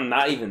 Like I'm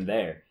not even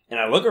there, and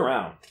I look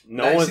around.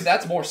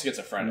 That's more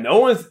schizophrenic. No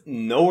one's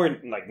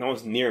nowhere. Like no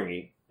one's near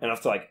me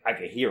enough to like I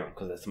could hear them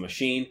because it's a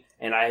machine,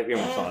 and I have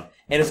earmuffs on,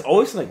 and it's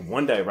always in like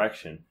one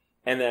direction,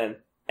 and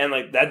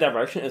like that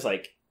direction is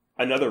like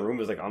another room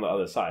is like on the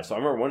other side. So I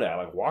remember one day I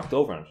like walked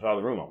over and I saw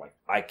the room. I'm like,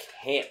 I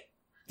can't.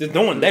 There's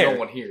no one there. No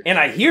one here. And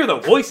I hear the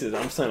voices.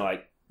 I'm saying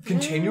like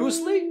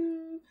continuously.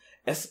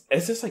 It's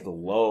just like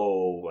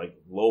low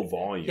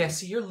volume. Yeah,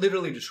 see, you're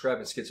literally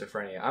describing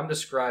schizophrenia. I'm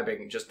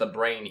describing just the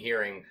brain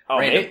hearing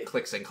random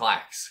clicks and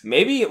clacks.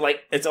 Maybe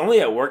like it's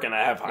only at work and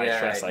I have high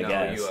stress. I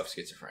guess you have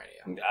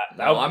schizophrenia.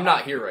 No, I'm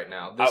not here right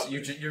now.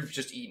 You've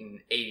just eaten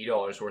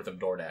 $80 worth of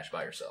DoorDash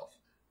by yourself.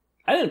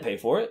 I didn't pay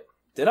for it,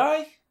 did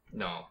I?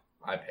 No,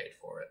 I paid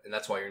for it, and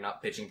that's why you're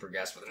not pitching for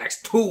gas for the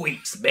next 2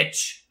 weeks,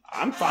 bitch.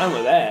 I'm fine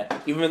with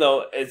that, even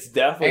though it's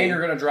definitely. And you're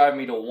gonna drive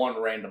me to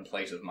one random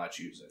place of my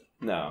choosing.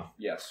 No.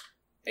 Yes.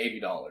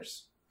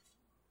 $80.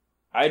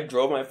 I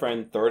drove my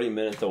friend 30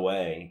 minutes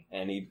away,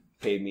 and he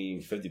paid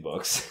me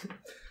 $50.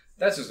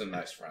 That's just a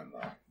nice friend,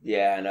 though.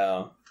 Yeah, I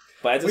know.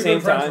 But at the We've same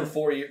been friends time, for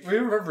 4 years. We've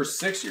been friends for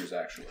 6 years,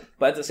 actually.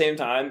 But at the same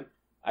time,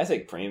 I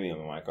take premium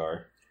in my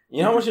car.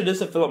 You know how much it is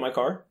to fill up my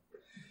car?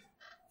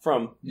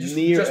 From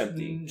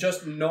empty.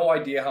 Just no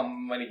idea how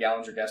many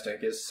gallons your gas tank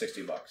is.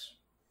 $60.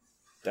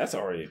 That's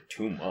already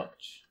too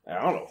much. I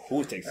don't know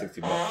who takes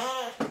 $60.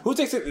 Who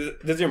takes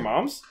it? Does your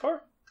mom's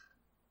car?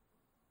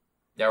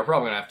 Yeah, we're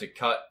probably gonna have to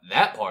cut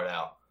that part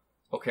out.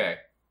 Okay,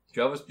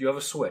 do you have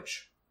a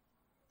Switch?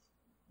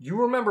 You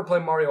remember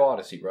playing Mario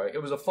Odyssey, right?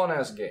 It was a fun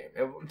ass game.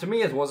 To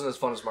me, it wasn't as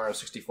fun as Mario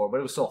 64, but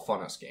it was still a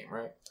fun ass game,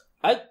 right?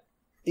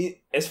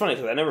 It's funny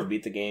because I never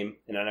beat the game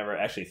and I never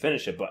actually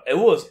finished it, but it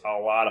was a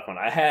lot of fun.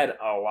 I had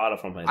a lot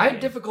of fun playing. I had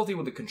difficulty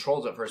with the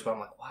controls at first, but I'm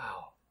like,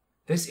 wow,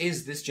 this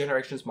is this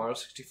generation's Mario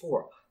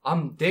 64.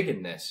 I'm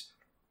digging this.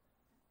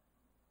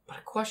 But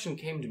a question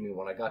came to me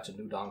when I got to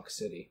New Donk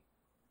City.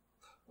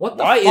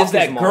 Why is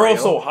that girl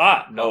so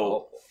hot?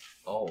 No.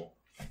 Oh.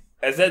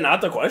 Is that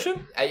not the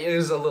question? It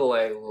is a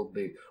little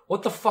big.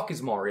 What the fuck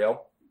is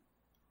Mario?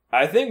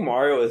 I think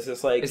Mario is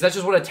just like... Is that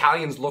just what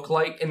Italians look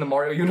like in the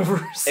Mario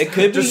universe? It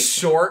could just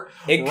be... short,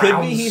 It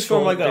could be he's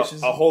from like a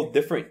whole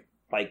different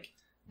like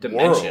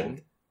dimension.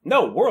 World.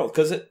 No, world,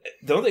 because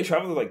don't they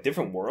travel to like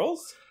different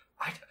worlds?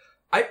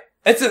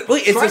 It's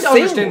trying to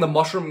understand world. the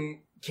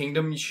Mushroom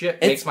Kingdom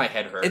shit makes my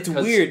head hurt. It's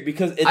weird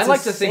because it's I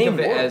like to think of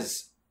it world.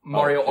 as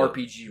Mario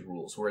RPG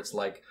rules, where it's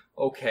like,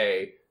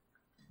 okay,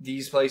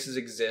 these places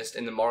exist,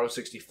 and the Mario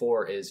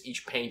 64 is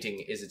each painting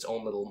is its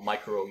own little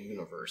micro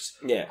universe.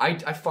 Yeah,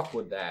 I fuck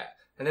with that.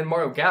 And then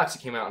Mario Galaxy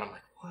came out, and I'm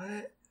like,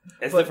 what?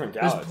 it's different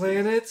galaxies.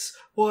 There's planets?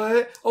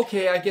 What?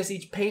 Okay, I guess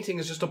each painting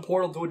is just a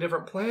portal to a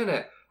different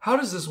planet. How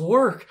does this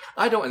work?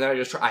 I don't. And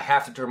then I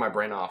have to turn my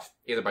brain off,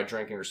 either by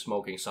drinking or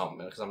smoking something,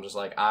 because I'm just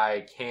like,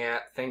 I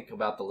can't think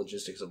about the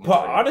logistics of But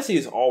Mario. Odyssey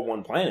is all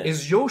one planet.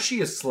 Is Yoshi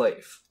a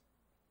slave?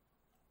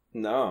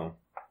 No.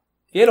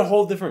 He had a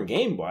whole different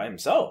game by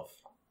himself.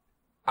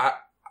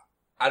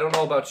 I don't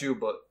know about you,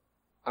 but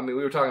I mean,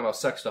 we were talking about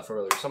sex stuff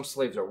earlier. Some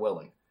slaves are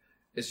willing.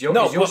 Is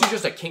Yoshi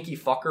just a kinky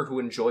fucker who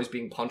enjoys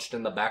being punched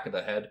in the back of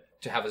the head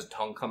to have his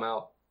tongue come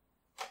out?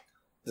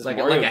 Does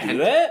Mario do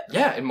that?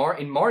 Yeah, in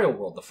Mario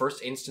World, the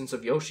first instance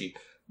of Yoshi,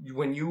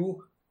 when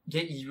you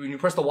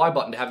press the Y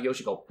button to have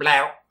Yoshi go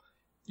blow,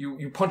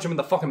 you punch him in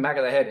the fucking back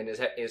of the head and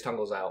his tongue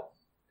goes out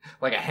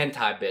like a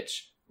hentai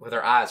bitch with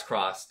her eyes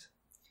crossed.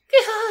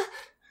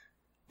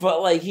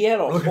 But like he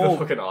had a Look whole at the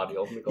fucking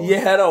audio. he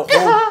had a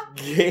whole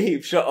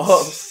game. Shut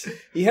up.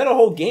 He had a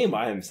whole game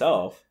by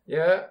himself.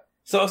 Yeah.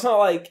 So it's not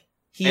like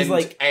he's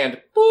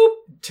and boop,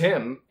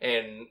 Tim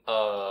and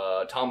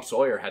Tom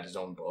Sawyer had his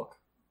own book.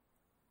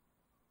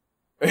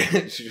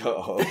 Shut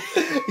up.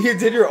 You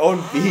did your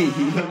own feed.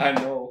 I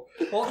know.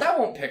 Well, that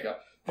won't pick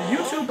up. The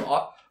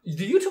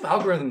YouTube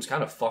algorithm's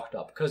kind of fucked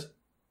up because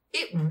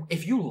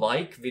if you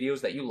like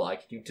videos that you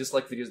like, you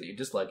dislike videos that you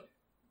dislike,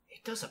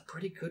 it does a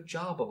pretty good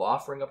job of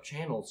offering up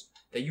channels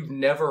that you've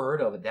never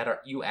heard of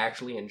that you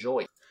actually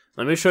enjoy.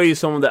 Let me show you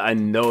someone that I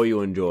know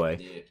you enjoy.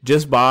 Yeah.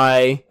 Just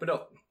by But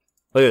no.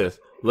 look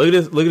at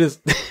this. Look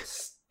at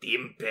this.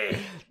 Stimpy.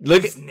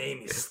 Look His name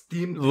is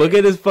Stimpy. Look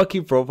at his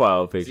fucking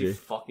profile Is he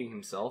picture. fucking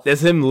himself?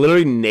 That's him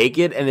literally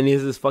naked, and then he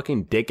has his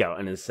fucking dick out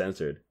and it's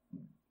censored.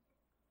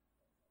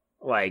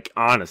 Like,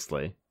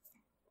 honestly.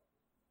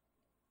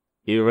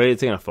 You ready to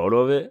take a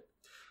photo of it?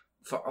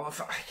 I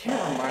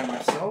can't remind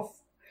myself.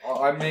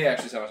 I may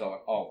actually say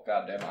myself, oh,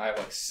 goddamn, I have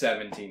like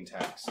 17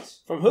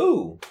 texts. From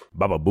who?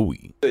 Baba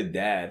Booey. Good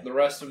dad. The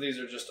rest of these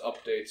are just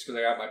updates because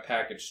I got my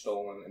package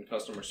stolen and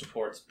customer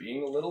support's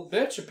being a little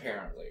bitch,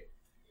 apparently.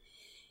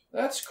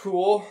 That's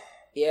cool.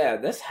 Yeah,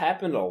 this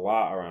happened a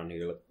lot around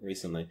here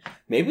recently.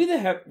 Maybe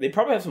they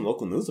probably have some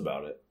local news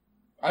about it.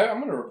 I'm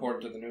going to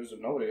report it to the news if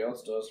nobody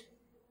else does.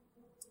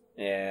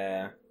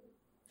 Yeah,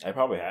 I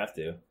probably have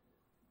to.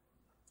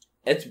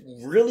 It's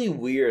really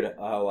weird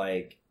how,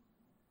 like...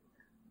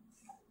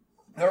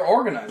 They're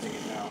organizing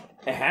it now.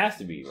 It has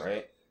to be,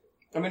 right?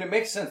 I mean, it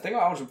makes sense. Think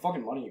about how much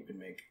fucking money you can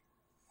make.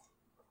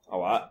 A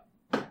lot.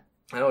 I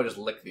know I just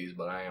licked these,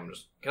 but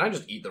Can I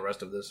just eat the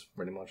rest of this,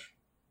 pretty much?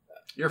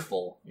 You're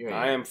full.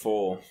 I am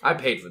full. I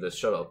paid for this.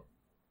 Shut up.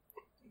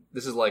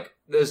 This is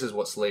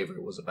what slavery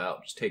was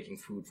about. Just taking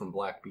food from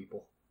black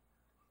people.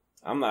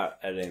 I'm not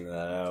editing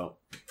that out.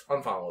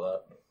 I'm fine with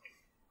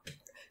that.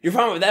 You're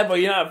fine with that, but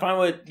you're not fine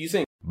with you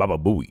saying Baba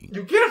Booey.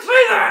 You can't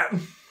say that!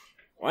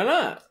 why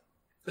not?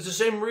 It's the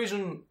same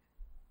reason.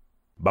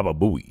 Baba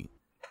Booey.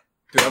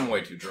 Dude, I'm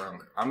way too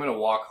drunk. I'm gonna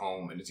walk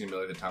home, and it's gonna be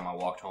like the time I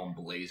walked home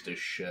blazed as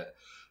shit.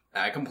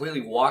 And I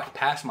completely walked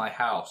past my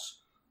house.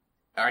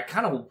 I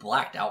kind of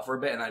blacked out for a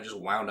bit, and I just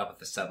wound up at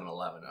the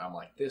 7-Eleven. And I'm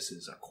like, this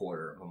is a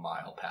quarter of a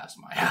mile past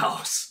my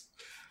house.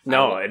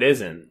 No, it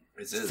isn't.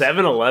 It is.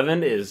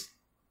 7-Eleven is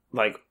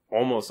like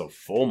almost a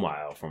full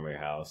mile from your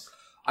house.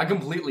 I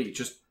completely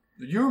just...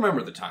 You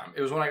remember the time.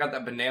 It was when I got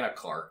that banana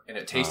cart, and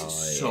it tasted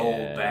so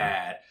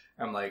bad.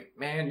 I'm like,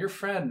 man, your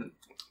friend...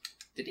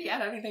 Did he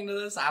add anything to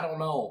this? I don't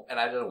know. And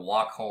I just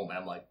walk home, and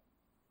I'm like,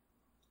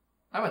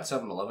 I'm at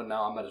 7-Eleven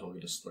now. I might as well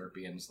get a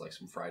Slurpee and like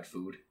some fried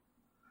food.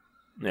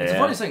 Yeah. It's the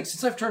funniest thing.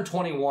 Since I've turned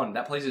 21,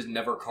 that place has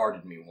never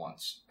carded me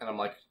once. And I'm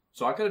like,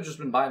 so I could have just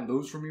been buying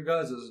booze from you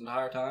guys this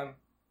entire time?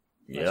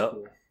 That's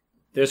cool.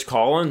 There's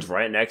Collins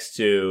right next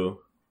to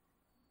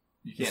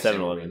you can't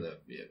 7-Eleven.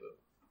 Yeah, but...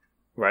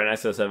 Right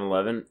next to the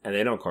 7-Eleven, and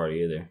they don't card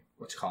either.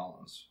 What's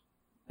Collins?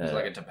 Is it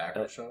like a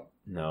tobacco shop?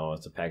 No,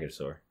 it's a package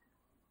store.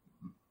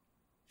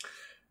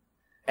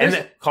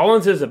 And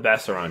Collins is the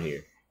best around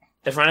here.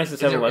 It's right next to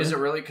 7-Eleven. Is it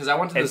really? Because I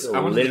went to this. I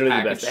went to the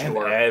package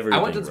store.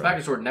 I went to this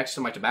package store next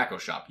to my tobacco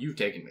shop. You've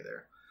taken me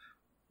there.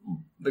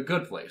 The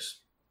good place.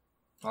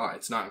 Oh,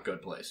 it's not a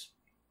good place.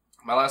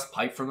 My last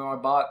pipe from them I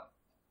bought.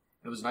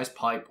 It was a nice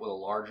pipe with a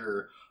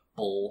larger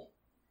bowl.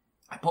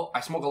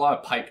 I smoke a lot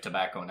of pipe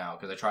tobacco now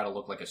because I try to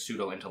look like a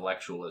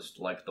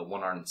pseudo-intellectualist, like the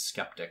One-Armed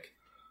Skeptic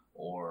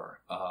or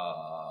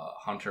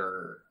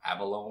Hunter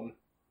Avallone.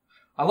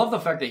 I love the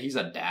fact that he's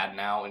a dad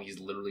now and he's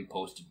literally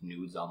posted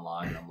nudes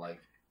online. I'm like,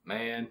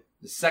 man,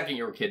 the second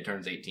your kid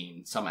turns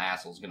 18, some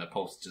asshole's gonna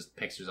post just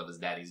pictures of his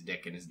daddy's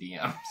dick in his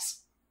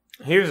DMs.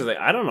 Here's the thing.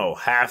 I don't know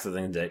half the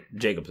things that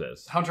Jacob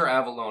says. Hunter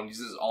Avallone, he's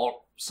this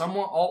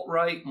somewhat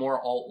alt-right, more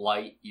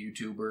alt-light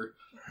YouTuber,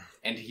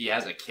 and he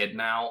has a kid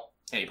now.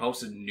 And he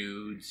posted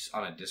nudes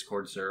on a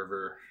Discord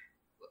server.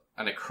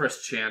 And a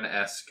Chris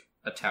Chan-esque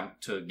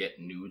attempt to get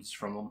nudes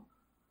from him.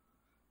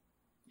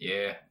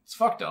 Yeah, it's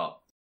fucked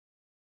up.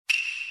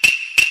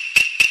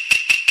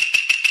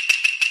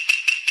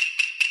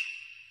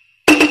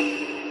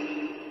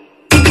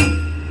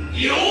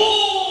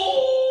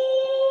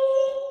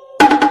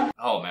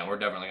 Oh man, we're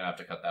definitely gonna have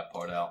to cut that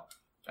part out.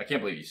 I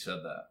can't believe you said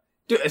that.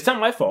 Dude, it's not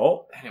my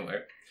fault.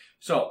 Anyway,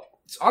 so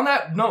on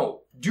that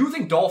note, do you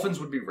think dolphins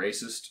would be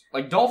racist?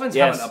 Like, dolphins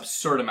Yes. have an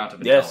absurd amount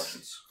of Yes.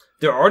 intelligence.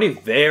 They're already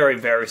very,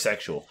 very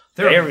sexual.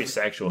 Very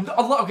sexual.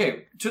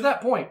 Okay, to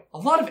that point, a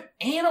lot of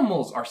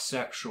animals are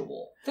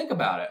sexual. Think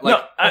about it. No,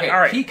 Like, okay, all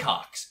right.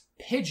 peacocks,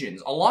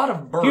 pigeons, a lot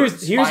of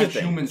birds Here's find the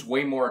thing. humans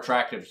way more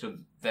attractive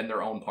than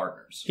their own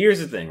partners. Here's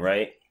the thing,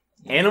 right?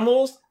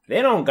 Animals,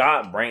 they don't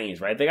got brains,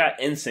 right? They got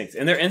instincts.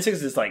 And their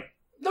instincts is like,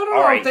 No,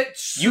 all right,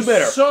 you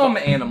better. Some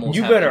animals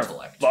you have better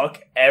intellect.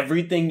 fuck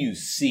everything you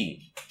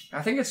see.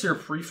 I think it's your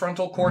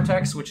prefrontal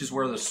cortex, which is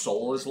where the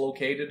soul is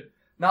located.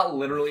 Not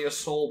literally a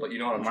soul, but you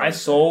know what I'm My trying to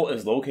soul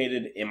is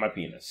located in my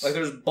penis. say. Like,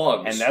 there's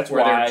bugs, And that's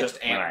where why they're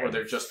just when I- where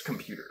they're just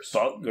computers.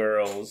 Fuck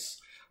girls.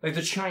 Like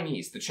the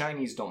Chinese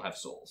don't have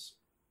souls.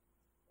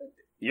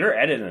 You're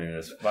editing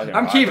this fucking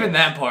I'm podcast. keeping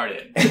that part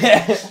in.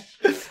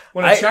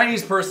 When a I-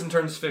 Chinese person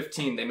turns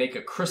 15, they make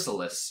a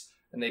chrysalis,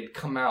 and they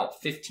come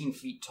out 15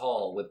 feet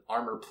tall with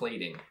armor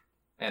plating,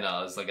 and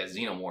it's like a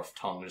xenomorph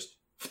tongue,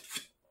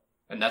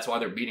 and that's why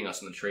they're beating us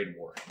in the trade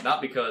war.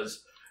 Not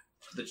because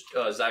Xi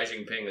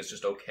Jinping is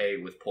just okay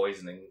with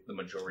poisoning the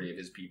majority of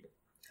his people.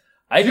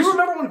 I Do you just,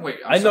 remember when? Wait,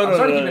 I know, I'm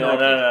sorry to keep no,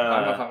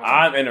 interrupting.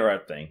 I'm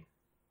interrupting.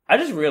 I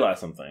just realized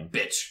something.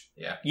 Bitch.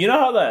 Yeah. You know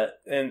how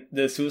and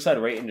the suicide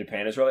rate in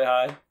Japan is really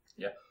high?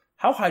 Yeah.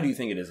 How high do you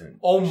think it is in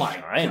Oh my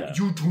China? God.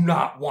 You do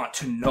not want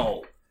to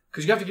know.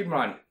 Because you have to keep in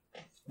mind,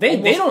 They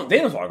don't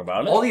talk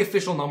about it. all the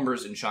official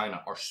numbers in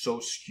China are so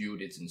skewed,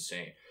 it's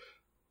insane.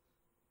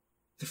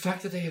 The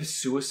fact that they have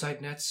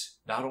suicide nets,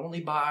 not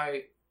only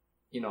by,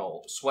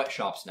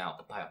 sweatshops now,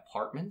 but by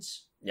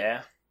apartments.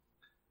 Yeah.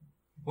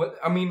 What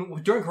I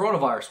mean, during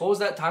coronavirus, what was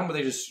that time where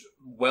they just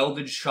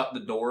welded shut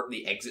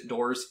the exit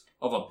doors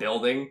of a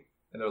building,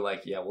 and they're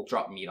like, "Yeah, we'll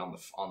drop meat on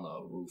the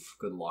roof.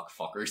 Good luck,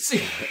 fuckers."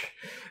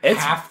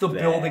 Half the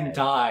building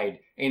died,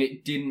 and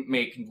it didn't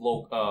make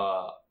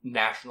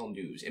national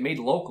news. It made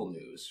local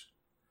news.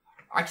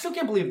 I still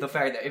can't believe the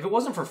fact that if it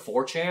wasn't for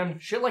 4chan,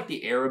 shit like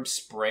the Arab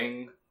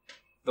Spring,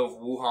 the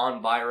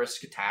Wuhan virus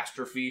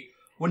catastrophe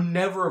would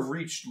never have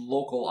reached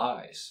local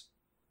eyes.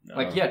 No.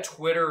 Like, yeah,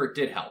 Twitter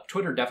did help.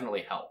 Twitter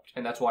definitely helped.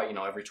 And that's why,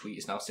 every tweet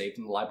is now saved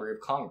in the Library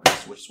of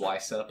Congress, which is why I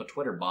set up a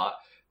Twitter bot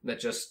that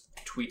just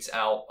tweets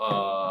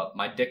out,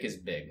 my dick is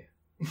big.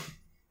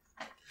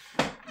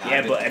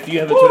 Yeah, but if you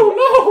have a Twitter...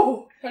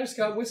 Oh, no! I just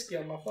got whiskey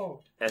on my phone.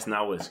 That's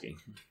not whiskey.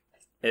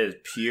 It is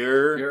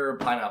pure Pure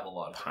pineapple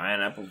vodka.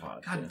 pineapple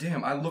vodka. God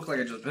damn, I look like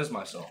I just pissed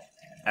myself.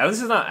 Now,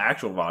 this is not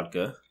actual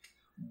vodka.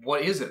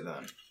 What is it,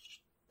 then?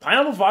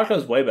 Pineapple vodka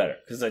is way better,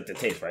 because like the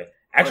taste, right?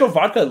 Actual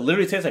vodka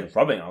literally tastes like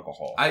rubbing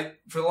alcohol.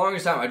 For the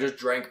longest time, I just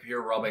drank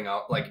pure rubbing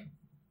out, like,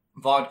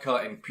 vodka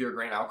and pure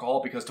grain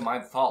alcohol, because to my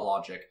thought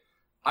logic,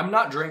 I'm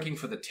not drinking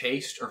for the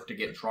taste or to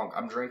get drunk.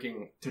 I'm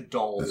drinking to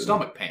dull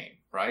stomach pain,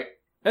 right?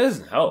 That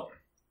doesn't help.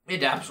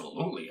 It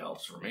absolutely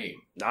helps for me.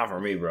 Not for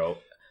me, bro.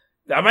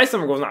 My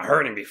stomach was not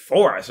hurting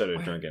before I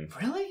started drinking.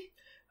 Really?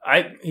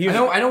 I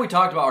know we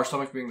talked about our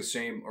stomachs being the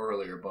same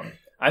earlier, but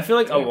I feel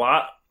like a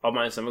lot of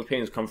my stomach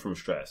pains come from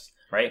stress,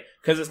 right?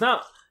 Because it's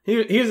not...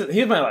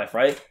 Here's my life,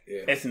 right?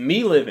 Yeah. It's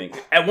me living.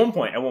 At one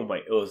point, it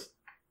was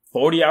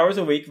 40 hours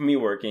a week for me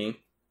working,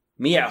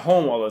 me at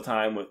home all the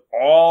time with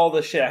all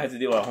the shit I had to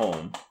do at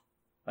home.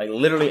 Like,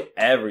 literally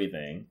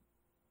everything,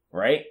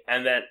 right?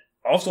 And then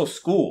also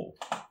school.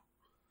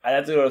 I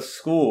had to go to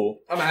school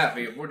I'm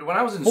happy. When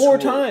I was in four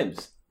school,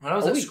 times. When I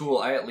was a at week. school,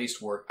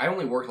 I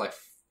only worked like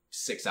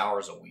 6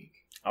 hours a week.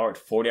 I worked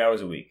 40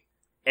 hours a week.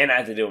 And I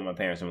had to deal with my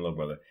parents and my little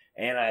brother.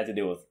 And I had to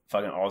deal with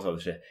fucking all this other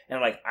shit. And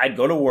like, I'd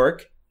go to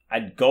work,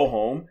 I'd go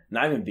home,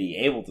 not even be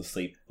able to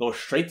sleep, go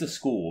straight to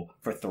school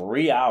for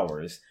 3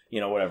 hours,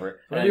 whatever.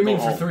 What do you mean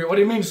for 3? What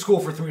do you mean school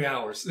for 3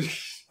 hours?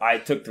 I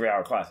took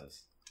 3-hour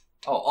classes.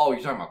 Oh, you're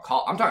talking about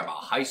college? I'm talking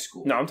about high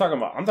school. No, I'm talking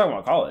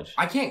about college.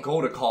 I can't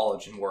go to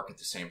college and work at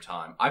the same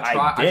time.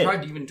 I did.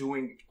 tried even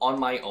doing on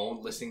my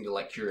own, listening to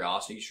like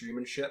Curiosity Stream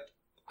and shit.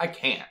 I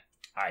can't.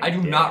 I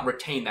do not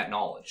retain that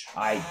knowledge.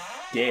 I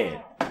did.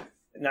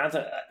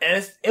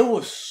 It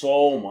was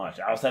so much.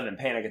 I was having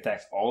panic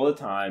attacks all the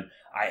time.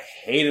 I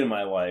hated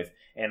my life,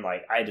 and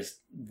like I just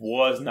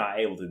was not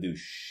able to do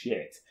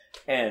shit.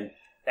 And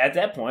at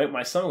that point,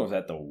 my stomach was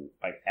at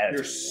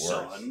its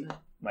worst.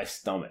 My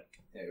stomach.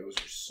 Yeah, it was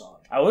your son.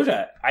 I wish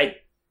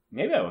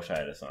maybe I wish I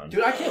had a son.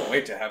 Dude, I can't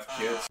wait to have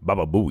kids.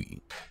 Baba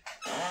Booey.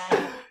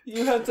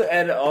 You have to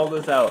edit all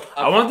this out.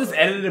 I want this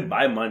edited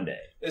by Monday.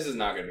 This is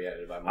not going to be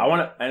edited by Monday. I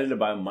want to edit it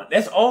by Monday.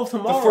 That's all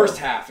tomorrow. The first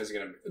half is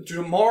going to be...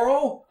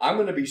 Tomorrow, I'm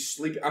going to be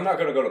sleeping. I'm not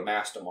going to go to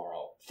Mass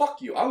tomorrow.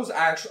 Fuck you. I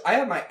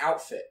have my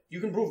outfit.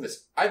 You can prove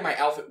this. I have my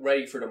outfit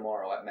ready for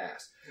tomorrow at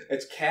Mass.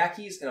 It's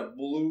khakis and a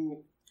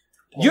blue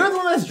You're the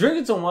one that's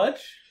drinking so much.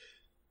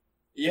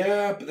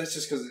 Yeah, but that's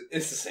just because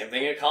it's the same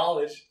thing at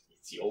college.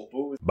 It's the old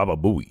booze. Baba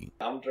Booey.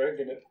 I'm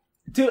drinking it.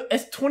 Dude,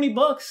 it's $20.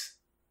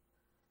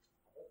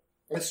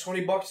 It's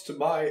 $20 to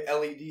buy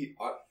LED.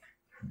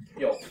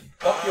 Yo,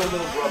 fuck your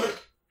little brother.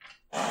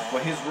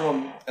 But his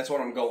room, that's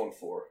what I'm going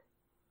for.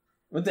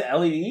 With the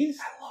LEDs?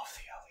 I love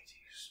the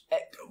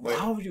LEDs.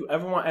 Why would you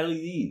ever want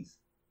LEDs?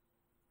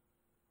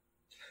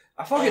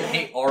 I fucking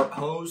hate art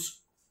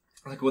hose,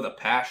 like with a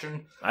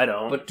passion. I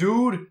don't. But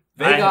dude,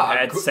 I have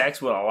had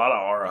sex with a lot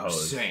of Aura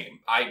hose. Same.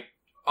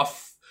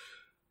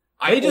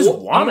 They just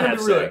want to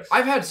have sex.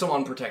 I've had some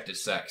unprotected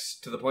sex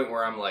to the point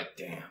where I'm like,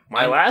 damn.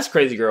 My last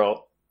crazy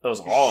girl, that was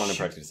all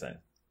unprotected sex.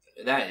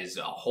 That is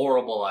a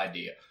horrible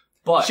idea.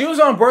 But she was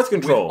on birth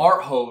control. With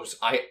art hose,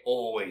 I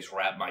always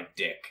wrap my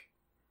dick.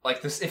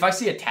 Like this, if I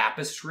see a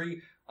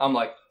tapestry, I'm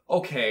like,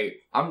 okay,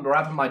 I'm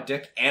wrapping my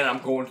dick and I'm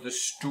going to the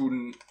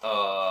student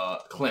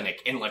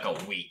clinic in like a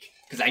week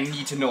because I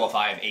need to know if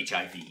I have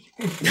HIV.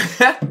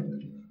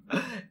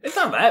 It's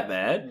not that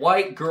bad.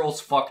 White girls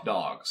fuck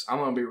dogs. I'm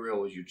gonna be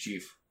real with you,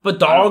 Chief. But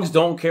dogs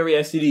don't carry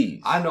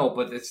STDs. I know,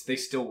 but they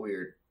still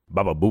weird.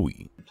 Baba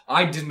Booey.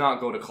 I did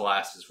not go to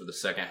classes for the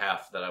second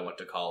half that I went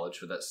to college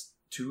for. That's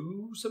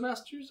 2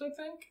 semesters, I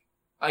think.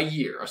 A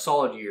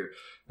solid year.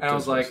 And I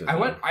was like,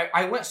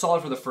 I went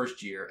solid for the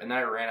first year, and then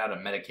I ran out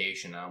of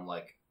medication, and I'm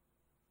like,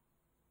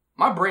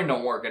 my brain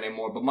don't work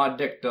anymore, but my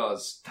dick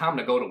does. Time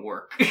to go to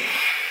work.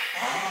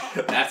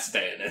 That's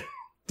staying in.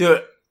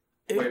 Dude.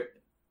 Wait.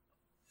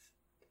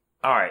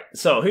 Alright,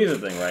 so here's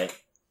the thing, right?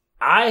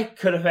 I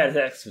could have had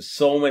sex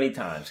so many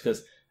times,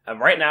 because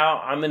right now,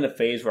 I'm in the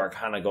phase where I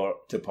kind of go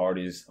to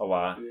parties a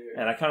lot,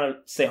 and I kind of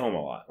stay home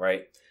a lot,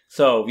 right?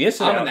 So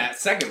yesterday, I'm in that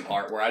second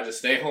part where I just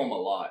stay home a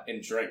lot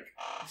and drink.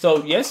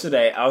 So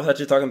yesterday, I was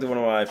actually talking to one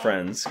of my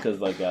friends, because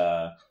like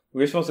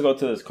we were supposed to go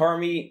to this car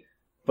meet,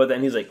 but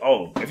then he's like,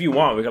 "Oh, if you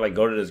want, we could like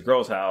go to this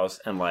girl's house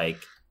and like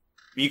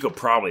you could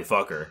probably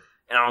fuck her."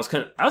 And I was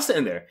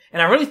sitting there,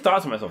 and I really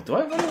thought to myself, "Do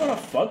I really want to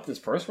fuck this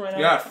person right now?"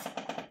 Yeah.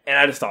 And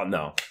I just thought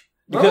no,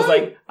 because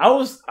like I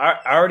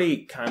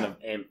already kind of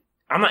am.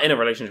 I'm not in a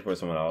relationship with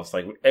someone else.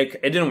 Like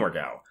it didn't work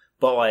out.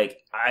 But, like,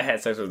 I had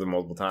sex with her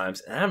multiple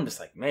times, and I'm just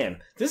like,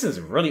 man, this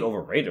is really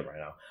overrated right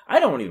now. I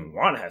don't even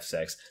want to have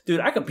sex. Dude,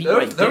 I could beat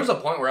my dick. There was a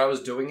point where I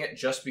was doing it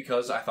just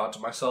because I thought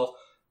to myself,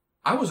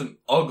 I was an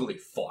ugly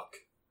fuck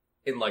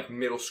in, like,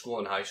 middle school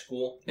and high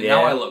school, and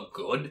now I look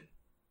good.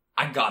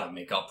 I gotta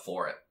make up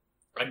for it.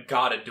 I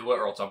gotta do it,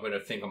 or else I'm gonna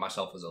think of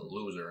myself as a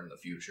loser in the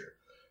future.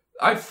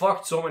 I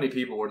fucked so many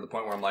people to the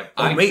point where I'm like,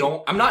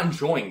 I'm not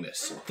enjoying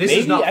this. This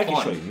is not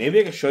fun. Maybe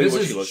I can show you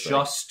what she looks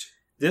like.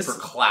 This is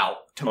just for clout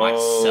to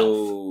myself.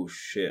 Oh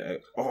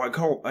shit!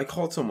 I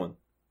called someone.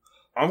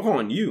 I'm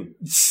calling you.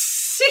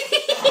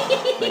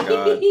 Oh my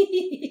god!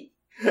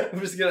 I'm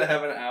just gonna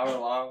have an hour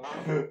long.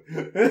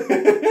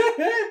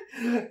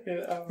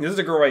 This is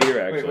a girl right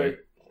here. Actually, wait.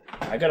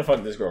 I gotta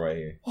fuck this girl right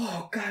here.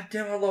 Oh god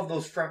damn! I love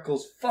those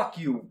freckles. Fuck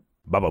you.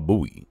 Baba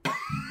Booey.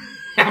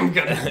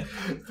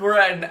 We're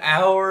at an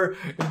hour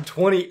and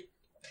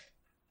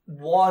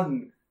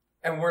 21,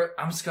 and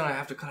I'm just gonna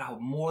have to cut out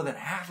more than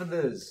half of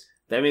this.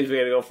 That means we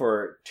gotta go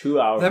for 2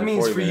 hours. That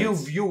means for minutes. you,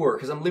 viewer,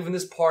 because I'm leaving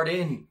this part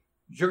in,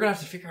 you're gonna have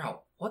to figure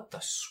out what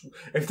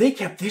if they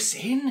kept this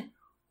in,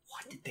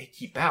 what did they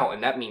keep out?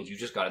 And that means you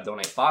just gotta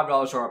donate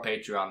 $5 to our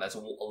Patreon. That's a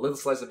little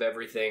slice of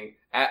everything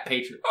at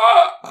Patreon.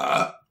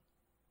 I'm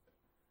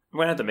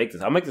gonna have to make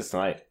this. I'll make this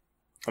tonight.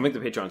 I'll make the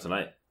Patreon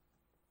tonight.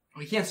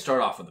 We can't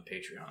start off with the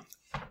Patreon.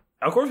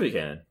 Of course we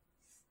can.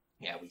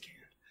 Yeah, we can.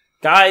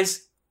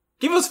 Guys,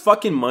 give us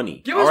fucking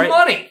money. Give us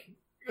money!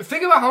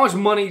 Think about how much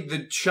money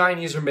the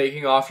Chinese are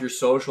making off your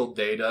social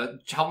data.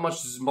 How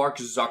much does Mark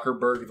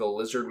Zuckerberg, the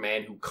lizard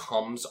man who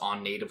comes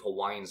on Native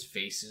Hawaiians'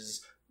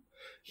 faces,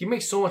 he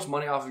makes so much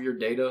money off of your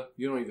data,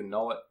 you don't even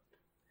know it.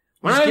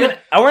 We're not even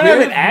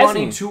asking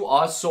money to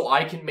us so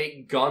I can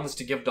make guns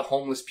to give to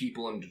homeless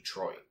people in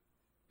Detroit.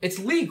 It's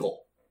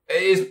legal.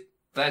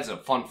 That's a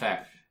fun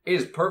fact. It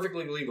is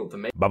perfectly legal to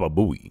make Baba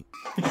Booey.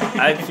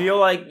 I feel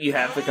like you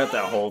have to cut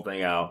that whole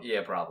thing out.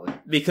 Yeah, probably.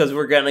 Because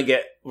we're gonna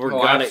get killed.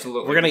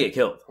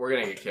 We're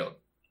gonna get killed.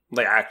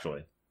 Like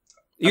actually.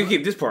 You can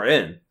keep this part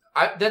in.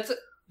 That's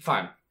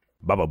fine.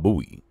 Baba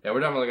Booey. Yeah,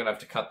 we're definitely gonna have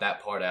to cut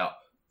that part out.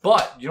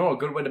 But you know a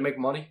good way to make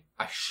money?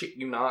 I shit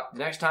you not.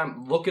 Next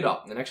time, look it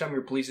up. The next time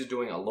your police is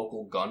doing a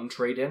local gun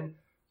trade-in,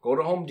 go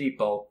to Home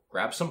Depot,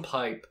 grab some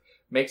pipe,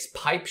 make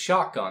pipe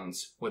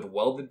shotguns with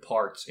welded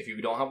parts. If you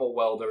don't have a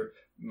welder,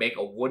 make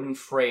a wooden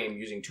frame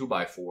using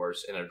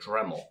 2x4s and a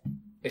Dremel.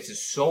 It's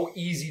so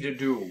easy to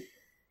do.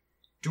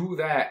 Do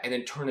that and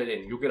then turn it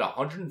in. You'll get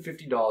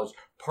 $150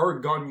 per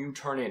gun you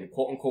turn in,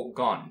 quote unquote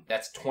gun.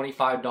 That's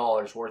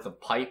 $25 worth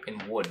of pipe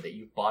and wood that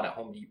you bought at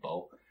Home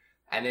Depot.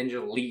 And then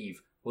just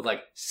leave with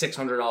like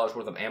 $600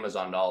 worth of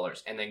Amazon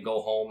dollars and then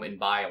go home and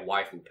buy a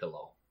waifu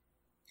pillow.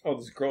 Oh,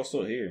 this girl's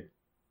still here.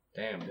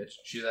 Damn, bitch.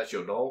 She's at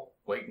your door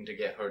waiting to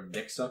get her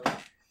dick sucked?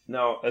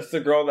 No, that's the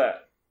girl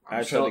that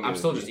I'm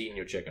still just eating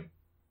your chicken.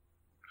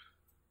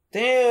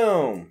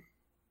 Damn.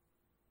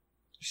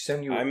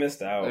 send you. I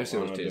missed out. Let me see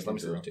on those a titties. Let me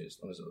different see girl. those titties.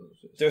 Let me see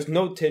those titties. There's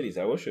no titties.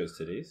 I wish there was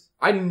titties.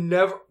 I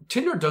never.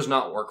 Tinder does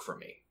not work for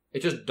me.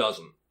 It just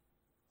doesn't.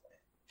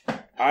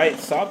 I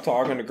stopped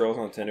talking to girls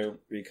on Tinder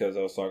because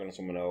I was talking to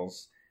someone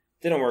else.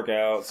 Didn't work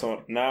out,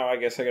 so now I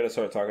guess I gotta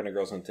start talking to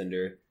girls on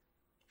Tinder.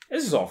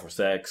 This is all for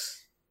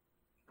sex.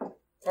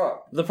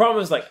 Oh. The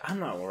problem is, like, I'm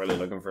not really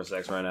looking for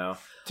sex right now.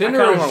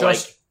 Tinder I is kinda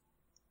just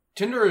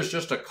Tinder is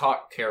just a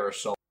cock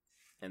carousel.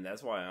 And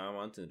that's why I'm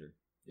on Tinder.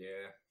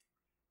 Yeah,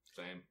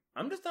 same.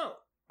 I'm just not,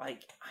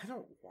 like, I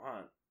don't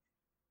want...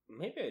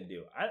 Maybe I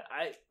do.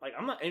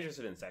 I'm not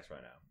interested in sex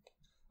right now.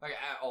 Like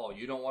at all,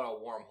 you don't want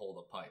to wormhole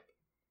the pipe.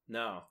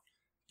 No.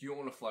 Do you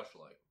want a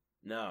fleshlight?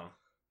 No.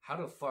 How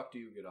the fuck do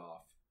you get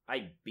off?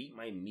 I beat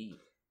my meat.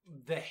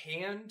 The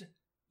hand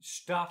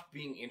stopped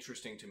being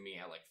interesting to me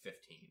at like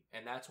 15,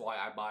 and that's why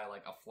I buy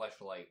like a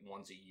fleshlight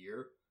once a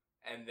year.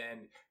 And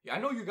then I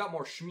know you got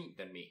more schmeat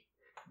than me,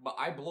 but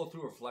I blow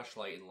through a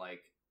fleshlight in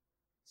like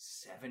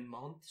 7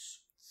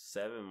 months.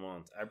 7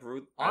 months.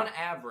 On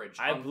average.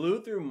 I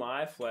blew through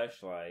my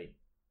fleshlight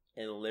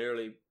in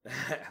literally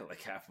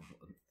like half a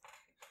month.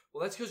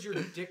 Well, that's because your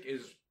dick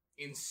is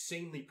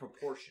insanely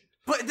proportioned.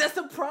 But that's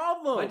the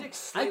problem. My dick's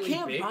slightly I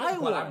can't big, buy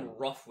but one. I'm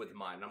rough with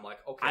mine. I'm like,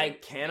 okay. I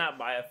cannot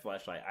buy a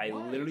fleshlight. I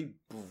Why? literally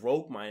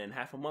broke mine in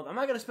half a month. I'm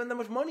not gonna spend that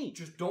much money.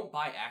 Just don't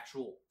buy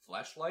actual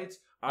fleshlights.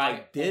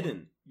 I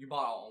didn't. You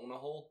bought a own a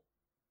hole?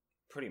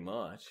 Pretty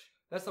much.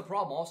 That's the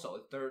problem also.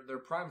 They're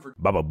primed for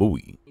Baba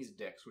Booey. these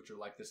dicks, which are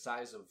like the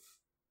size of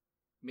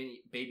mini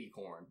baby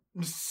corn.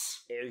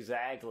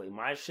 Exactly.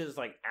 My shit is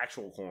like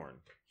actual corn.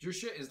 Your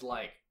shit is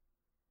like,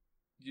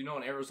 you know,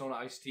 an Arizona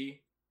iced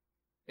tea?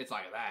 It's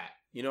like that.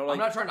 You know, like I'm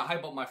not trying to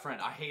hype up my friend.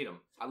 I hate him.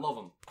 I love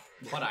him,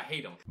 but I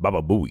hate him.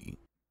 Baba Booey.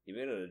 you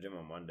made it to the gym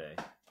on Monday.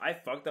 I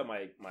fucked up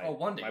my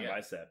one day, my yeah.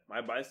 bicep.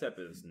 My bicep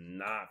is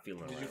not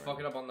feeling Did right. you fuck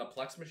it up on the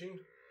Plex machine?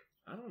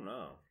 I don't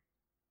know.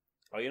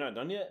 Oh, you're not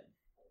done yet?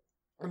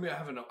 I'm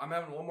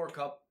having one more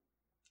cup.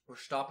 We're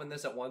stopping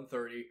this at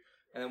 1:30,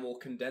 and then we'll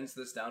condense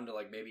this down to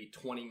like maybe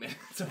 20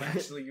 minutes of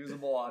actually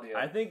usable audio.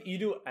 I think you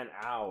do an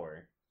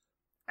hour.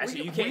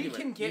 Actually, you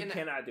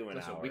cannot do an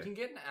Listen, hour. we can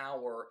get an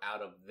hour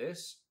out of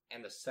this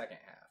and the second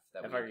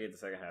half. If I can get the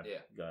second half, Yeah.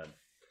 good.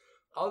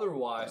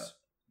 Otherwise,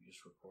 we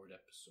just record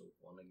episode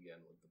 1 again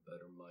with the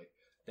better mic.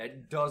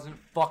 That doesn't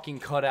fucking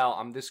cut out.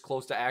 I'm this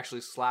close to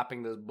actually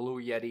slapping this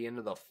Blue Yeti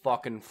into the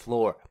fucking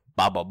floor.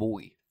 Baba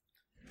booey.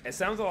 It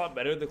sounds a lot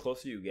better the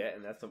closer you get,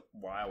 and that's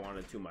why I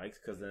wanted 2 mics,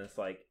 because then it's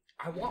like...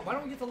 Why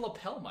don't we get the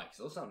lapel mics?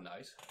 Those sound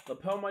nice.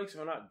 Lapel mics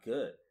are not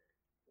good.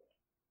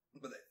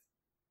 But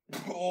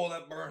oh,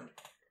 that burned.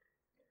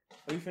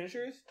 Are you finished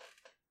yours?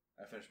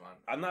 I finished mine.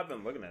 I've not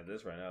been looking at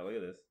this right now. Look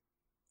at this.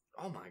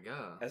 Oh my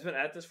god. I've been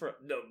at this for...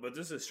 No, but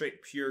this is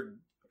straight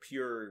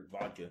pure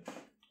vodka.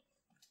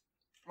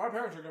 My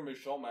parents are gonna be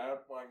so mad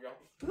when I go.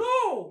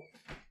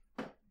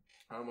 No!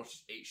 I almost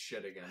just ate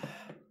shit again.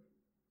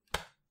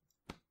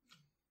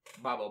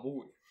 Baba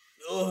booey.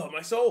 Ugh,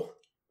 my soul.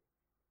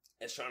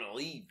 It's trying to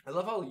leave. I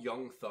love how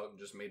Young Thug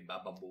just made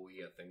Baba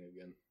Booey a thing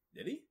again.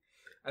 Did he?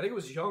 I think it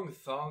was Young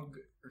Thug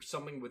or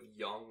something with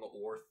Young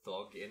or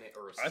Thug in it,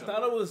 or I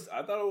thought it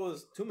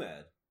was Too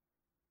Mad.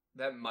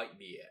 That might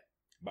be it.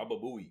 Baba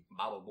Booey.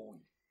 Baba Booey.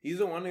 He's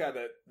the one guy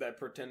that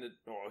pretended.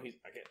 Oh,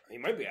 he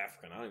might be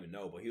African. I don't even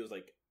know, but he was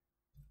like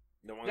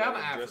the one guy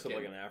that dressed up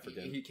like an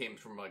African. He came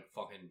from like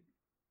fucking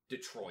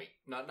Detroit.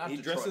 Not he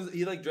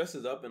Detroit.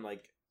 dresses up and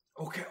like.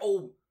 Okay.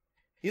 Oh,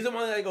 he's the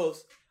one that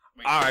goes.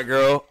 All right,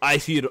 girl. I'll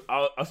see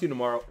you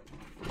tomorrow.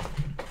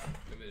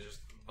 and there's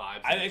just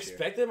vibes. I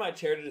expected my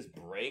chair to just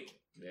break,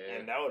 yeah.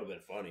 and that would have been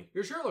funny.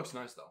 Your shirt looks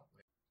nice though.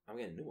 I'm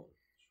getting a new one.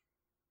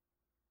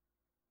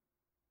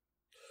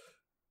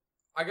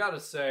 I gotta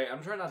say,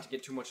 I'm trying not to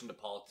get too much into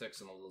politics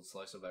and a little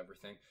slice of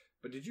everything.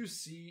 But did you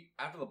see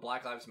after the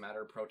Black Lives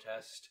Matter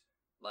protest,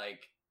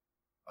 like,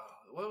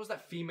 what was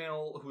that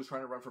female who was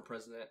trying to run for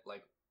president?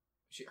 Like,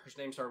 her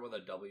name started with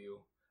a W.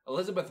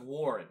 Elizabeth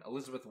Warren.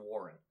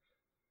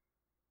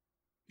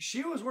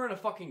 She was wearing a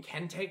fucking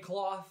kente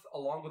cloth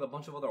along with a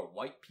bunch of other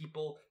white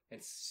people and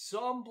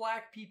some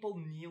black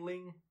people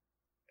kneeling.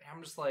 And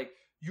I'm just like,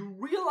 you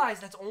realize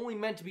that's only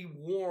meant to be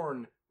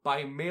worn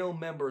by male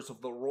members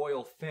of the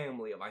royal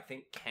family of, I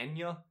think,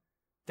 Kenya?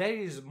 That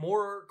is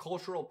more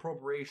cultural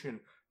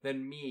appropriation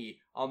than me,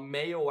 a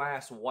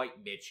mayo-ass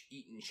white bitch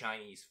eating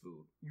Chinese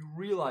food. You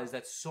realize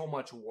that's so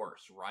much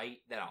worse, right?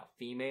 Than a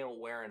female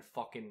wearing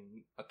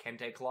fucking a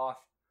kente cloth?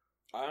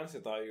 I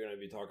honestly thought you were going to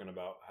be talking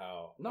about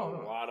how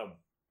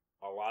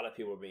a lot of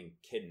people are being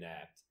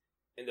kidnapped,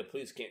 and the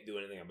police can't do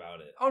anything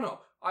about it. Oh no,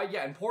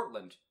 yeah, in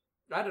Portland,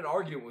 I had an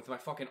argument with my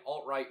fucking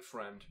alt-right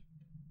friend,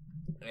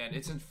 and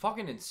it's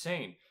fucking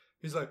insane.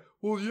 He's like,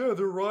 well, yeah,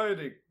 they're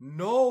rioting.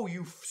 No,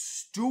 you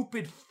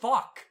stupid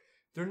fuck.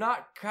 They're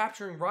not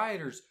capturing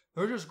rioters.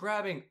 They're just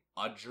grabbing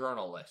a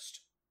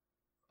journalist.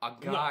 A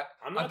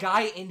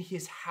guy in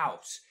his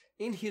house,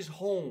 in his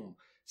home,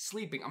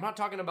 sleeping. I'm not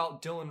talking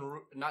about Dylan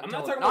Roof. Not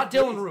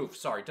Dylan Roof.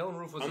 Sorry, Dylan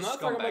Roof was a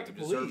scumbag who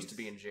deserves to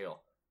be in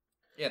jail.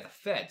 Yeah, the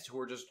feds who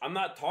are just... I'm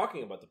not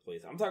talking about the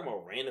police. I'm talking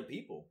about random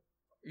people.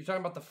 You're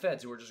talking about the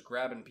feds who were just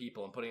grabbing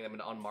people and putting them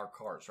in unmarked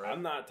cars, right?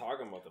 I'm not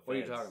talking about the feds. What are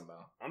you talking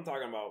about? I'm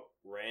talking about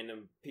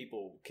random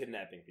people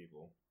kidnapping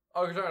people.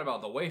 Oh, you're talking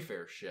about the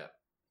Wayfair shit.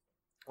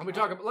 Let me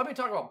talk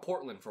about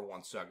Portland for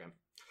 1 second.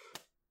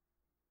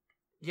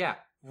 Yeah,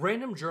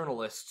 random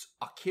journalists,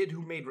 a kid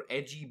who made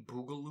edgy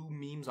boogaloo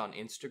memes on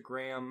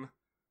Instagram,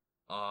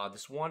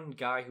 this one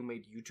guy who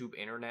made YouTube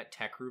internet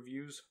tech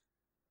reviews.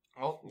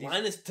 Oh,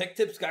 Linus Tech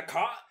Tips got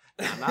caught.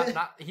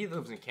 not he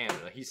lives in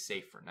Canada. He's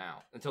safe for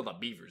now until the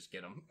beavers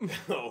get him.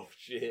 Oh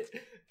shit!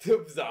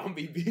 The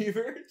zombie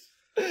beavers.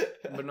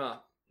 But no,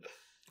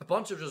 a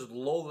bunch of just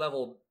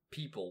low-level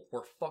people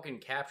were fucking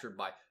captured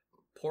by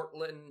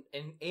Portland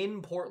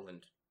in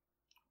Portland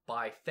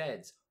by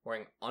feds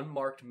wearing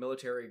unmarked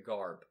military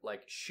garb,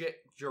 like shit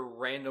your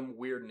random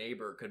weird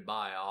neighbor could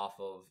buy off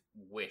of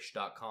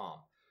Wish.com,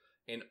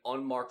 in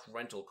unmarked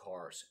rental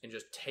cars and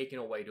just taken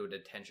away to a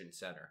detention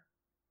center.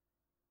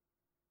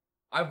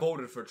 I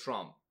voted for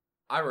Trump.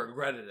 I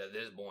regret it at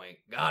this point.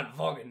 God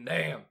fucking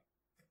damn.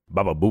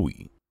 Baba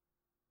Booey.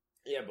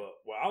 Yeah, but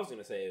what I was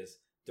gonna say is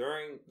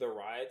during the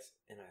riots,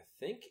 and I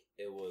think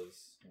it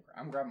was.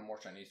 I'm grabbing more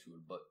Chinese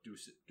food, but do.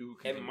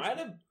 It might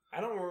have.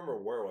 I don't remember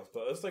where it was,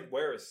 but it's like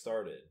where it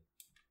started.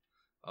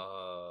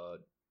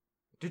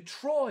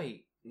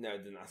 Detroit. No,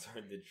 it did not start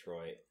in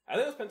Detroit. I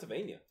think it was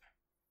Pennsylvania.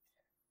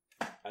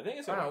 I think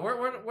it's. I don't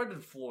know where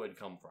did Floyd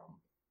come from?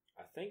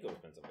 I think it was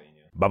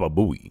Pennsylvania. Baba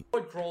Booey.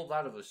 Floyd crawled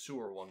out of a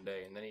sewer one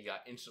day and then he got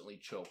instantly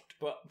choked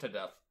to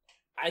death.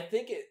 I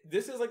think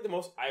this is like the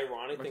most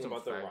ironic Like thing some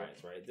about the faggot.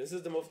 riots, right? This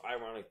is the most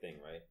ironic thing,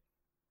 right?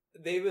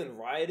 They've been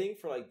rioting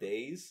for like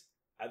days.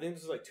 I think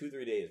this was like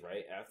 2-3 days,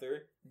 right?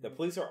 After the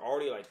police are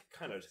already like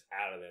kind of just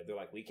out of there. They're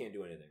like, we can't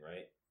do anything,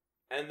 right?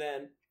 And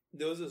then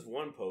there was this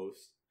one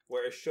post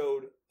where it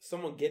showed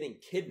someone getting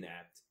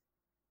kidnapped.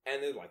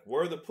 And they're like,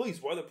 where are the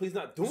police? Why are the police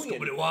not doing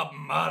anything?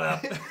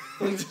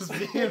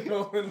 Just being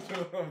rolled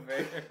into a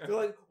van. They're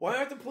like, why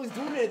aren't the police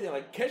doing anything?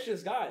 Like, catch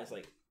this guy. It's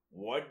like,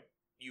 what?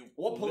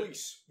 What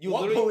police? You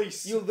What literally,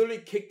 police? You literally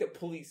kicked the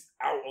police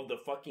out of the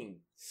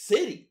fucking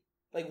city.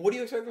 Like, what do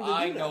you expect them to do?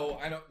 I now?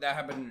 know. That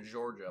happened in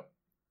Georgia.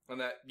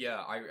 And that, yeah,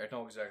 I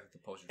know exactly what the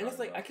post you're And it's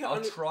talking like, about.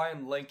 I'll try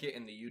and link it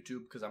in the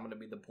YouTube because I'm going to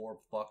be the poor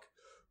fuck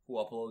who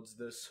uploads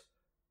this.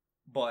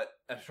 But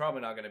it's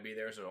probably not going to be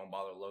there, so don't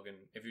bother looking.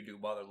 If you do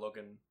bother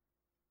looking,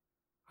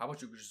 how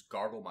about you just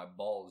gargle my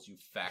balls, you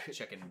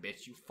fact-checking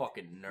bitch, you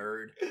fucking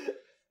nerd.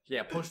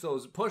 Yeah, push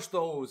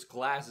those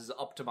glasses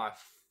up to my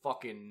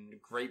fucking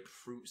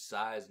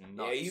grapefruit-sized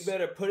nuts. Yeah, you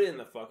better put it in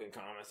the fucking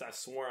comments. I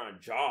swear on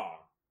Jaw.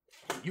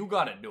 You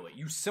gotta do it.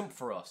 You simp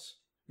for us.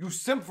 You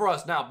simp for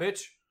us now,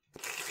 bitch.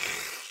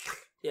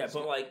 Yeah,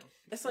 but like,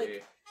 it's like, Yeah.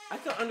 I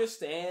can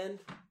understand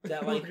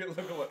that, like, look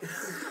at what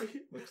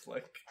it looks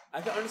like. I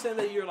can understand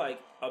that you're,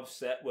 like,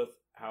 upset with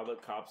how the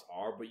cops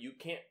are, but you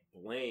can't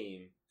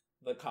blame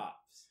the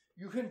cops.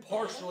 You can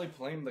partially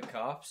blame the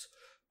cops,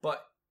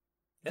 but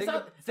It's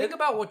think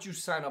about what you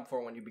sign up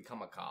for when you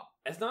become a cop.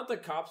 It's not the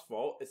cops'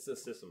 fault, it's the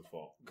system's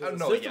fault. Because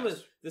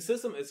the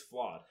system is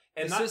flawed.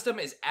 And The system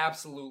is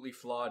absolutely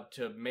flawed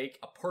to make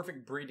a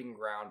perfect breeding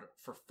ground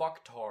for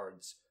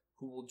fucktards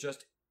who will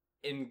just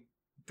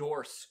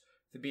endorse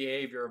the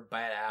behavior of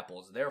bad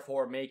apples,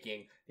 therefore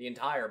making the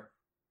entire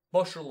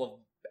bushel of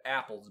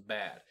apples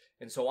bad.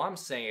 And so I'm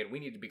saying we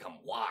need to become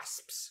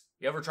wasps.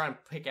 You ever try and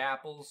pick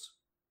apples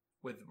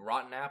with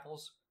rotten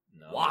apples?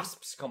 No.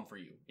 Wasps come for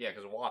you. Yeah,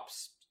 because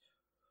wasps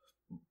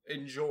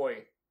enjoy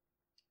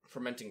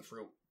fermenting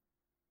fruit.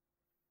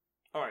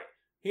 Alright,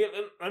 here,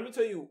 let me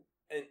tell you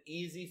an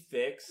easy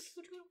fix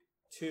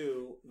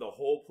to the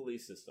whole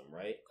police system,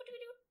 right?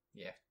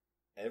 Yeah.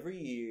 Every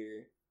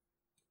year,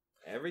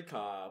 every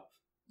cop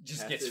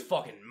Just has gets to-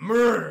 fucking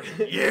murdered.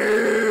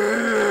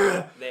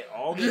 Yeah! They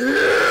all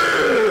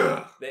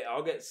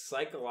get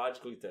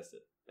psychologically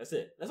tested. That's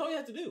it. That's all you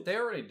have to do. They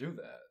already do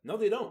that. No,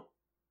 they don't.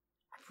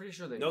 I'm pretty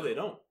sure they No, do. they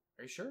don't.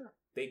 Are you sure?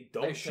 They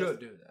don't. They should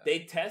do that.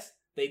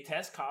 They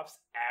test cops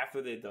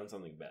after they've done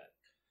something bad.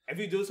 If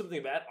you do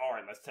something bad, all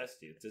right, let's test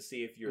you to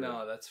see if you're.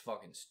 No, that's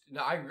fucking.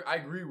 No, I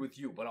agree with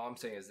you, but all I'm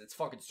saying is it's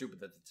fucking stupid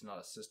that it's not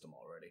a system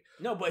already.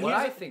 No, but What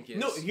I think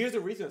is here's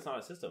the reason it's not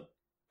a system.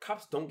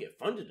 Cops don't get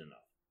funded enough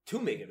to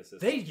make it a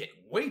system. they get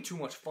way too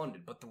much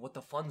funded, but what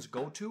the funds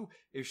go to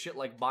is shit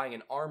like buying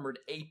an armored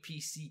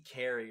APC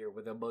carrier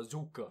with a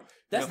bazooka.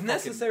 That's And a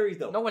necessary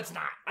though. No, it's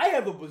not. I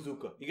have a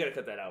bazooka. You gotta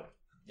cut that out.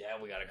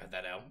 Yeah, we gotta cut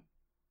that out.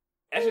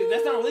 Actually,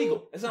 that's not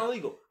illegal. It's not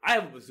illegal. I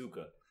have a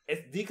bazooka.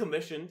 It's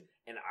decommissioned,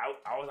 and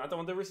I was not the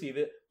one to receive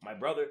it. My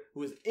brother,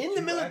 who is in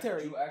the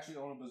military. You actually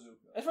own a bazooka.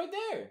 That's right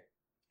there.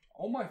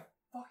 Oh my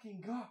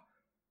fucking god.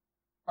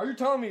 Are you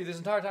telling me this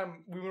entire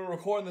time we've been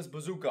recording this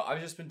bazooka, I've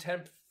just been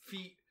 10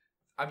 feet...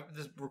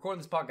 recording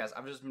this podcast,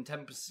 I've just been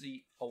 10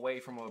 feet away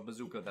from a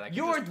bazooka that I can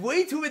You're just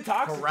way too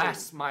intoxicated.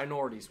 harass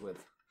minorities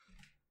with.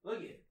 Look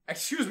at it.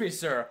 Excuse me,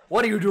 sir.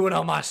 What are you doing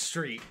on my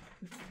street?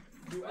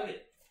 Look at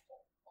it.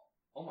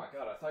 Oh my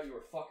god, I thought you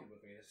were fucking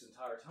with me this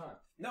entire time.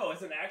 No,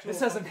 it's an actual.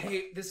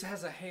 This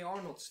has a Hey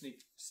Arnold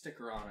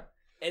sticker on it.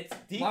 It's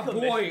My decommissioned.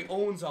 boy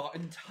owns an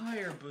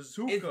entire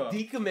bazooka. It's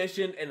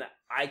decommissioned, and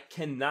I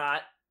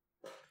cannot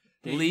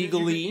Yeah,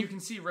 legally. you can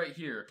see right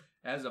here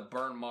as a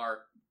burn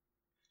mark.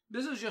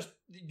 This is just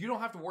you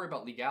don't have to worry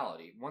about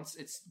legality. Once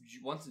it's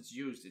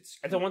used, it's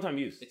It's a one-time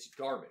use. It's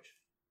garbage.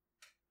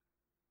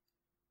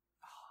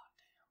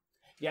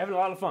 You're having a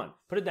lot of fun.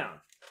 Put it down.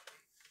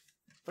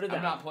 Put it down.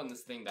 I'm not putting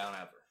this thing down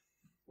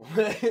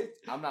ever.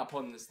 I'm not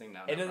putting this thing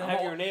down. It doesn't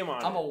have your name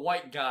on it. I'm a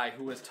white guy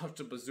who has touched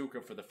a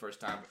bazooka for the first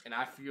time, and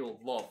I feel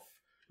love.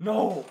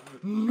 No.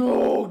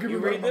 Give You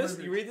me read my this?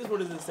 baby. You read this? What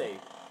does it say?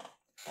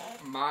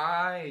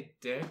 My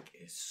dick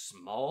is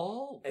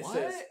small. It What?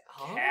 says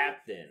Huh?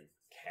 Captain.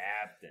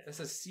 That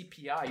says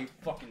CPI. You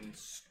fucking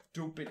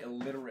stupid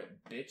illiterate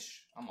bitch.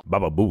 I'm a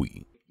Baba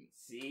Booey.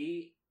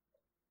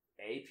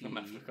 C-A-P. I'm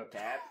gonna fuck up.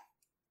 Cap.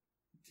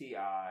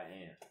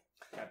 T-I-N.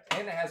 Captain.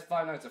 and it has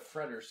Five Nights at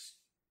Freddy's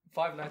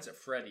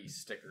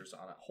stickers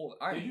on it. Hold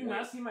it. Did you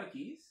not see my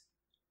keys?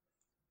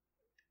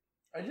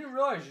 I didn't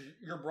realize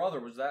your brother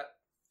was that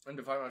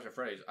into Five Nights at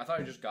Freddy's. I thought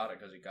he just got it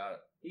because he got it.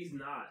 He's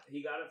not.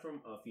 He got it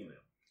from a female.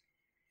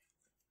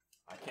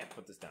 I can't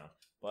put this down,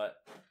 but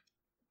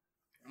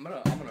I'm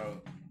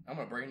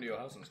gonna break into your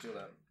house and steal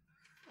that.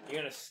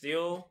 you're gonna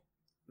steal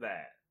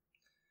that.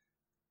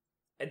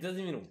 It doesn't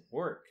even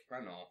work.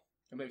 I know.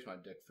 It makes my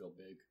dick feel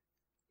big.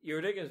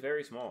 Your dick is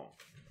very small.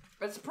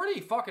 It's pretty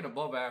fucking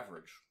above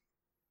average.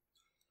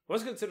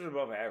 What's considered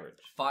above average?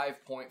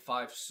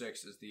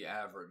 5.56 is the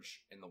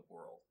average in the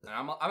world, and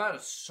I'm at a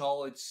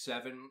solid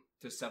 7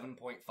 to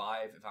 7.5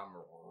 if I'm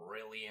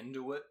really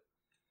into it.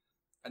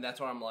 And that's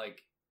when I'm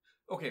like,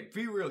 okay,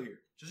 be real here.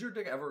 Does your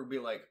dick ever be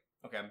like,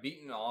 okay, I'm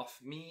beating off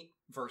me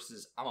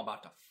versus I'm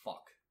about to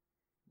fuck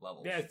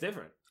levels? Yeah, it's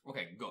different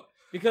Okay, good.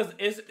 because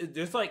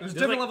there's like There's there's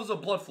different like, levels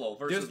of blood flow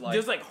versus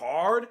there's like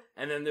hard,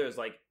 and then there's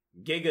like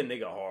giga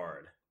nigga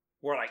hard,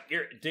 where like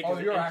your dick oh,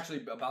 is you're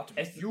actually about to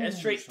be it's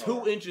straight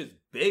hard. 2 inches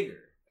bigger.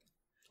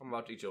 I'm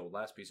about to eat your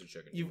last piece of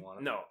chicken. You want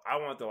it? No, I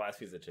want the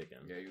last piece of chicken.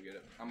 Yeah, you get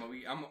it. I'm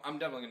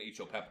definitely gonna eat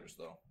your peppers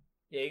though.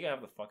 Yeah, you gotta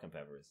have the fucking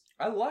peppers.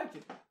 I like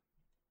it.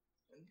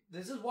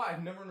 This is why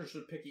I've never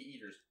understood picky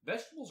eaters.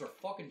 Vegetables are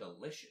fucking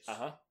delicious.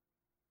 Uh-huh.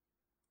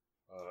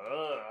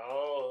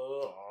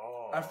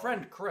 My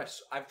friend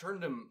Chris, I've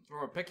turned him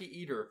from a picky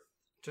eater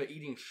to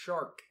eating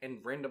shark and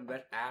random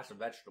ass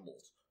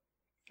vegetables.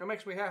 That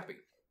makes me happy.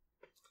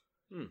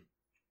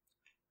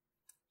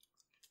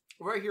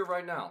 Right here,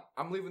 right now.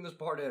 I'm leaving this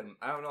part in.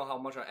 I don't know how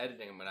much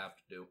editing I'm gonna have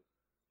to do.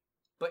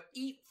 But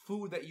eat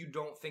food that you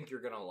don't think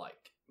you're gonna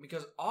like.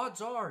 Because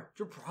odds are,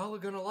 you're probably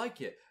gonna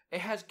like it. It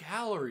has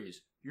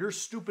calories. Your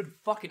stupid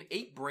fucking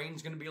ape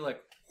brain's gonna be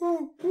like,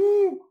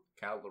 woo,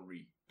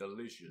 calorie,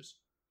 delicious.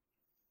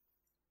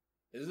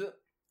 Is it?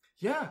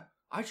 Yeah,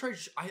 I tried.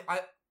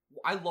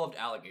 I loved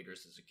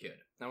alligators as a kid.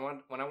 And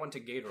when I went to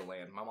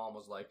Gatorland, my mom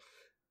was like,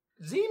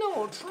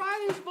 "Zeno,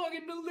 try this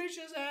fucking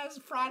delicious ass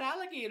fried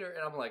alligator,"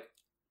 and I'm like,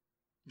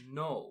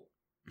 "No."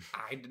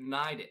 I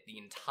denied it the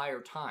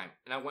entire time,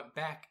 and I went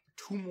back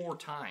 2 more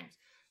times.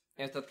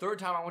 And it's the 3rd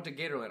time I went to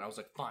Gatorland. I was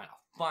like, "Fine,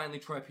 I'll finally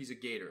try a piece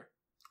of gator."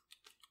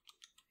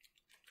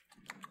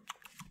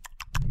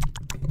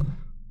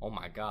 Oh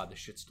my god, this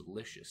shit's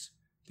delicious.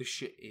 This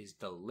shit is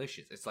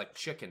delicious. It's like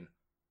chicken,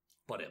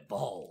 but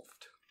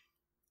evolved.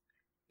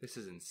 This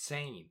is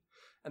insane.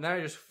 And then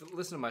I just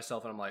listen to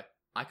myself and I'm like,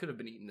 I could have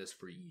been eating this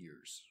for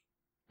years.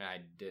 And I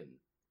didn't.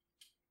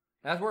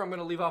 That's where I'm going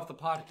to leave off the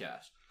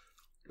podcast.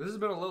 This has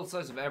been a little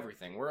slice of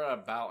everything. We're at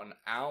about an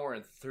hour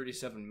and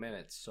 37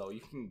 minutes. So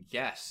you can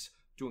guess,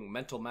 doing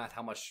mental math,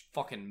 how much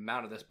fucking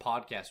amount of this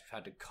podcast we've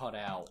had to cut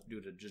out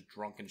due to just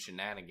drunken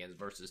shenanigans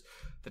versus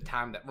the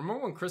time that...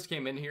 Remember when Chris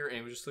came in here and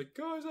he was just like,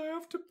 guys, I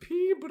have to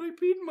pee, but I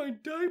peed in my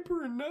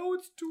diaper and now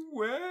it's too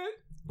wet?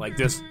 Like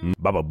this.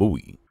 Baba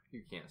Booey.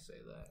 You can't say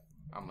that.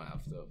 I'm gonna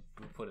have to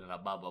put in a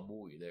Baba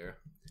Booey there.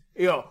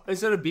 Yo,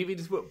 instead of BB,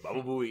 just put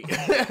Baba Booey.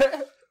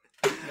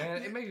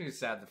 Man, it makes me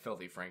sad that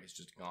Filthy Frank is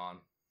just gone.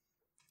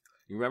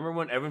 You remember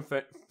when everyone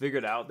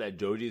figured out that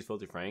Joji is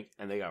Filthy Frank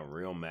and they got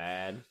real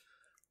mad?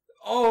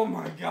 Oh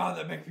my god,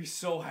 that makes me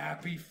so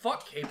happy.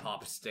 Fuck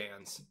K-pop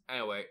stans.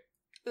 Anyway,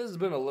 this has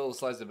been a little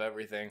slice of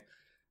everything.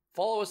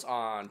 Follow us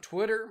on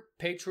Twitter,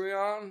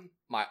 Patreon,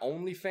 my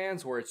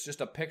OnlyFans, where it's just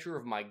a picture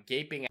of my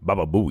gaping...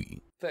 Baba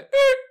Booey.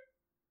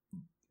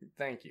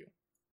 Thank you.